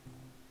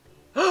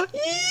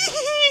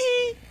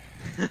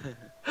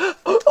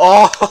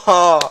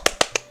 Oh!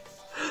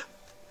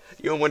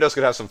 You and Windows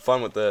could have some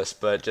fun with this,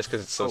 but just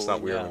because it's Oh,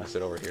 not weird yeah. when you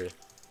sit over here,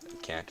 you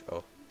can't.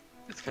 Oh,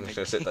 It's I'm gonna just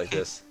gonna sit like be-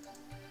 this.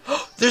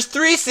 There's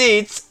 3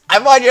 seats.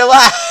 I'm on your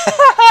lap.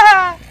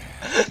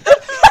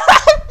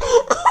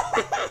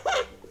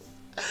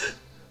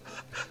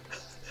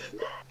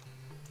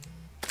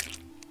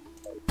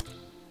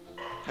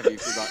 Have you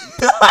forgotten?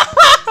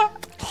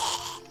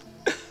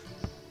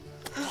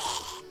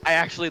 I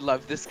actually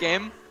love this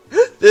game.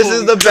 This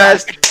is Holy the crap,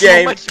 best it's so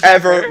game much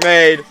ever better.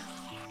 made.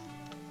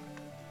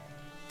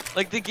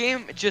 Like the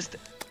game just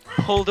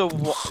pulled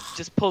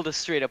a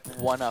straight up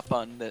one up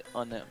on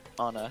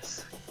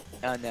us.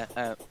 Meh.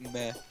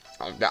 You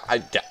I'm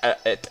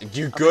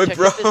good, gonna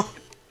bro? check if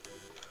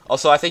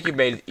Also, I think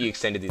you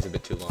extended these a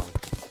bit too long.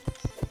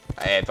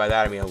 By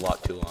that I mean a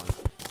lot too long.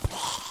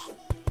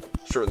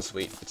 Short and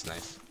sweet. It's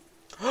nice.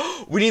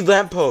 We need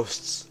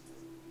lampposts.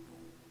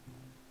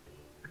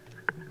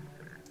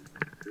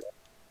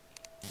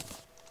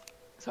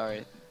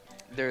 Sorry,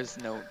 there's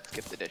no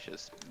skip the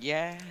dishes.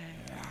 Yeah.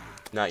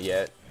 Not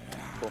yet.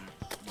 Boom.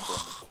 Boom.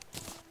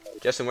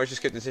 Justin, where'd you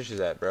skip the dishes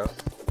at, bro?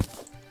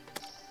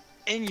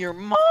 And your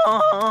mom.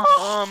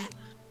 Ah!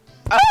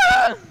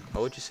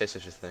 How would you say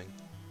such a thing?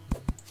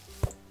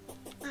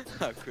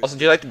 Also,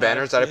 do you like the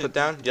banners that I put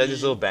down? Do you like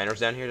these little banners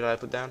down here that I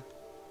put down?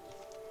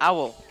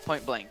 Owl,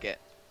 point blanket.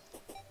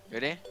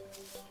 Ready?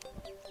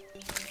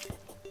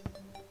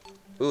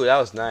 Ooh, that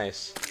was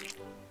nice.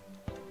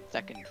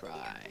 Second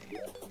try.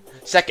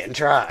 Second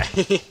try.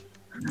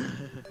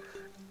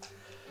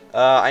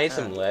 I need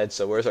some lead,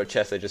 so where's our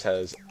chest that just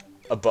has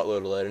a buttload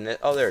of lead in it?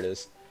 Oh, there it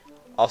is.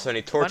 Also, I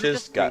need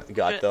torches.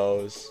 Got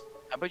those.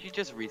 How about you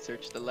just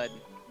research the lead?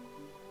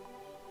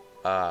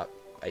 I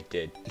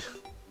did.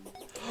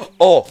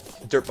 Oh,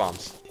 dirt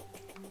bombs.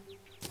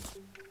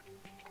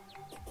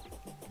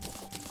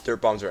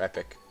 Dirt bombs are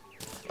epic.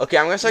 Okay,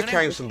 I'm gonna start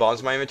carrying some bombs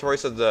in my inventory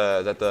so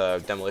that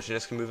the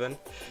demolitionist can move in.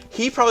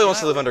 He probably wants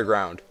to live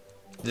underground.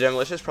 The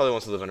demolitionist probably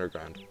wants to live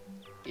underground.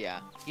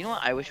 Yeah. You know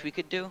what I wish we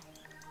could do?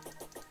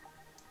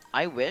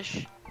 I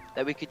wish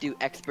that we could do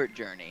expert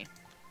journey.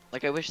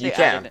 Like I wish they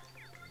added.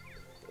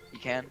 You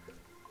can.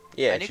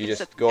 Yeah, if you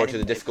just go to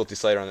the difficulty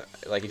slider on,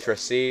 like if you're a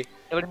C.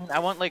 But I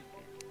want like,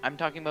 I'm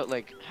talking about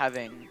like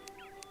having,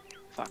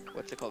 fuck,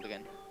 what's it called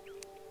again?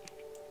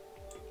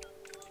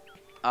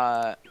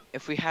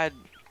 If we had,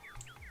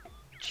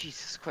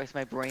 Jesus Christ,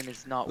 my brain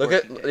is not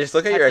working. Just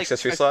look at your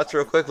accessory slots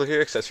real quick. Look at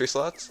your accessory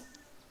slots.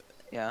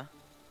 Yeah.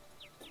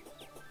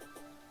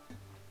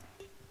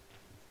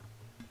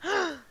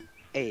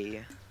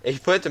 A. If you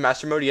put it to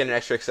master mode, you get an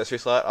extra accessory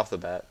slot off the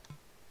bat.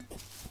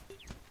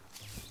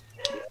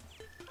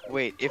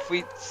 Wait, if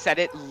we set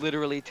it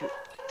literally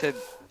to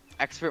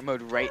expert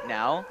mode right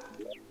now,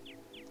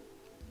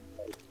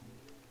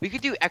 we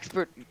could do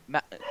expert.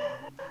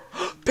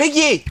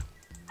 Piggy!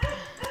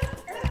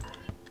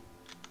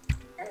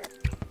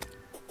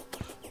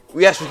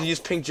 Yes, we can use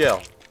pink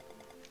gel.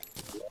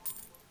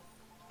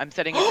 I'm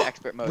setting it to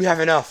expert mode. We have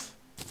enough.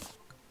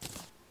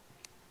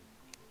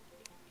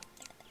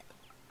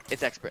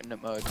 It's expert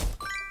mode.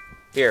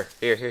 Here.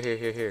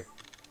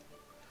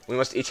 We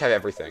must each have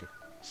everything.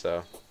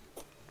 So.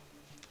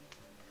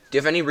 Do you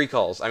have any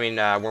recalls? I mean,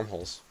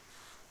 wormholes.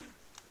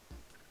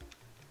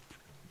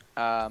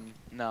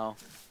 No.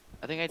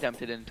 I think I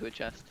dumped it into a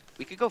chest.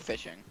 We could go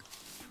fishing.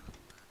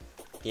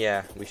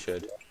 Yeah, we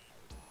should.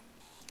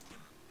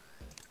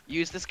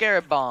 Use the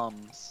scarab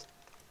bombs.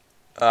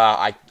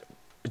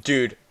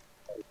 Dude,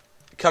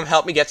 come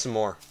help me get some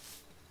more.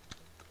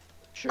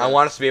 Sure. I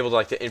want us to be able to,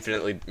 like, to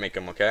infinitely make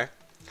them, okay?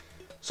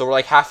 So we're,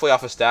 like, halfway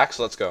off a stack,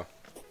 so let's go.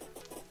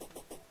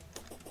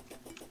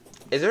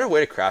 Is there a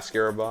way to craft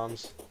scarab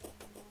bombs?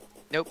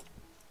 Nope.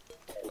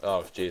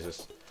 Oh,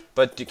 Jesus.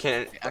 But you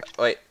can't...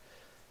 Wait.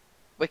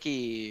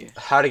 Wiki.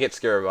 How to get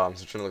scarab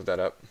bombs. I'm trying to look that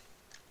up.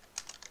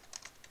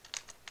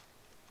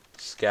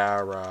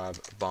 Scarab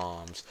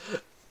bombs.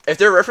 If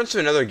they're a reference to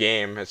another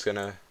game, it's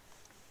gonna...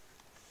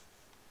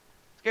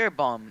 Scarab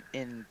bomb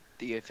in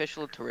the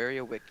official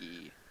Terraria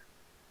wiki.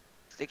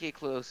 Sticky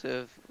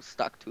explosive,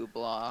 stuck to a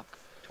block,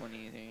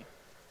 20...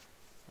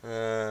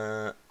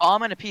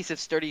 Bomb and a piece of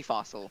sturdy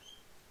fossil.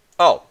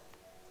 Oh.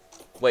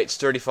 Wait,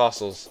 sturdy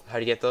fossils. How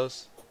do you get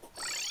those?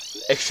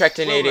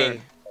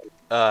 Extractinating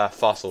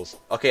fossils.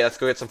 Okay, let's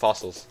go get some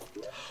fossils.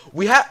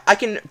 I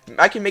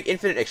can make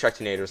infinite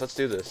extractinators. Let's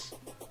do this.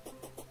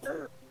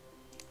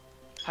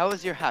 How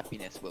is your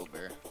happiness,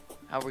 Wilbur?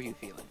 How are you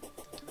feeling?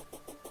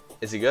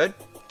 Is he good?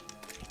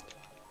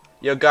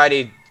 Yo,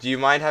 Guidey, do you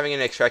mind having an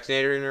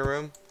extractinator in your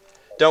room?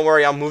 Don't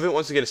worry, I'll move it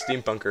once we get a steam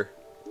bunker.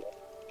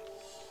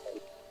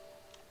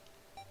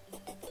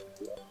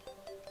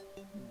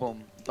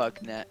 Boom,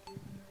 bug net.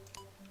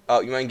 Oh,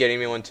 you mind getting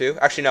me one too?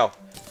 Actually, no.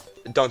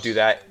 Don't do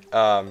that.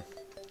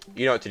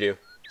 You know what to do.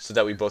 So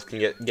that we both can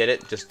get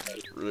it. Just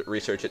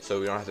research it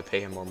so we don't have to pay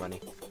him more money.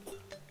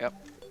 Yep.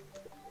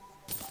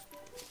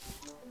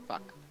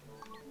 Fuck.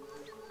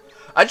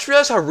 I just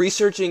realized how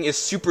researching is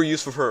super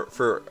useful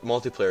for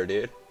multiplayer,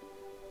 dude.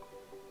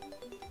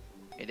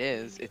 It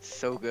is. It's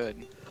so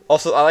good.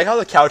 Also, I like how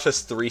the couch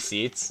has 3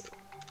 seats.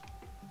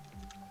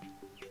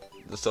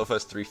 The sofa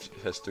has three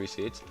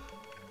seats.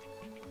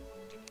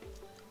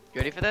 You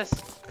ready for this?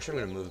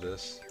 Actually, I'm gonna move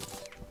this.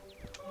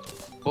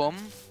 Boom.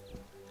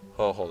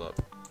 Oh, hold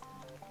up.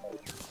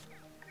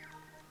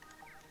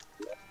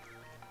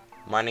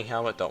 Mining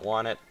helmet, don't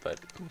want it, but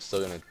I'm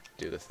still gonna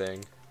do the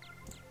thing.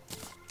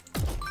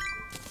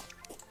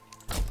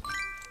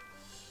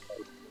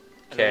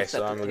 Okay,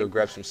 so I'm gonna go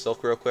grab some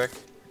silk real quick.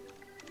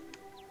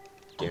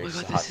 Give me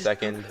just a hot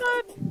second.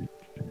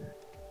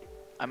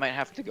 I might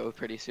have to go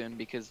pretty soon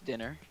because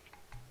dinner.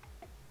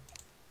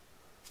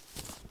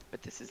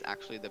 But this is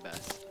actually the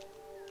best.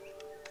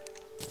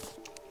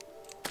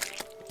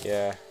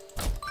 Yeah.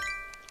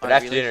 But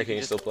after dinner, can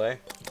you still play?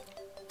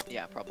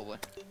 Yeah, probably.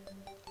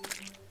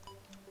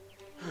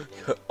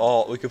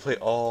 We could play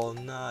all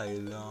night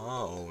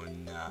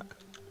long.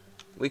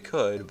 We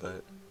could,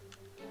 but...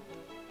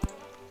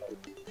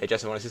 Hey,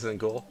 Justin, wanna see something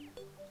cool?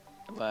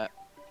 What?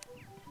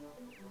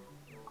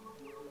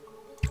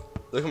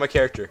 Look at my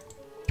character.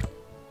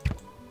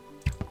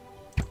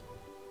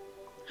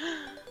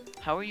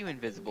 How are you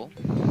invisible?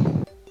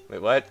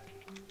 Wait, what?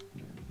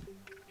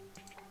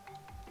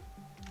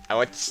 I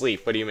went to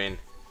sleep. What do you mean?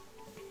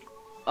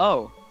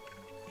 Oh.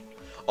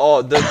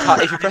 Oh, the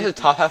top, if you press the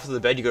top half of the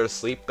bed, you go to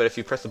sleep. But if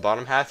you press the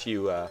bottom half,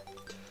 you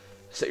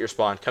set your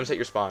spawn. Come set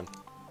your spawn.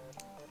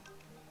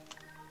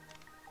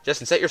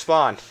 Justin, set your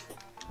spawn.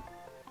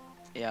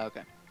 Yeah,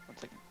 okay. 1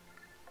 second.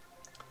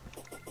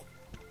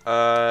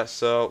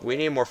 So we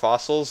need more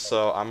fossils.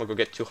 So I'm gonna go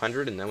get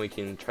 200, and then we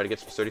can try to get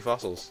some sturdy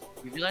fossils.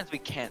 We realize we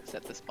can't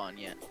set the spawn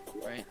yet,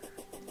 right?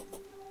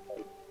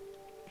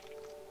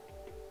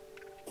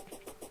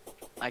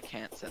 I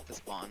can't set the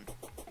spawn.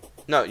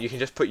 No, you can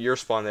just put your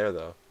spawn there,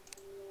 though.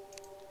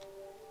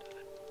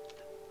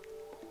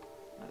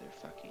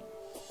 Motherfucking.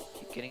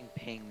 Keep getting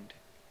pinged.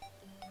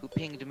 Who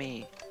pinged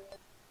me?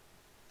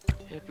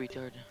 Hit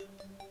retard.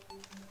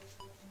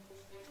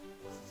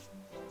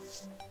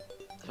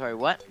 Sorry,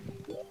 what?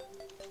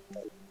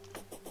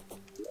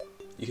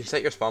 You can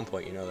set your spawn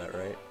point. You know that,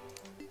 right?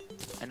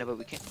 I know, but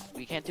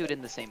we can't do it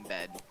in the same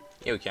bed.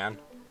 Yeah, we can.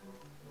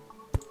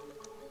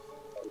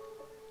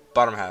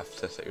 Bottom half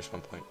to set your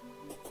spawn point.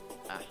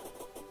 Ah.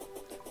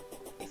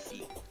 I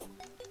see.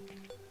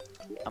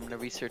 I'm gonna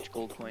research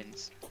gold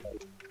coins.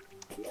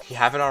 You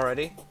haven't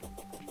already?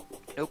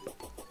 Nope.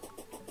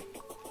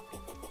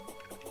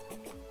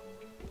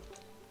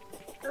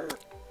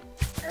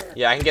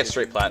 Yeah, I can get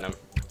straight platinum.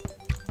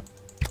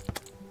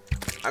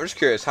 I'm just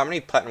curious, how many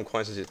platinum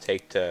coins does it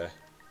take to...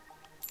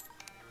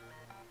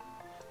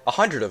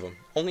 100 of them.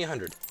 Only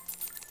 100.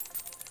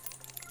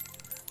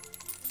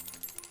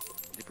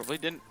 They probably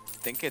didn't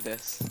think of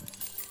this,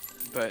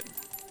 but...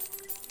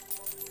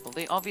 Well,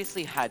 they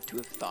obviously had to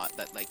have thought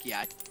that, like,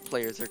 yeah,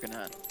 players are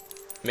gonna...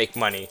 Make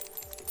money.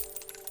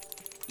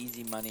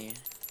 Easy money.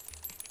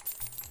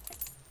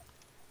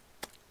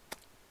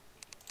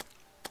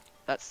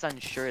 That sun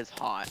sure is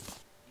hot.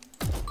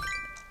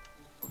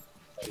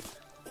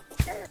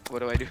 What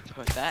do I do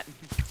about that?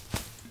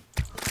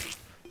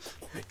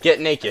 Get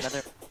naked.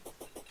 Another...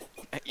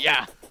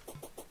 Yeah.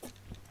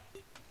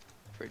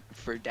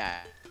 For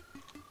dad.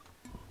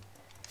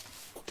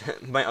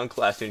 My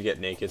uncle asked me to get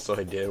naked, so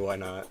I did. Why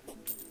not?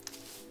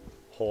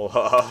 Hold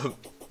up.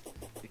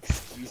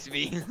 Excuse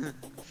me.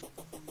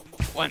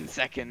 1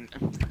 second.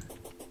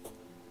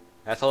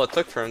 That's all it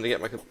took for him to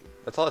get my.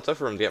 That's all it took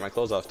for him to get my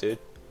clothes off, dude.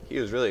 He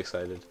was really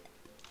excited.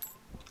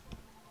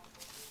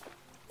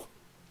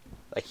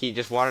 Like, he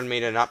just wanted me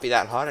to not be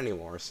that hot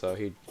anymore, so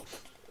he...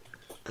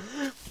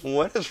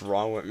 What is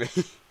wrong with me?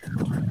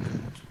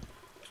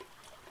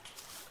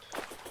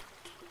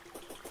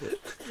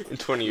 In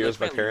 20 years,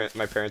 my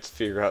parents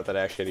figured out that I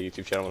actually had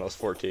a YouTube channel when I was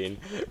 14.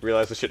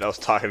 Realized the shit I was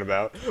talking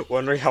about.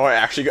 Wondering how I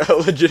actually got a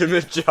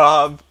legitimate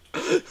job.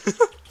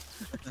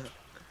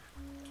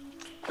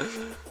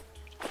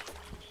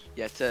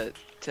 Yeah,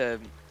 to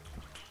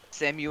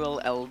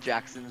Samuel L.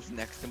 Jackson's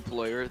next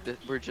employer,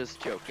 we're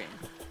just joking.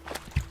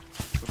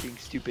 We're being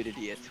stupid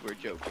idiots, we're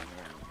joking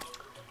around.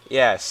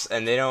 Yes,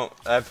 and they don't...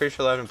 I'm pretty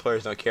sure a lot of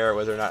employers don't care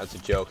whether or not it's a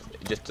joke.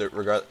 Just to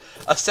regard...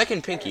 A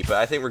second pinky, but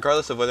I think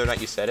regardless of whether or not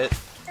you said it,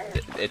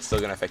 it's still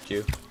gonna affect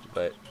you.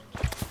 But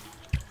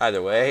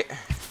either way,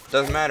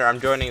 doesn't matter. I'm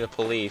joining the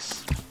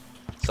police,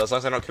 so as long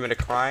as I don't commit a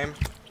crime,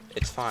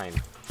 it's fine.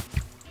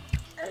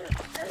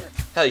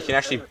 Hell, you can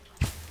actually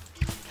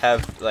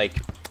have, like...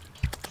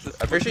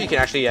 I'm pretty sure you can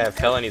actually have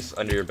felonies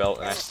under your belt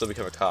and still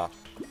become a cop.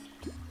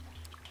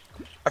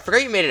 I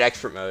forgot you made it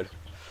expert mode.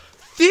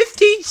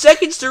 15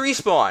 seconds to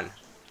respawn!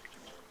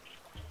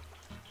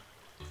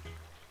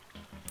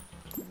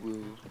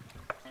 Woo.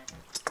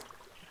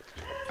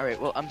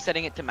 Alright, well, I'm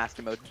setting it to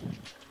master mode.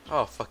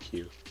 Oh, fuck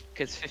you.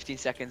 Because 15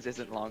 seconds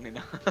isn't long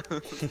enough.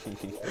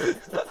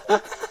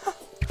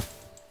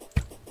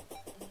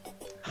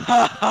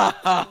 Ha ha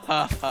ha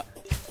ha ha!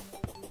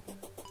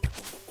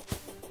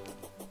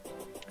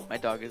 My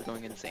dog is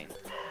going insane.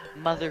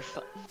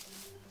 Motherfuck.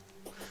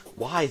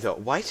 Why, though?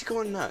 Why is he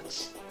going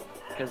nuts?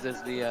 Because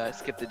there's the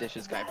skip the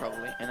dishes guy,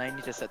 probably. And I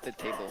need to set the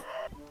table.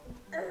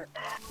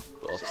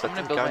 Well, So set I'm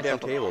the gonna build goddamn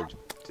myself table,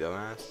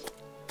 dumbass.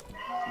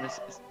 I'm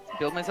gonna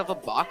build myself a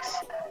box,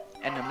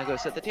 and I'm gonna go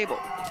set the table.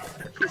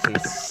 He's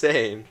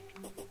insane.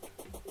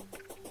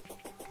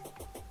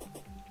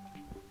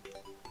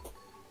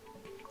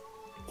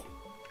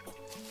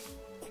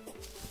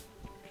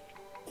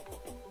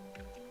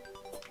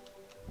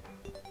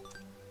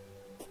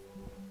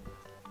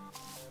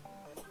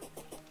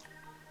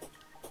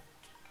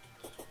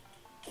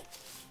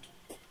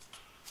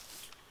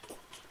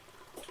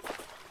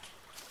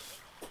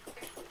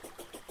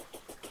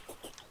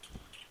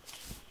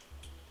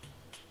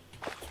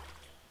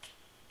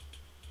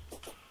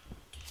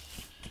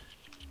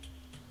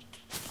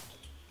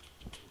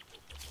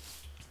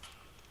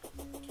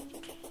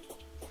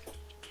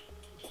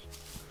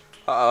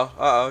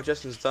 Uh-oh,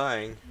 Justin's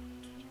dying.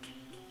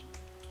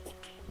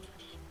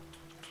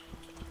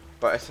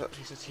 But I thought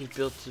he said he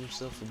built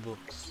himself a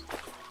box.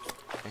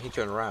 And he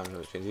turned around,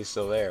 which means he's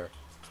still there.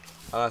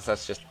 Unless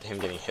that's just him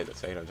getting hit,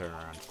 that's why he don't turn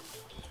around.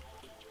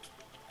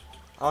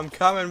 I'm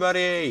coming,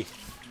 buddy!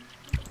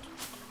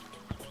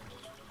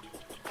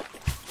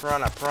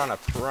 Piranha, piranha,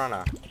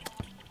 piranha.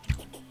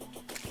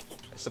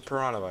 It's the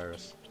piranha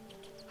virus.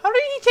 How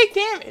did he take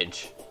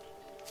damage?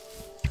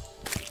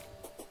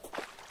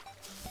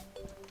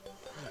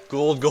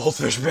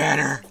 Goldfish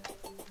banner.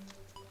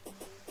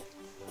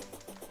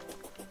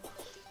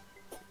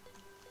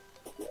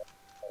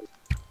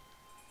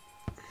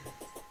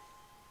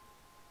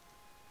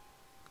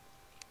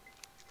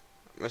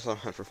 I'm just on a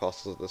hunt for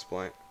fossils at this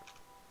point.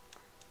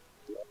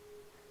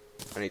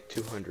 I need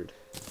 200.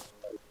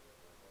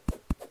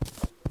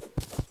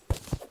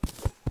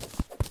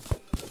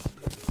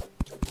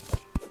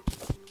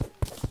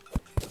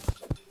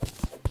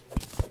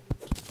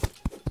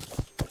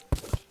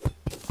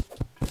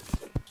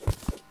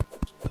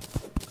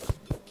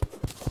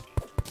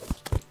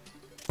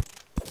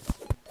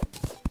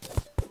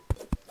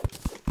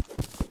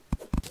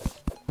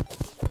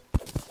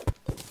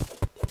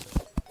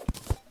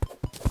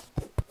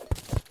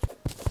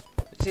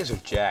 These things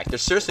are jacked. They're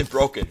seriously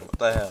broken. What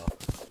the hell?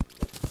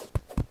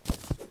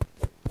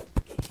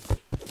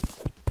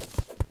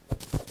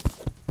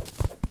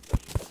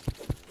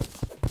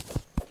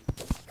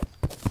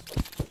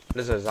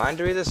 Is it designed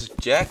to be this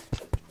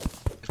jacked?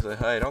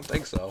 I don't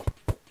think so.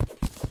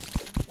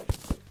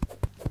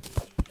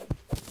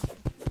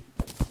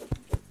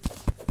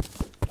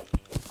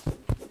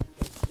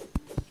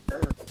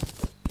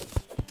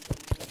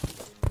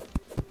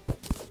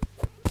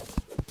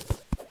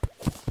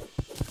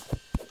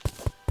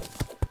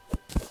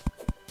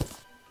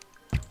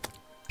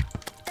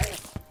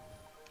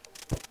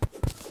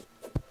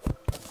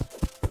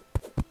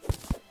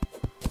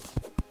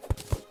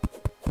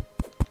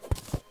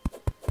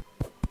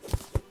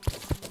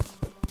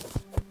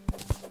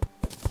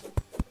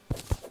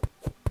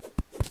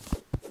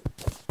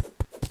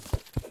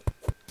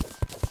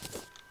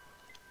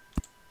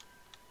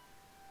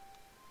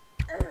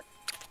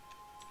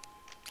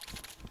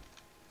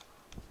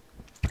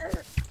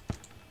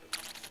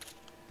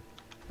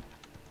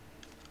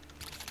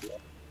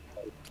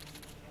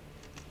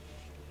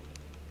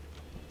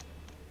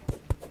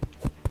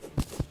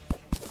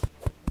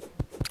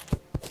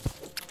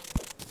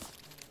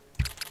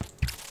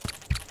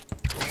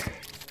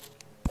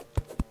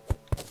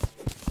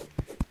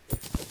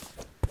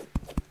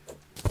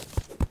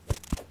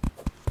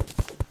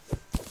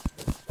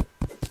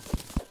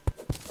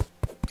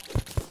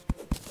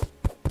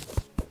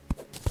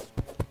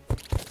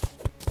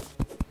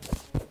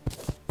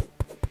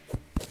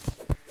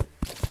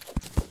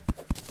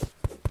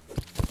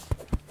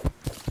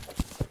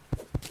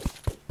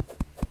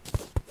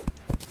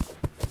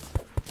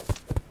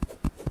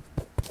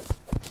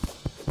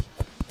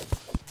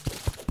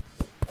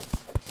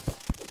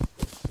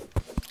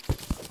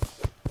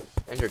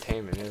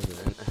 Entertainment,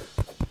 isn't it?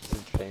 It's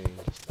entertaining.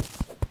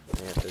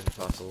 Just after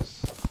fossils.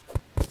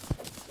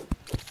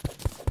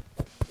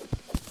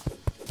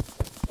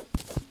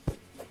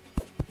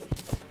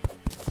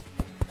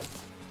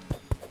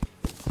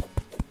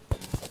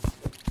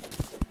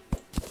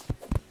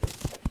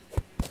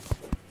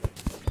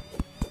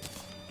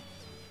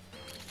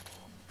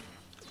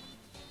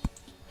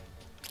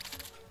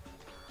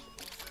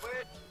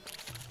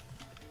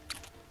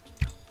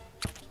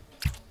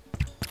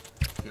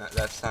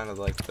 That sounded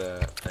like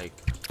the,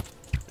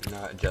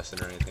 not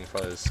Justin or anything,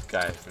 probably this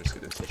guy from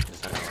Scoop Station,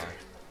 just not gonna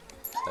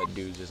lie. That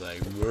dude's just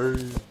like,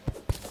 word.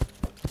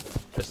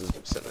 Just is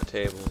sitting at the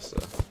table, so.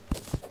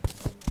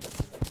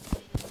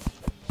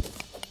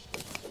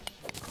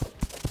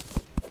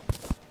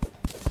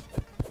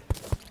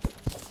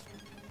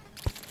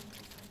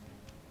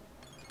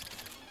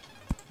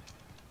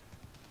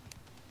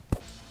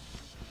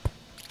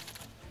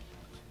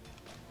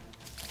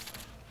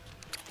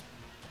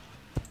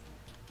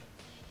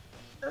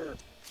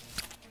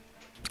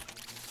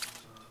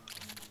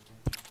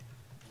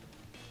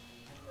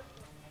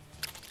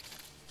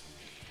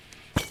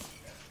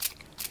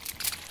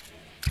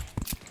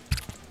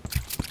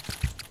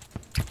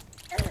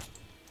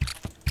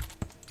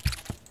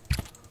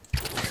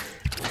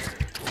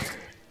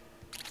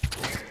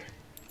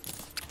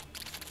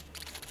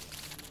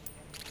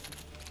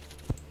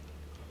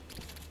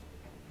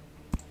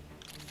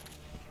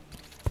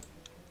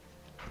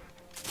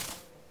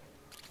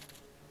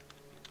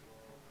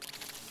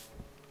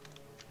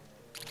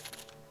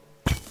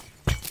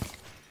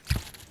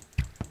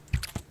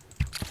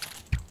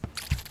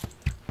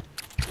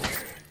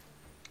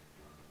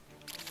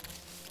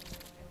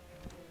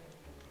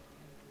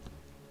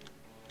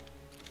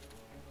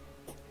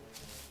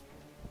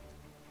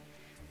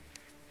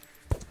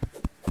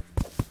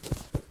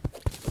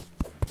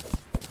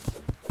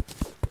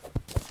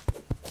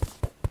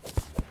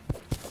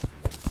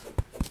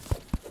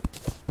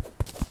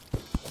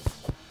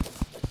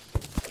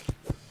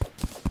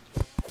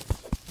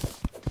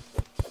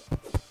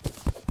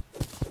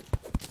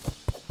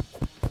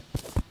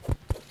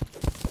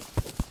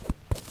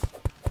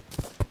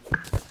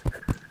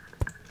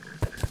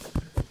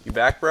 You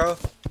back, bro?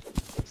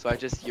 So I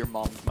just your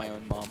mom's my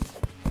own mom.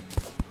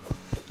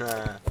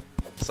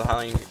 So how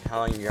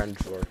long you gunning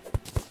for?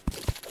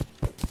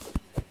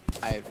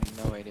 I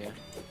have no idea.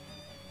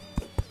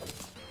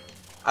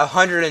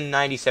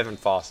 197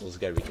 fossils. You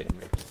gotta be kidding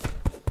me.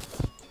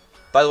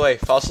 By the way,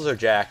 fossils are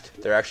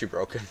jacked. They're actually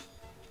broken.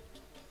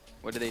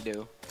 What do they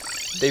do?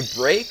 They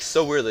break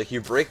so weird. Like, you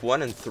break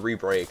one and 3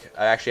 break.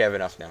 I actually have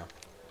enough now.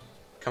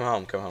 Come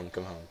home, come home,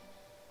 come home.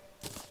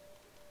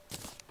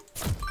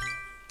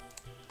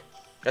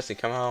 Jesse,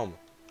 come home.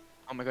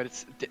 Oh my god,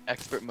 it's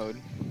expert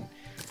mode.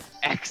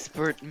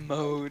 Expert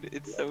mode.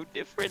 It's so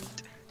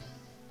different.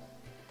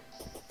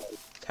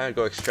 Time to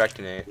go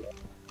extractinate.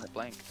 I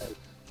blank.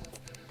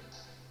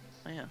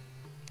 Oh yeah.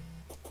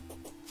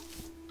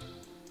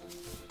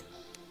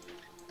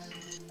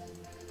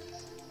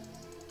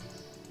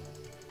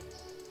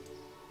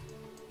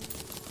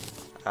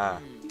 Ah.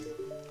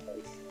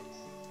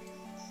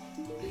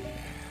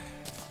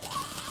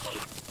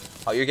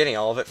 Oh, you're getting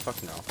all of it?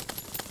 Fuck no.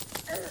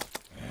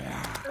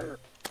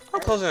 I'm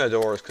closing the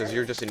doors because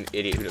you're just an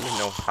idiot who doesn't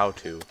know how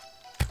to.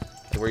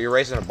 Like, were you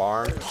raised in a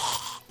barn?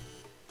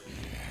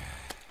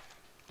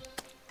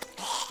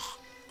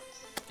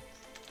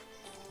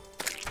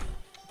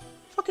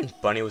 Fucking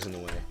bunny was in the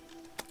way.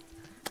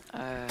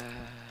 I'm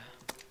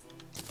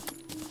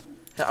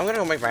gonna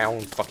go make my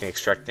own fucking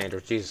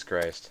extractinator. Jesus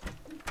Christ.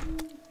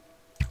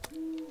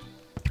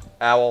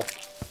 Owl.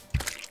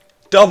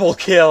 Double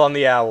kill on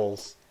the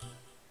owls.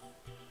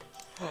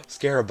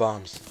 Scarab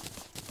bombs.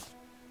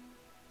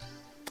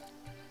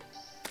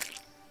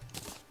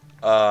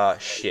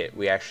 Shit.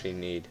 We actually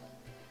need.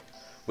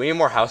 We need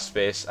more house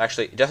space.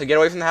 Actually, Justin, get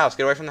away from the house.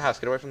 Get away from the house.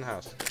 Get away from the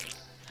house.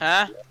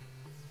 Huh?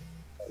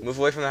 Move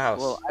away from the house.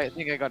 Well, I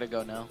think I gotta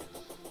go now.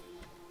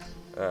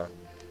 Well,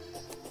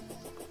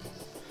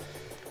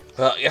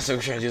 I guess I'm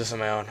trying to do this on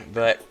my own,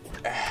 but.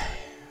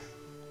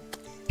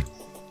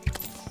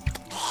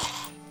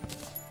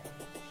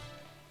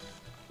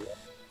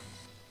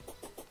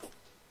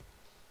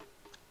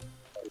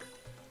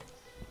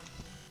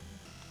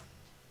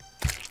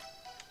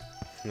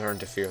 Learn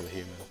to fear the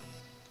human.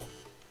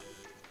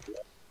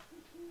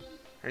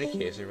 Are any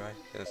caves nearby?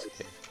 Yeah, that's a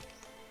cave.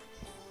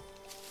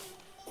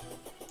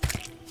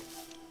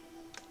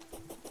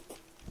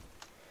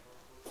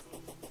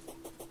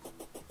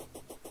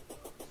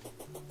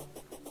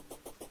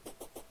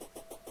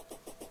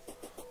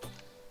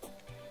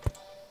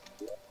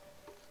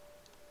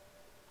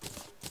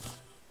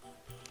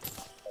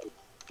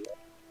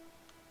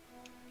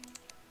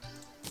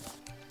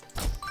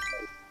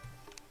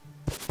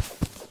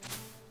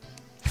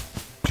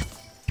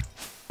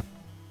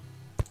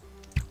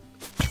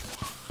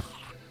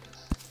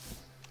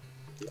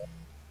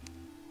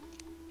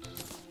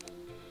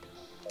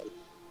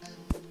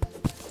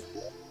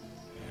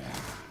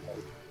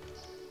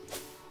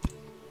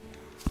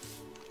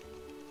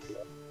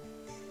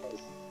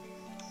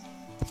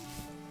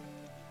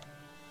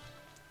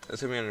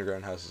 That's gonna be an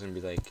underground house. It's gonna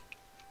be like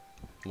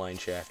mine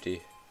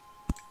shafty.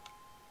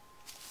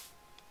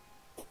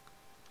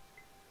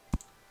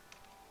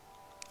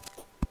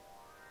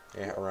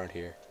 Yeah, around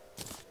here.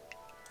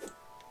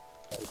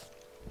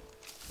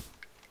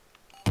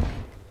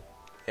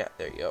 Yeah,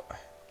 there you go.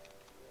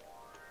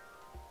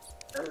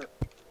 Oh,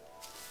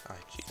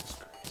 Jesus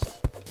Christ.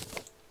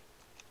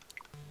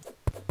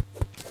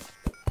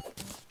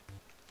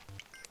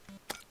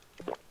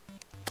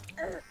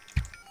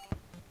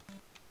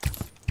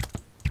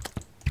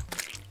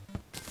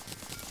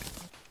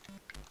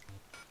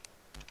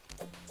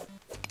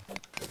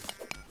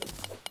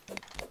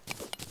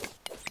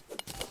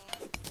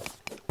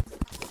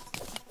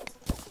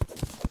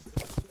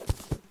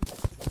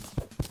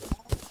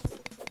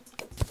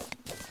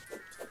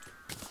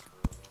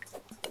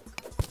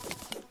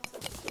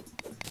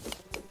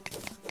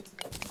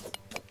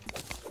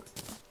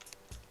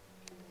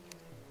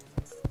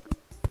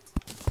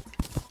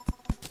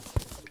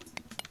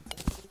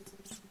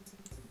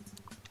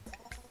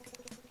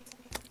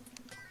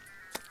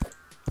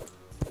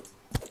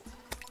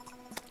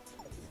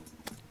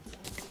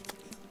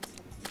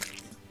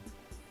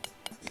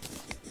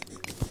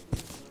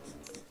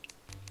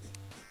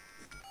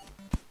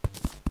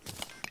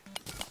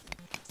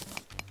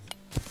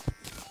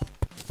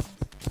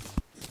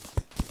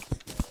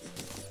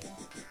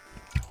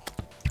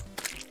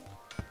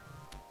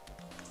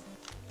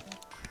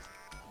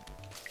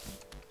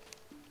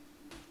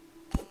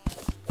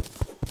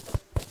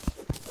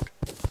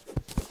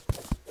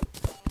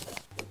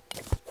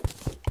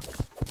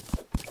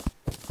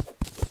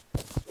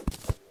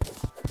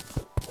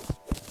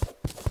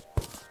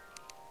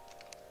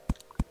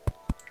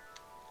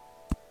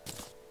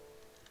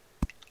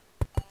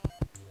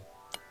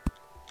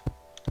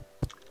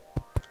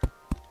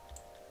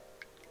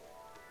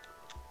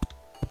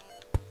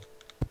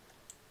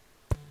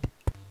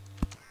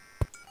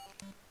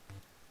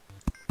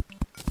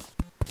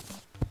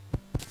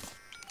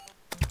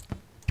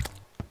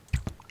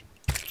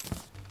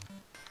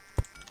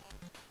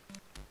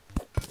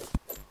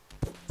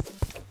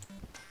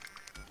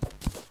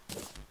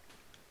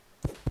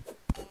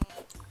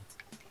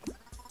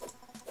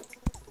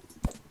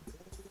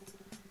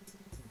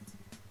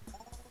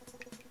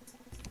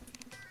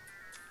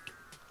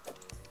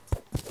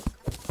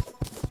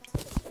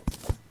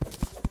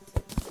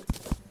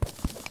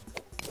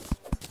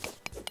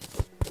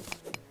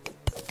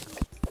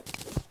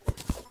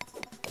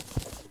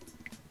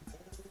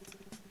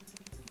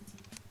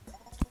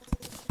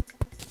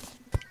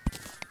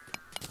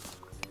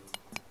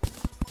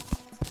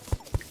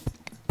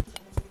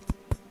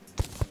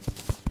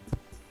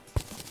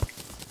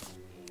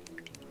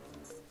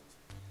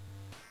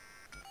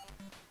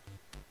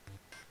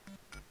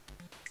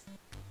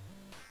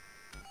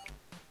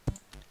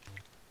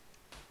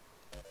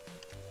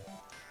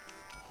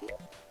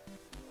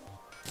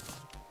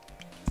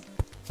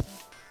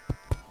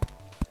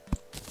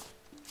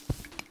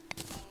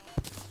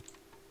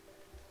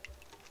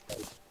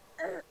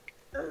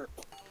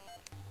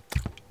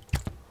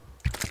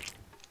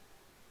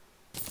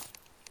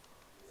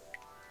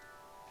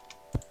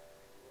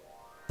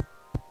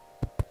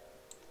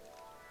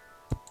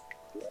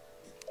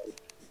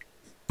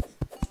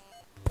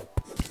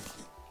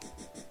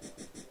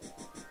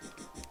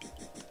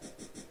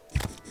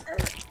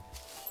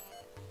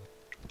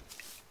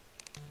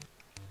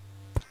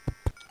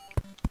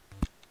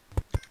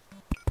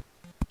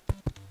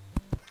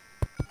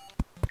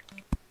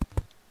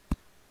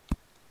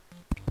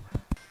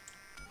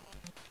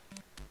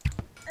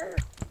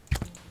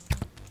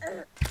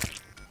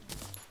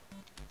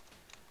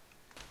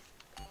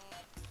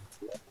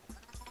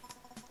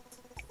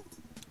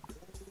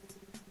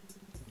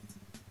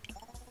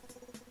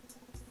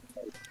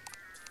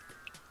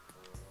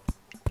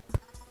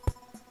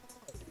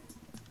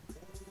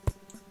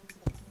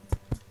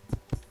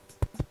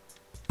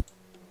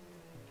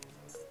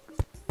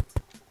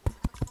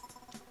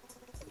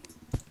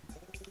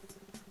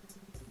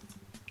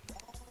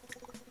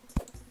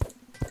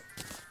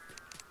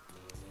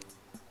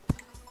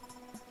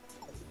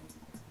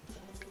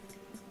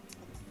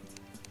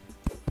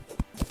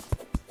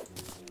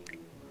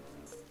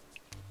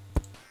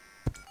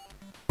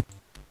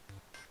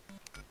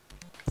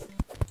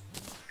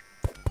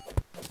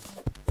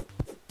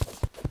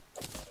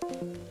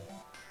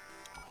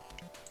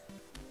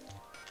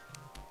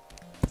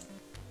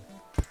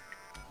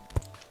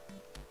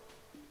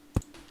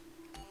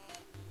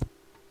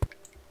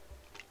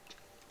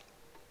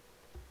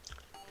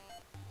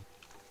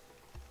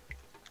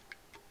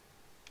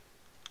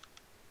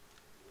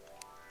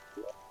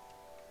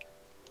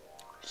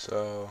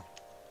 So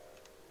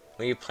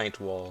we need plank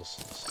walls.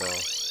 So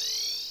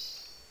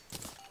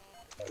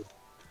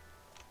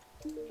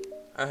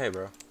oh hey,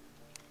 bro.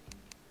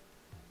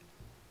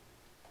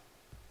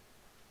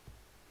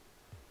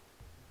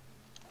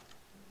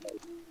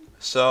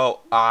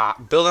 So,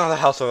 build another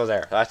house over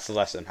there. That's the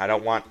lesson. I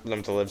don't want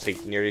them to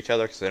live near each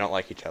other because they don't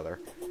like each other.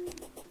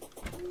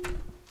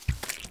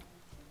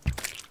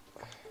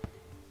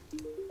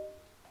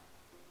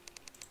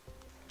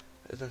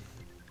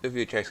 If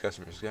you attract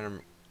customers,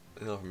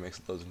 whoever makes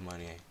loads of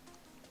money.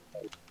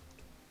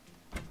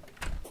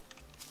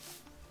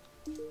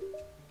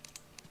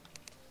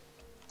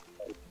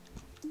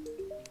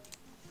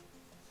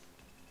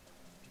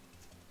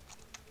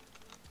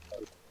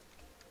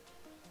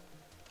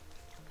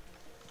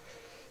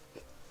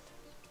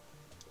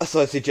 So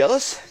is he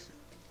jealous?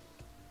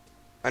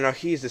 I know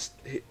he's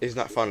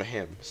not fond of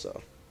him,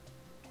 so.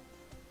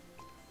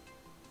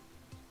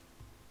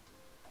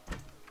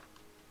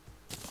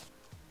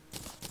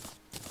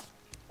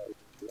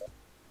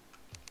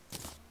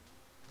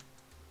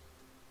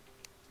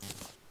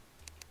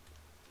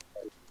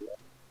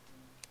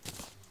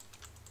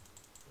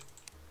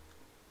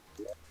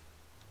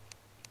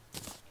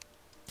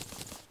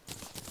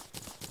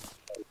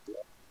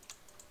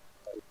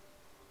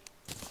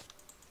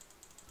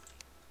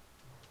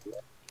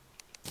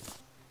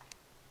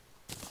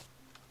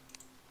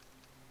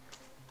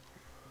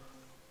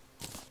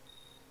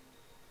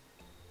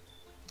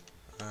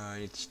 I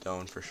need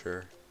stone for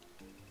sure.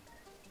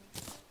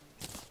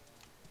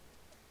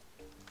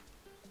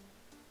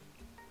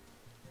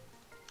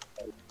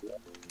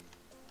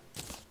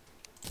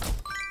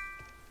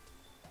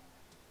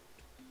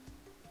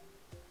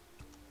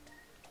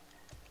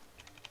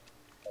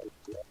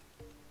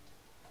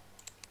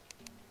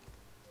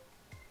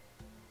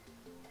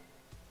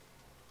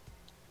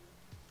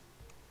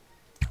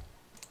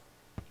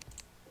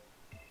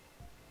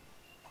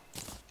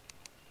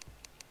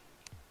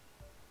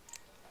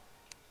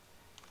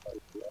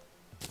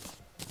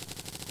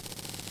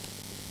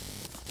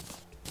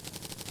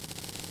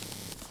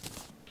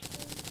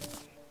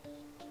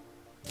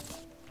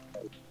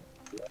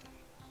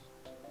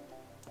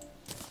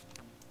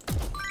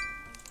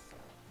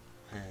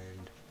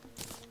 And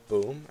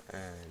boom,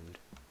 and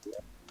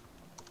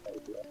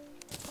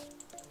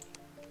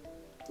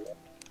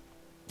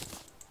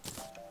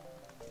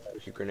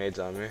keep grenades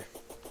on me.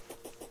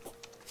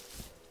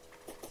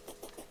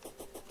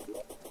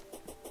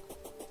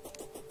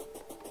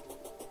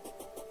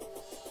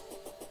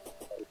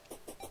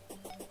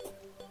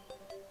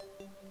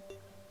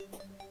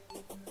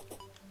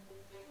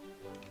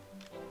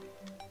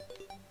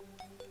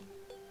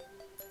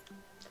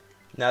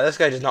 Now this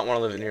guy does not want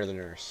to live near the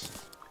nurse.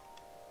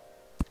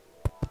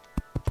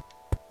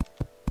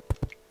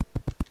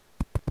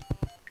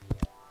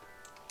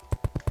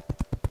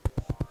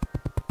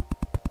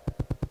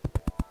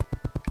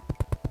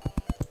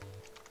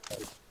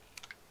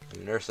 The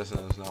nurse does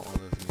not want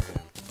to live near him.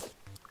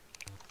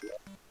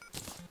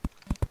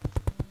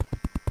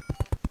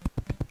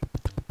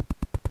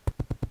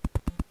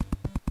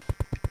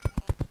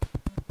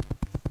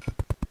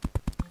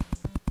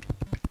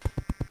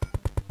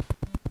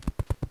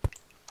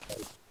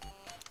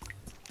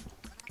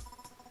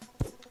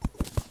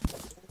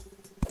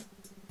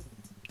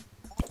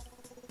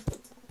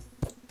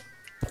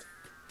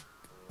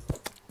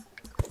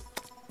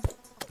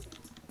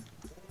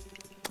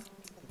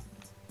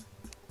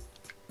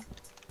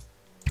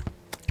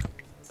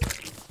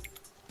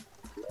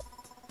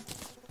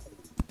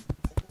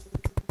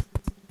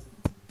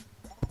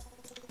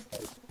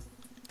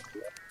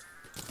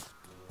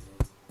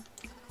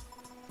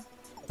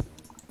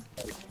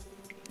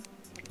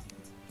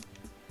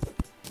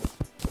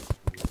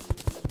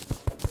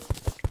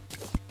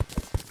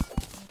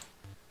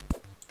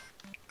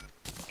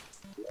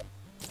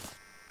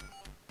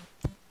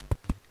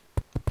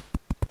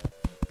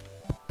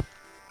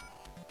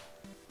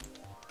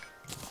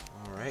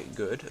 Alright,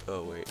 good.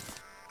 Oh, wait.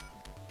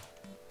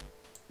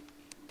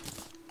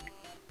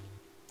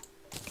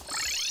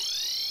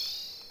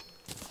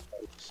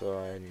 So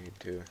I need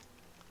to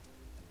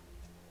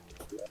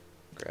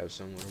grab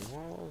some wooden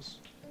walls.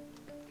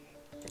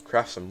 We'll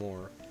craft some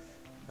more.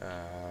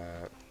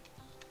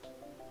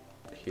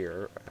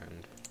 Here,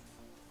 and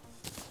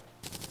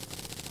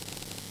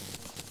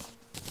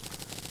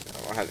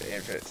I don't have the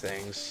infinite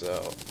things,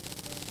 so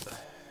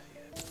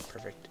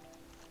perfect.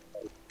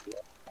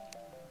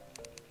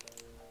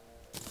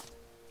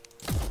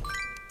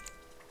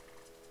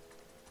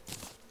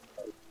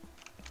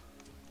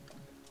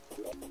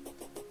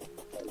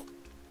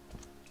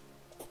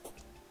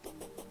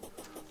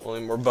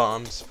 Only more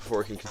bombs before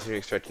we can continue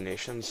extracting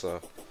nations,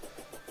 so.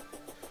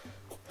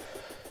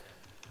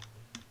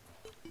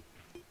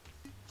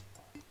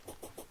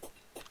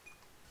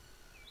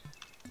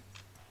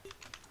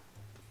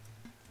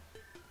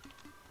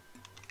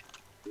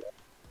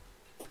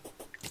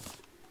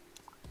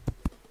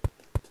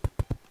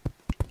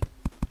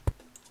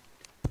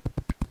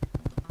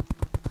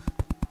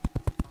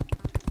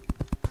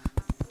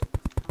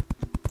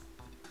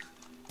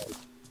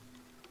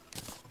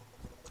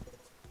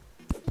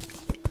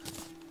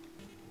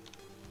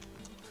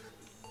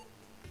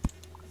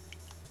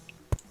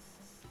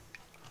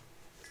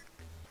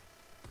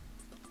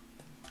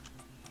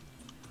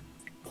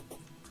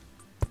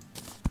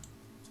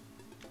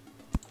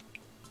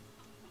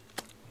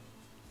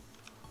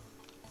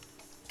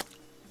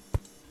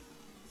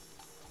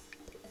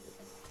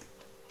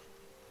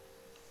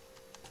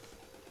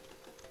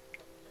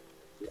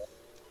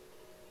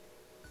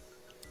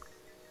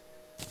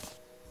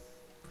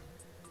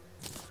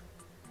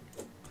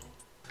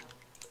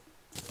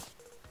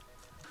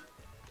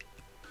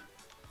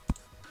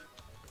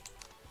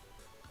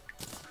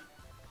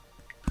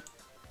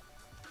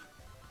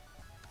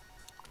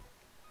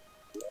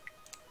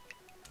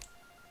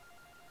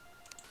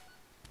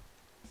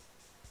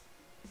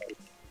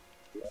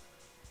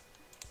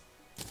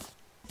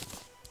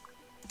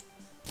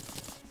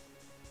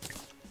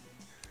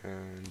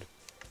 And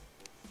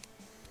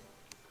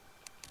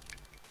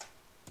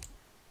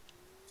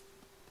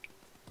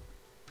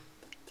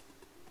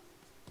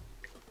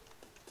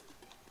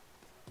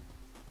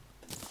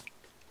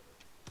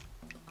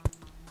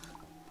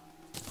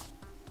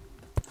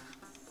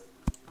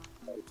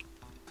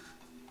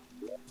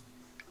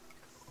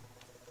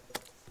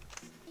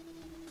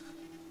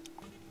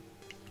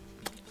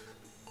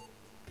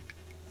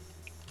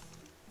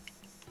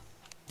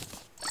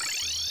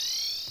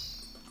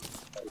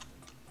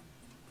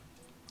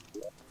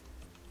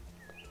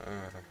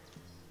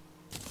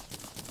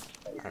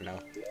I don't know.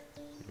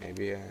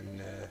 Maybe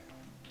and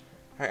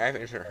I have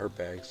infinite herb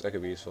bags. That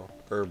could be useful.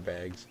 Herb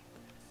bags.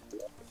 Do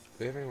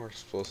we have any more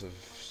explosive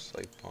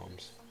like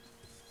bombs?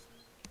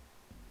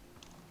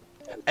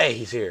 Hey,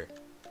 he's here.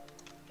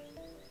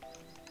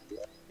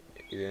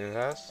 He's in his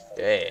house?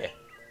 Yeah.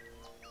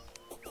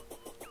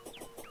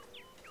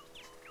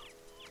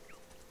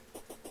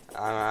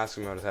 I'm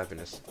asking about his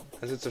happiness.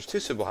 And since there's 2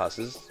 simple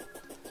houses,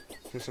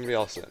 can somebody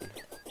else in?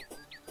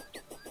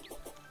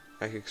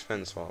 I can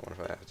expend the small one if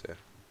I have to.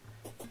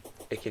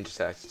 It can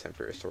just act as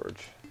temporary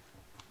storage.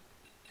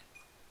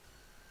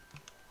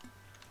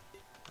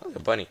 Oh, look, a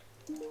bunny.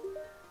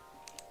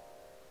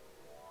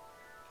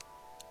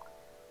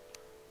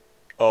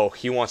 Oh,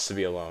 he wants to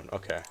be alone.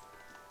 Okay.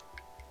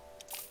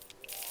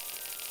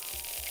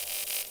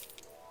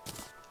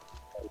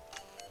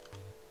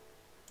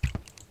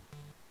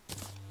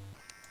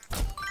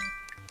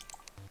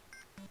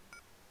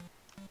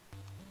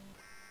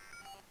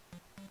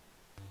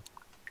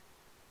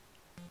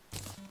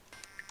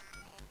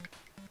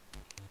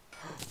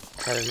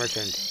 Private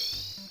merchant.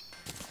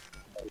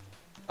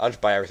 I'll just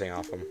buy everything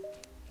off him.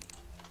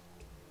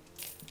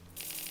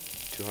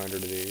 200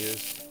 of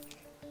these.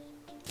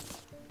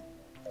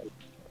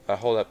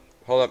 Hold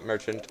up,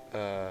 merchant.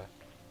 Okay,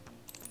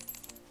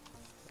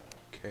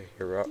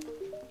 you're up.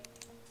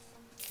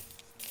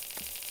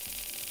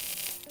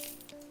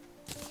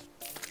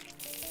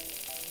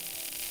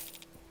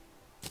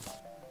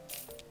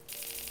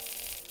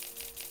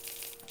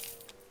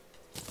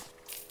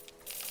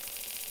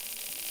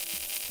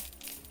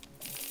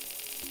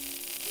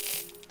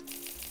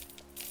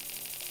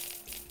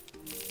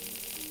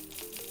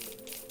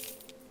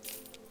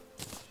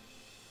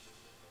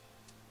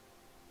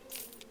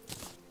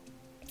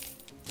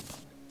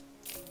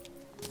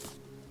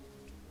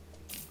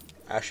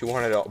 I actually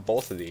wanted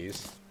both of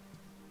these.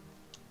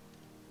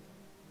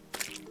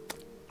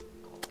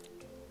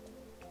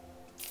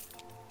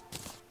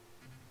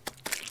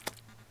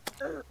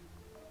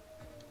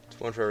 It's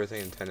one for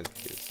everything and 10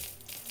 of these.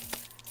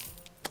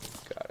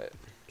 Got it.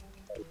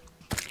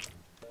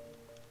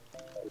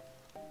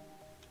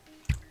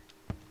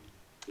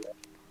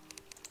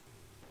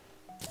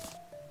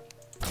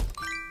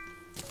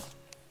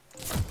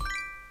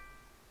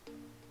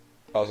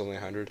 I was only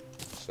 100,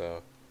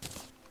 so.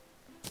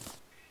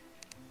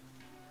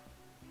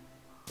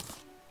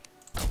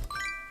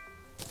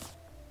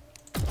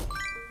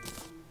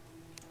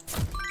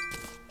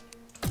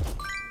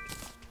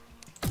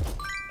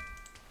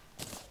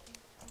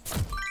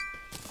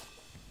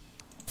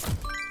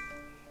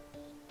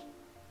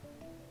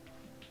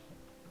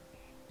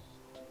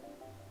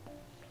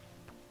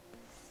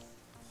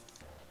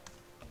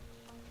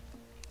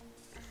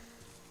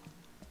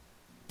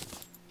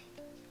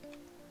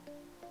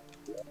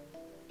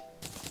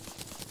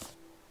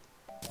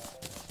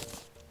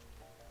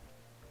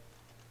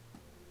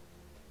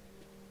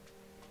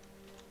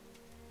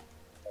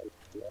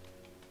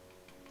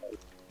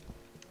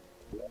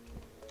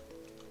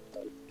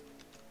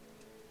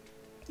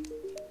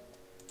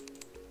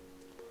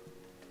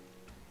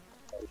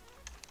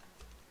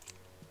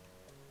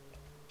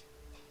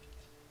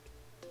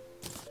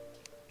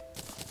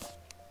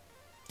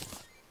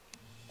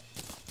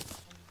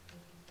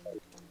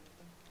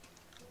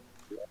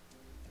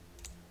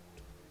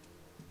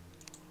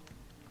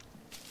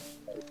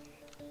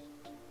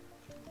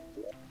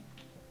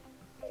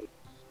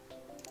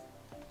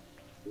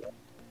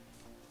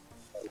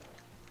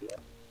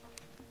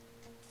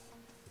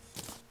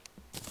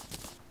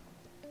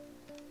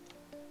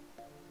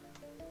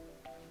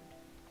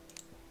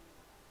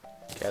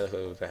 Yeah, look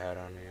with the hat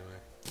on anyway.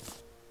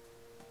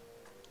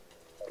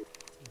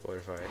 Boy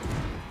fight.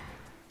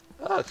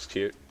 Oh, that's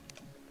cute.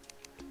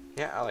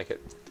 Yeah, I like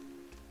it.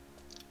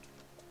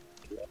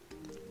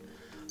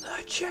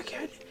 The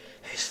chicken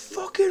is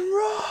fucking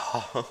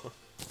raw.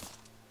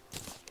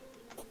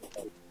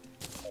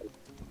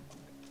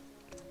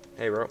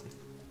 Hey, bro.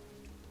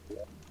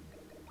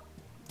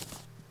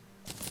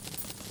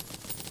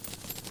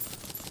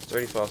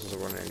 30 fossils are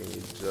what I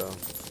need, so.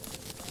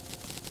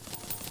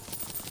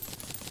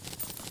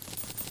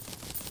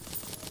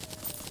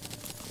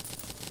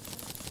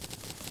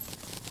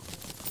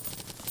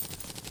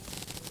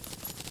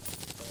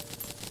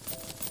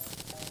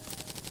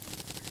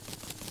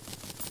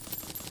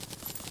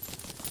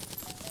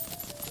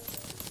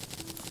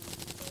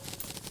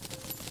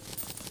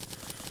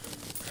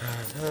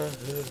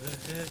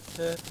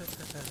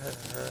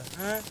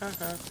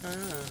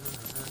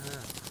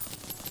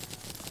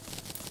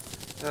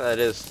 Yeah, that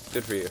is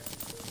good for you.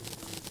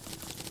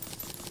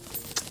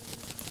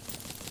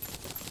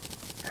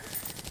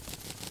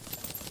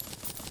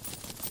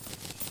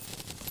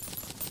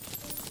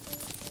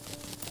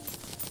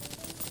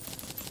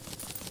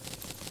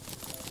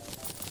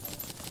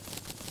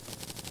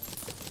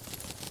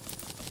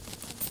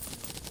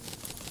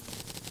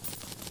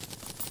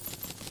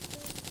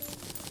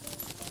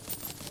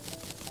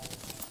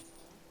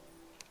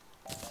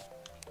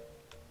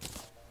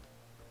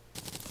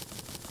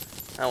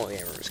 I want the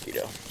amber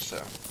mosquito, so.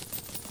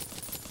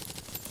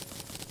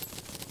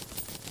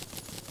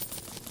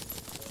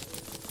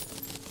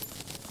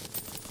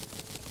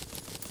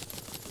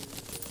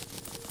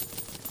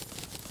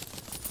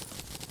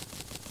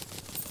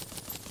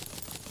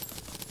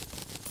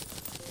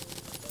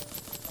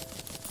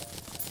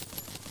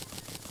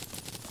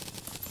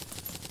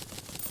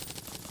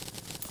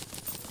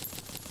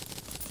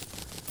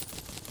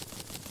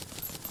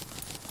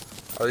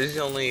 Are these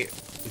the only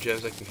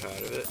gems I can come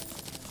out of it?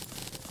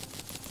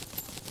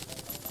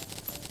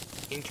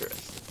 Interesting.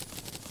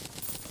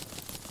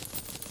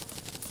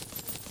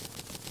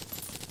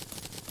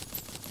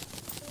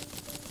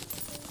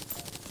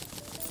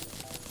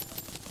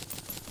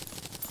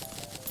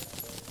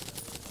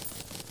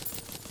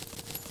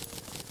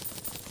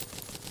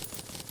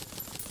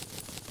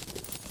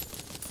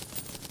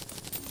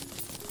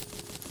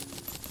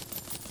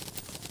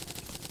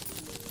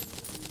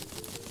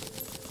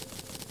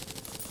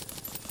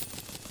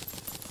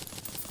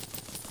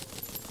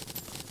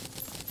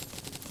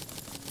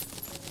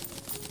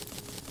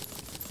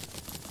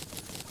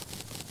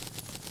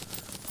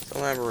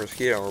 I don't have a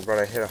mosquito, but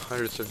I hit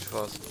 100 such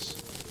fossils.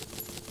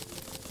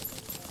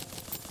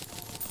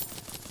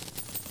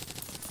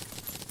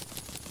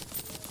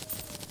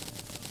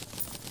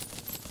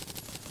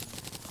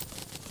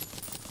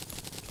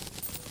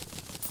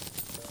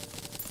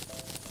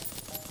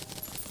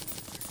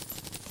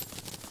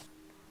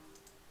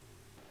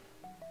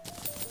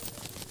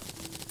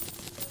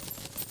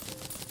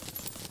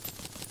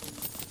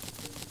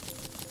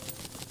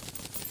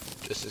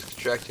 Just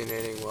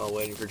extractinating while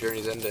waiting for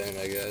Journey's End to end,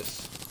 I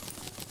guess.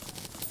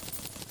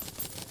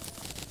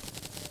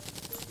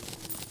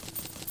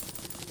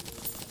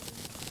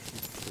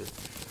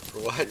 For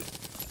what?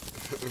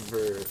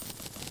 For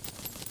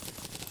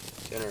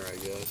dinner, I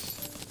guess.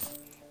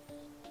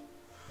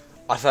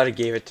 I thought it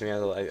gave it to me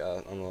on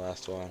the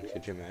last one.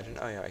 Could you imagine?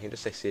 Oh yeah, I can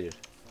just stay seated.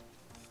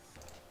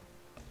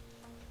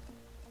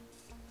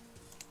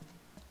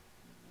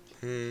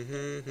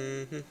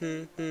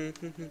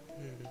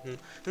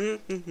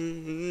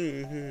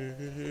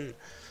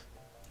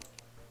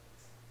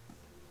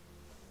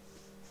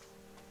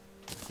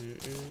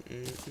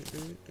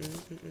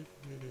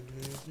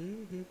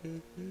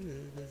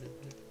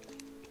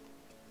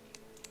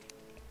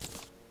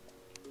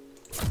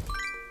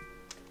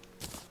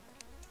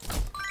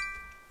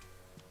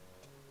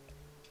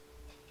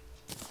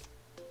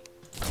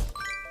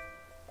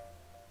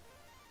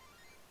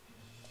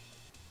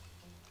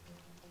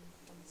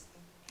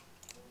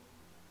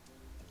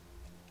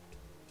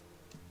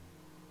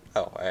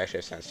 Oh, I actually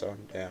have sandstone.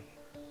 Damn.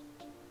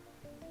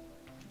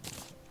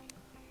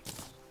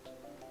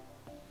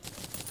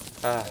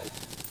 Ah,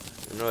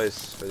 the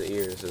noise for the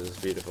ears is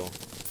beautiful.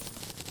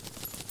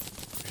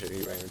 I should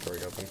keep my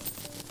inventory open.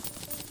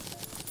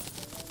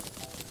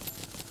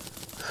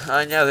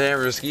 Now the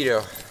amber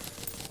mosquito.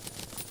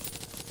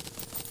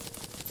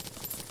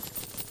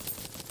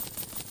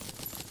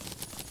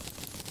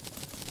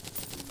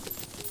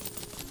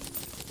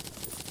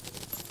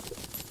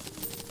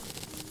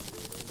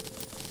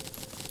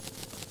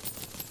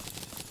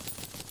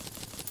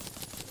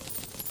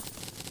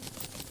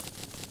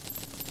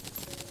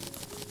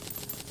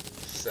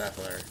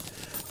 Sapphire.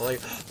 Like,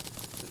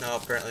 no,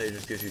 apparently it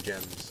just gives you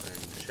gems, and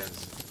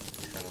gems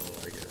kind of low,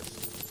 I guess.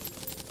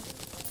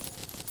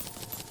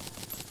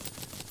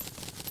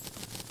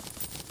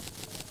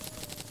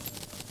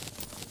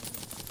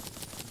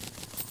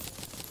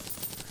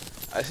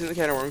 I think the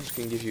kind of worms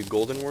can give you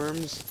golden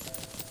worms,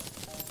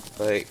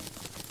 like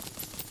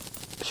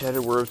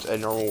shattered worms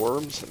and normal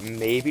worms,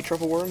 maybe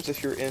truffle worms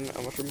if you're in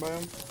a mushroom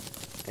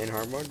biome, in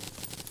hard mode.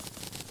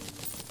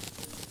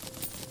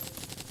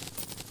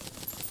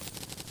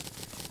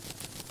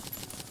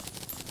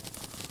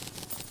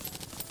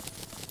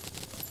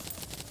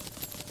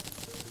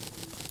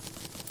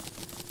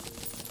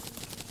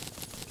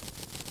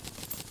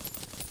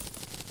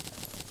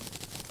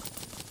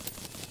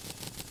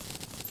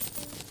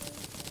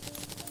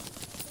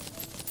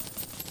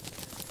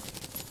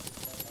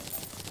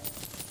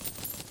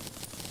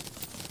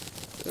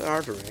 It's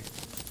hard for me.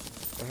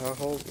 I'll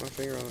hold my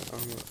finger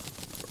on the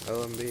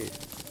LMB.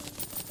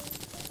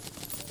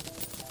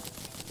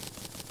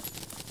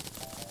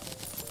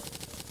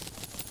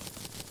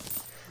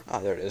 Ah,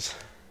 there it is.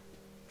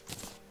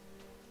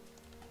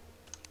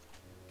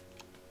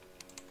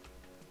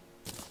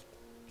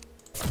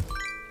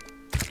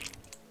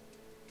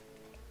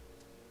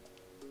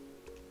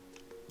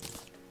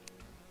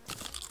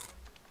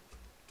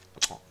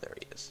 Oh, there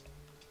he is.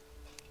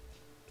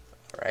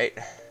 Alright.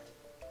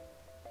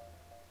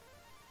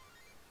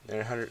 Did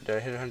I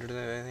hit 100 of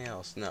anything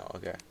else? No,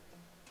 okay.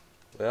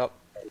 Well.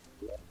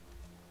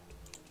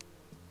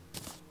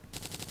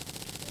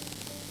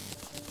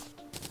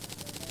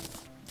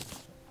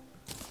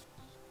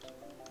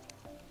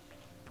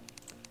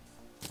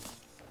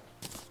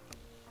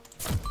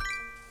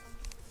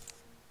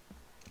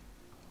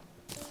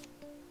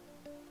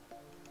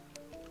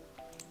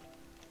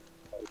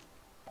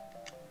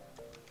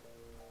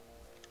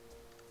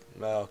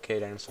 Well, okay,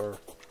 dinosaur.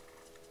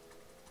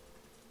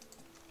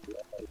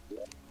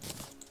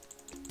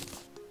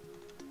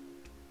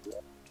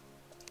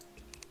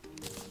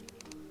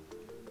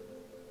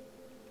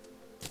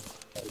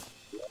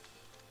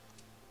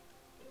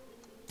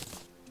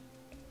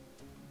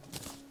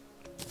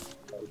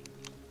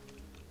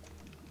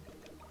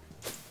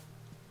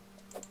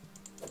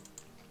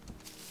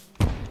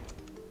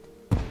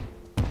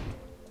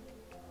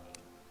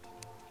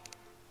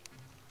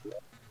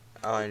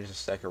 Oh, I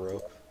just stack a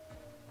rope.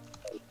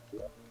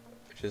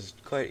 Which is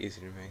quite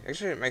easy to make.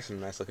 Actually, it makes a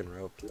nice looking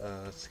rope.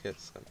 Let's get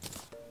some.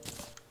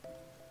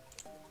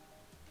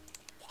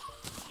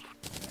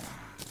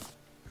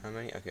 How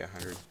many? Okay,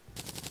 100.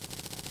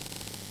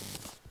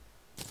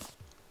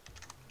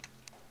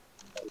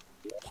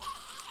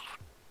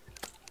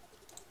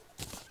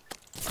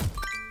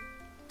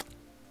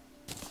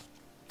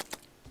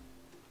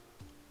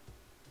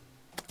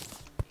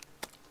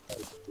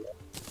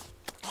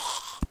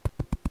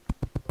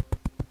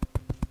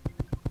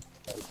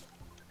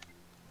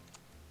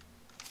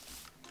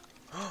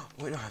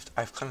 Wait, no, I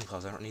have cunning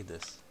claws. I don't need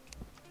this.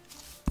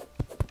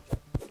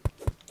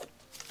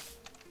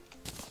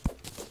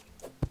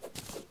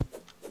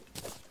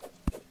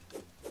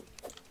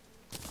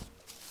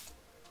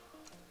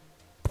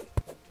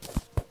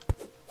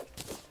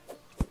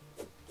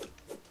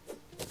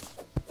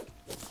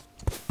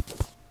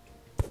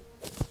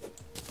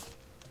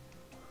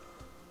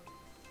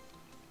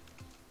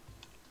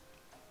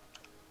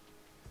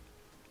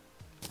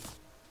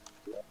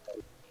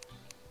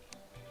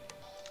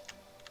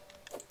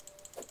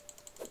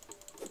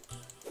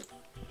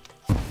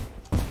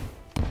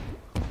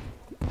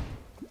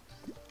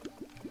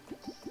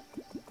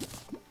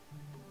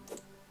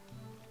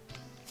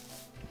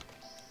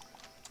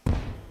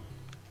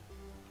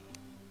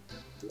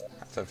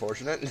 That's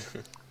unfortunate.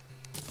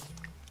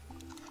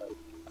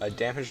 A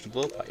damaged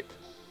blowpipe.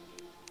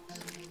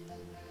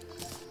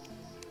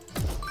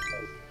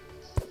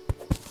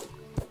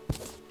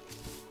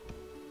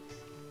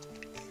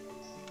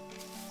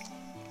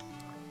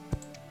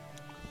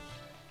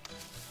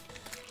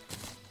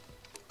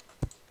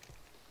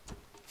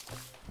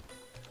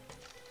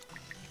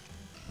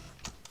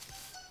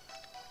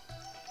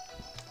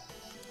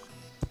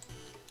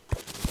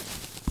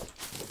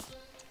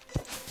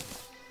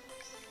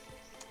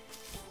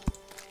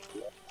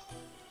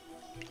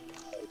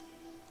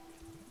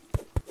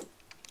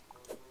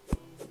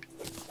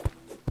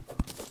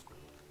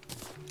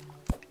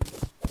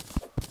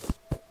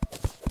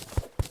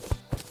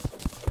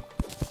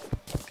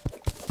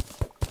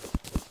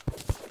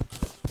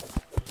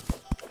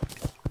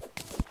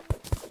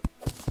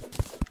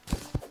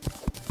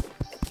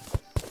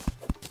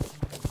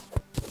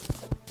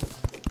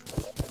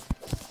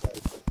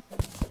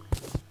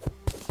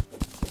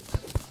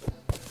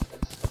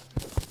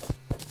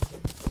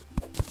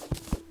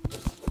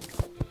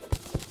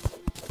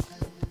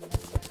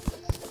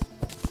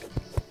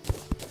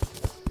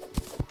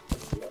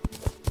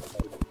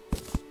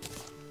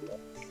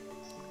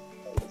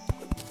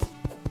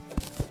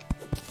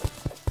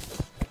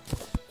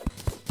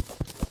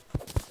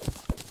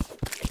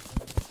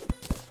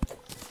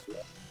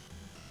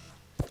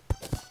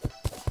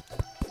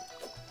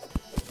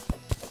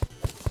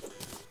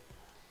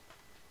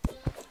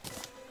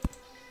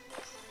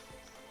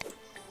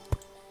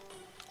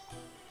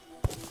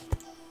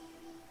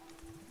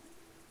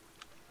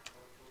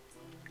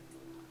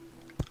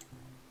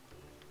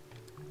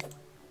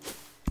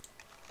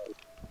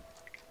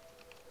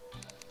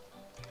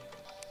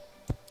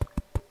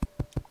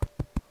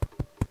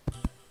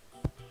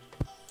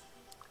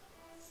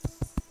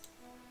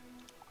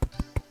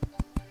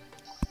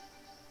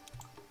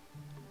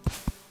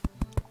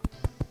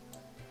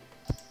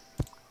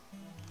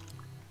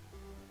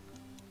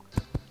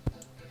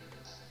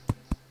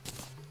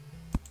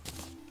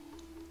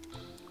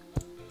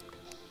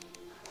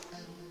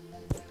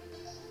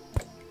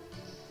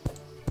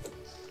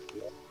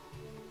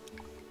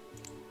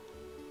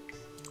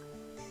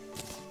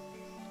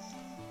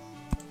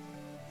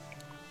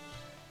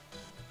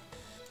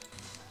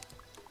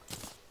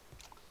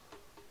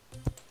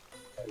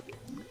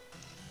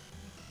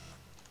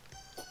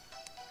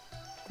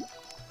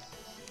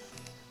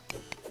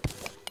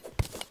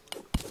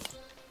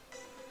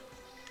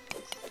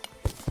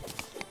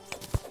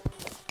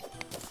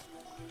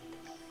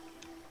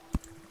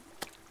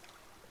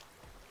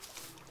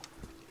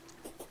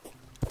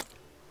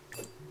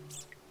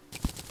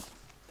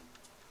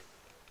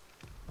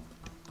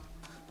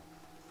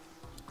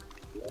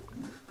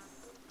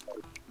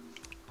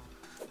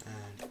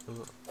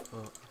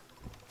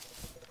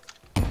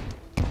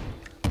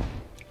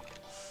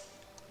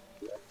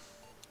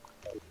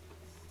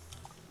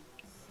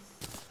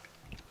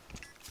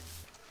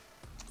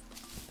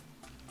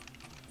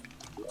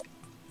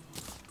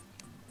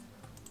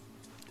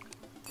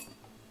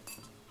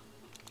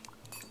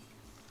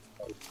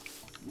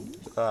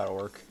 that'll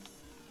work.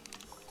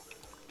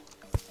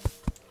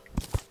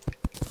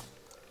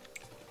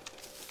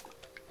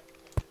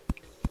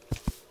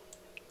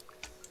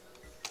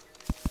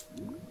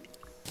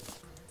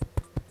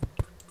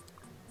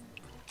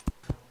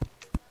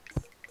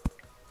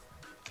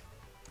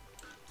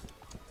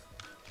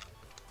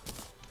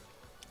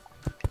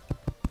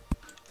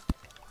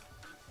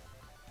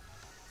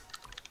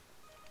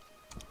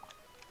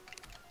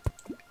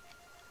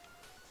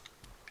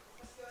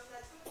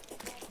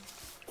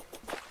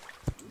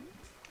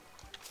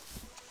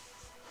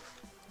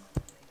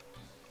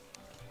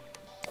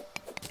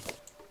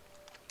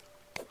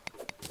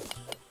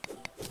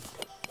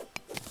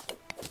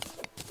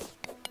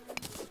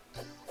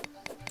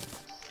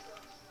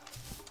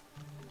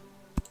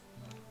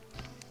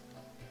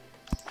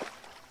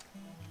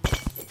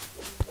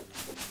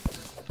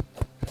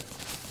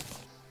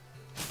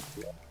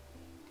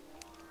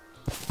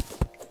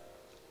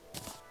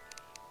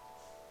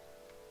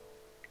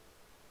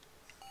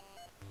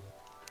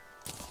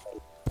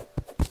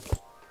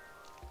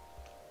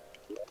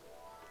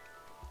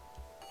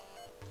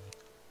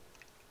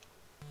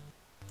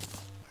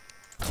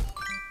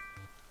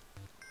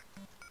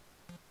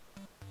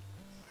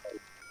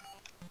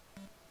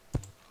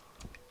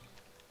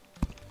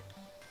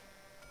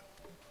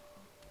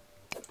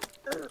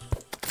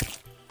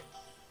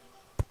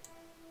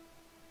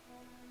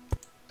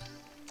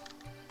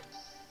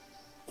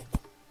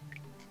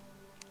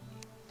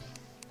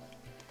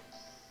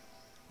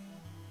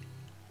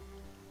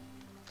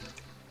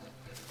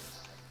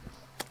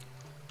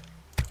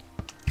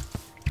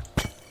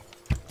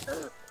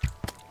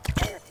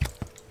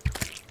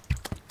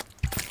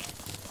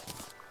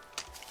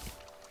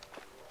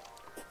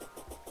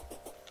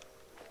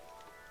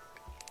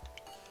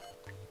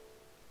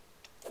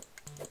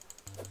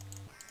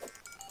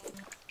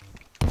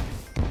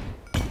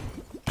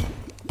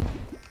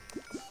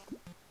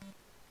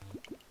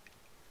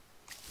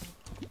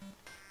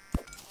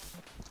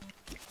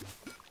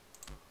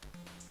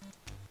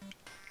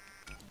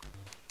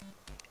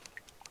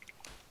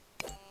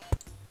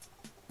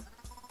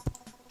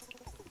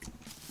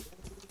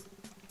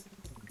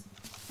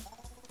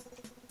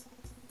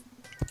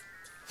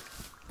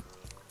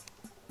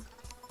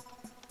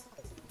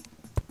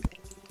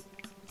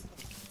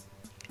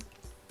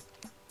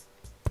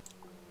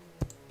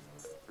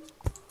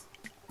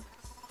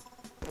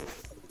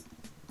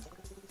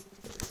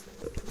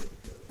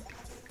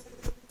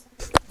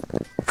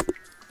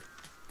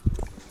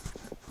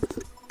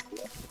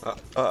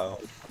 Uh-oh.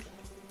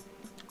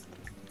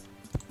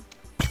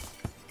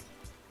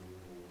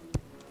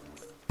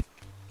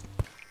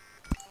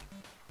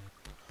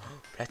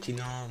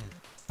 Platinum!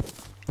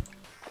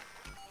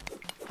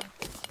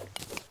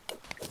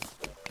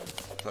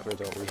 Not really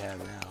what we have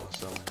now,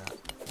 so why not?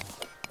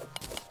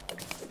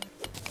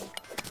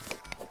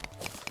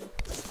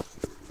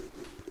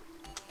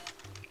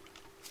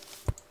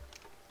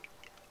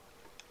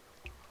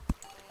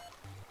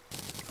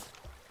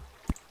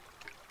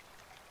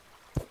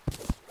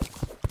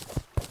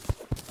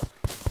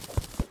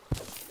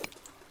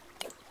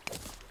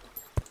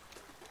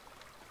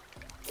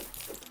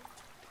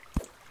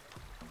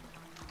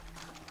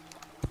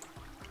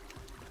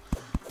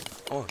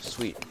 Oh,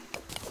 sweet.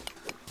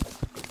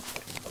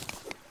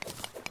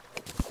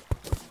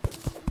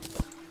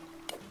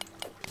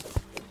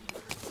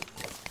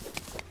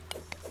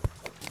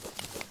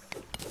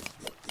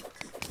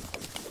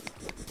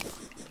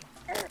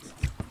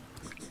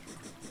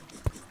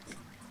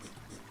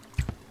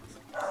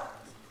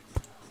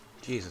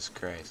 Jesus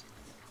Christ.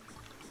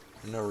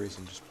 For no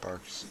reason, just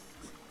barks.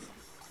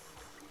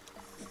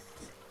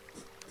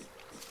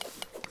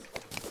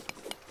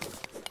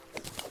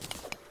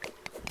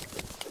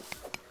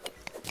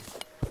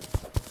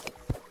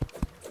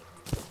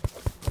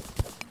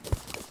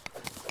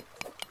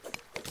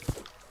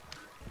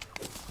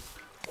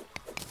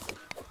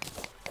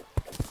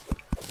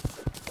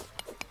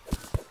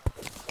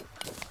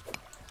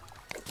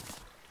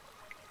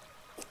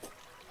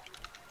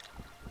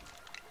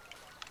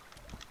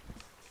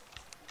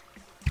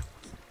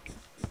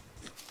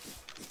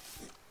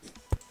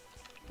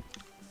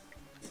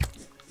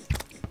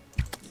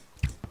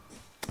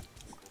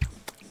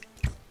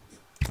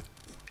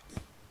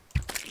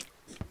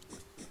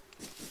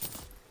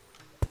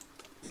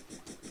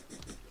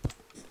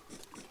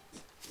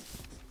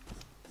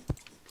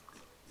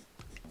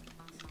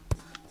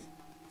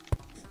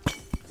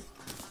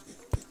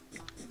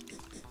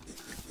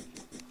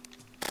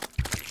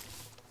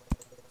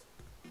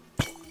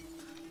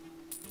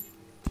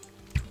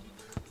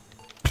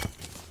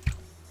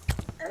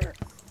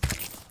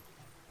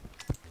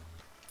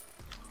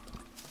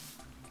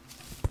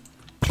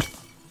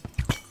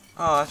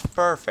 Oh, that's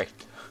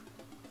perfect.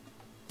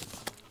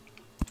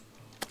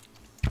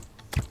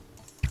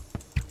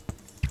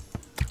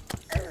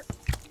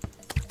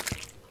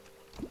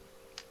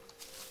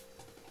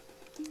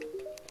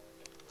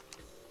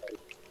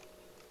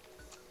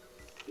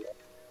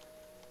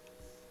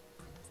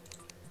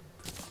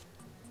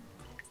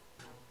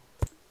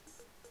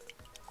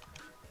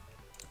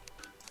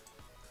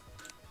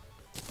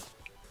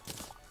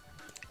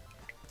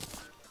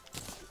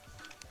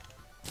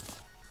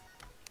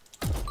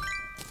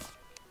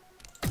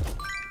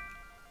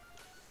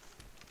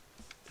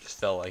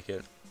 felt like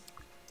it.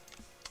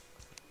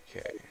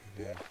 Okay,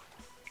 yeah.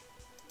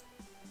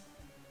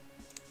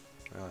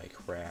 I like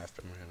craft.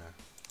 I'm gonna.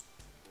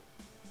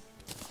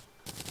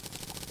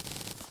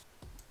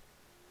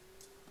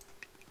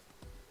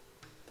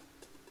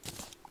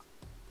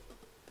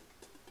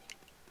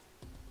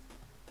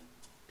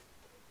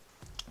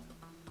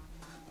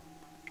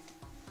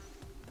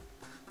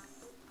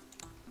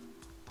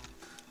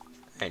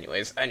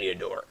 Anyways, I need a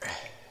door.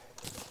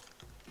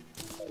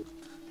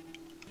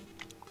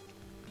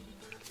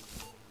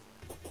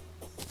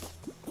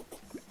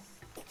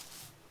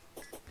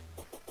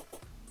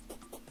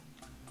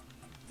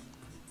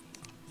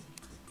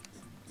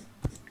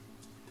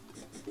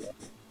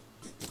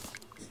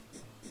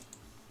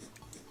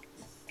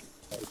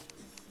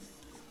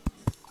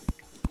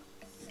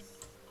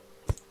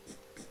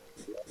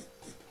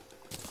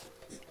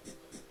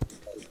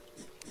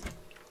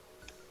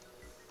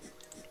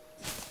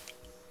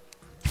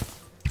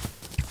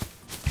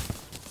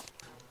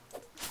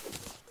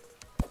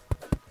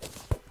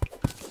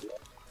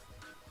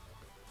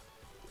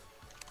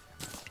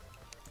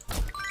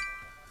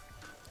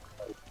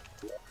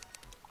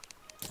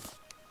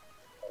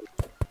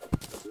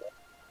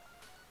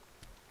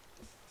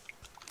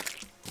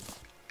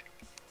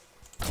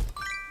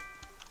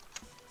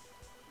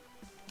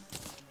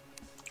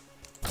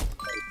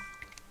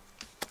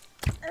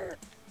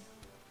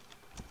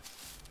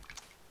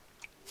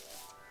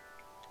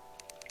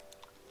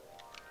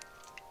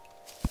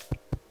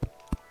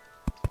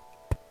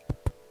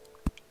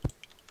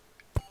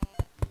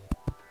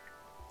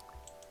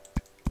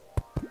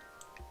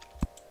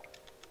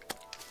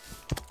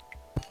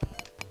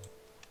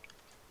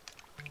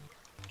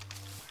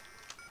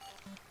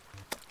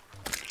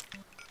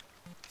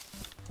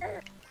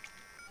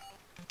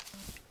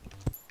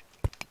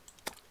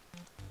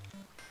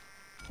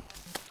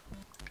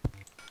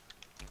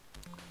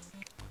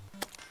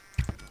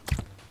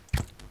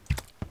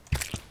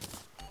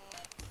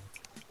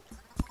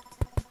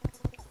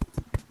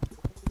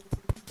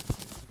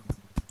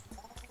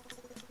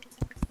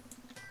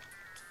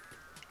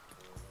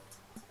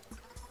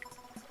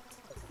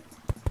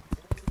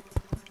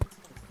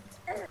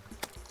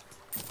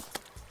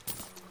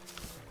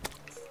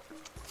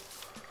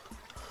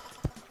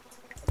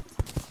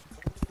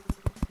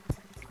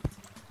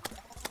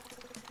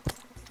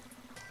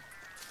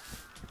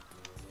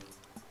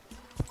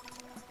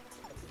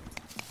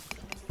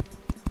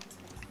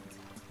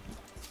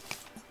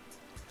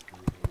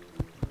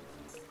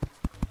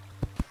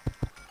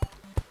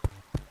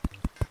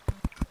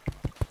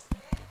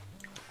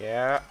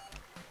 Yeah.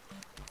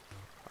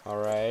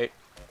 Alright.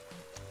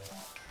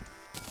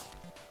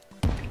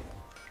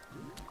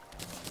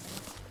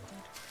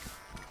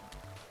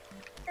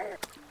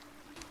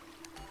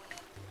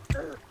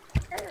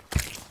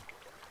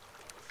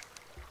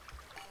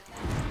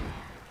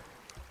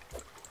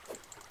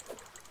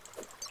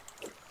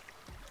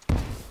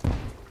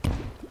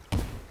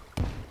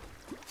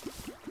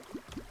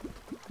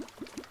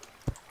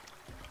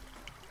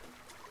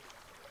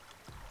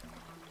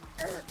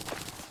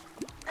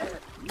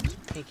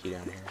 Pinky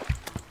down here.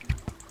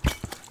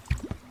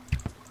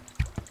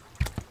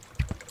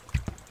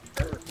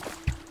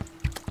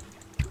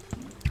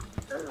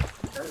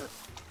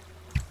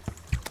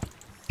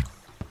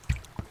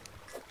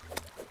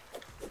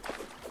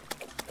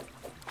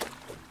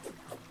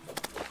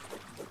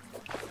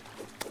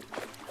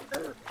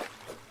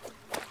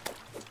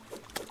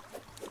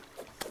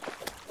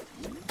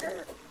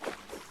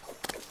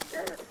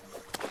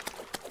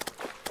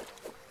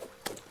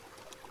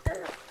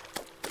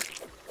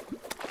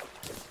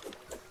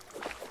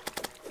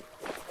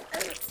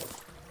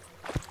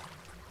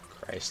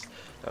 Christ.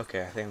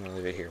 Okay, I think I'm gonna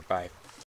leave it here. Bye.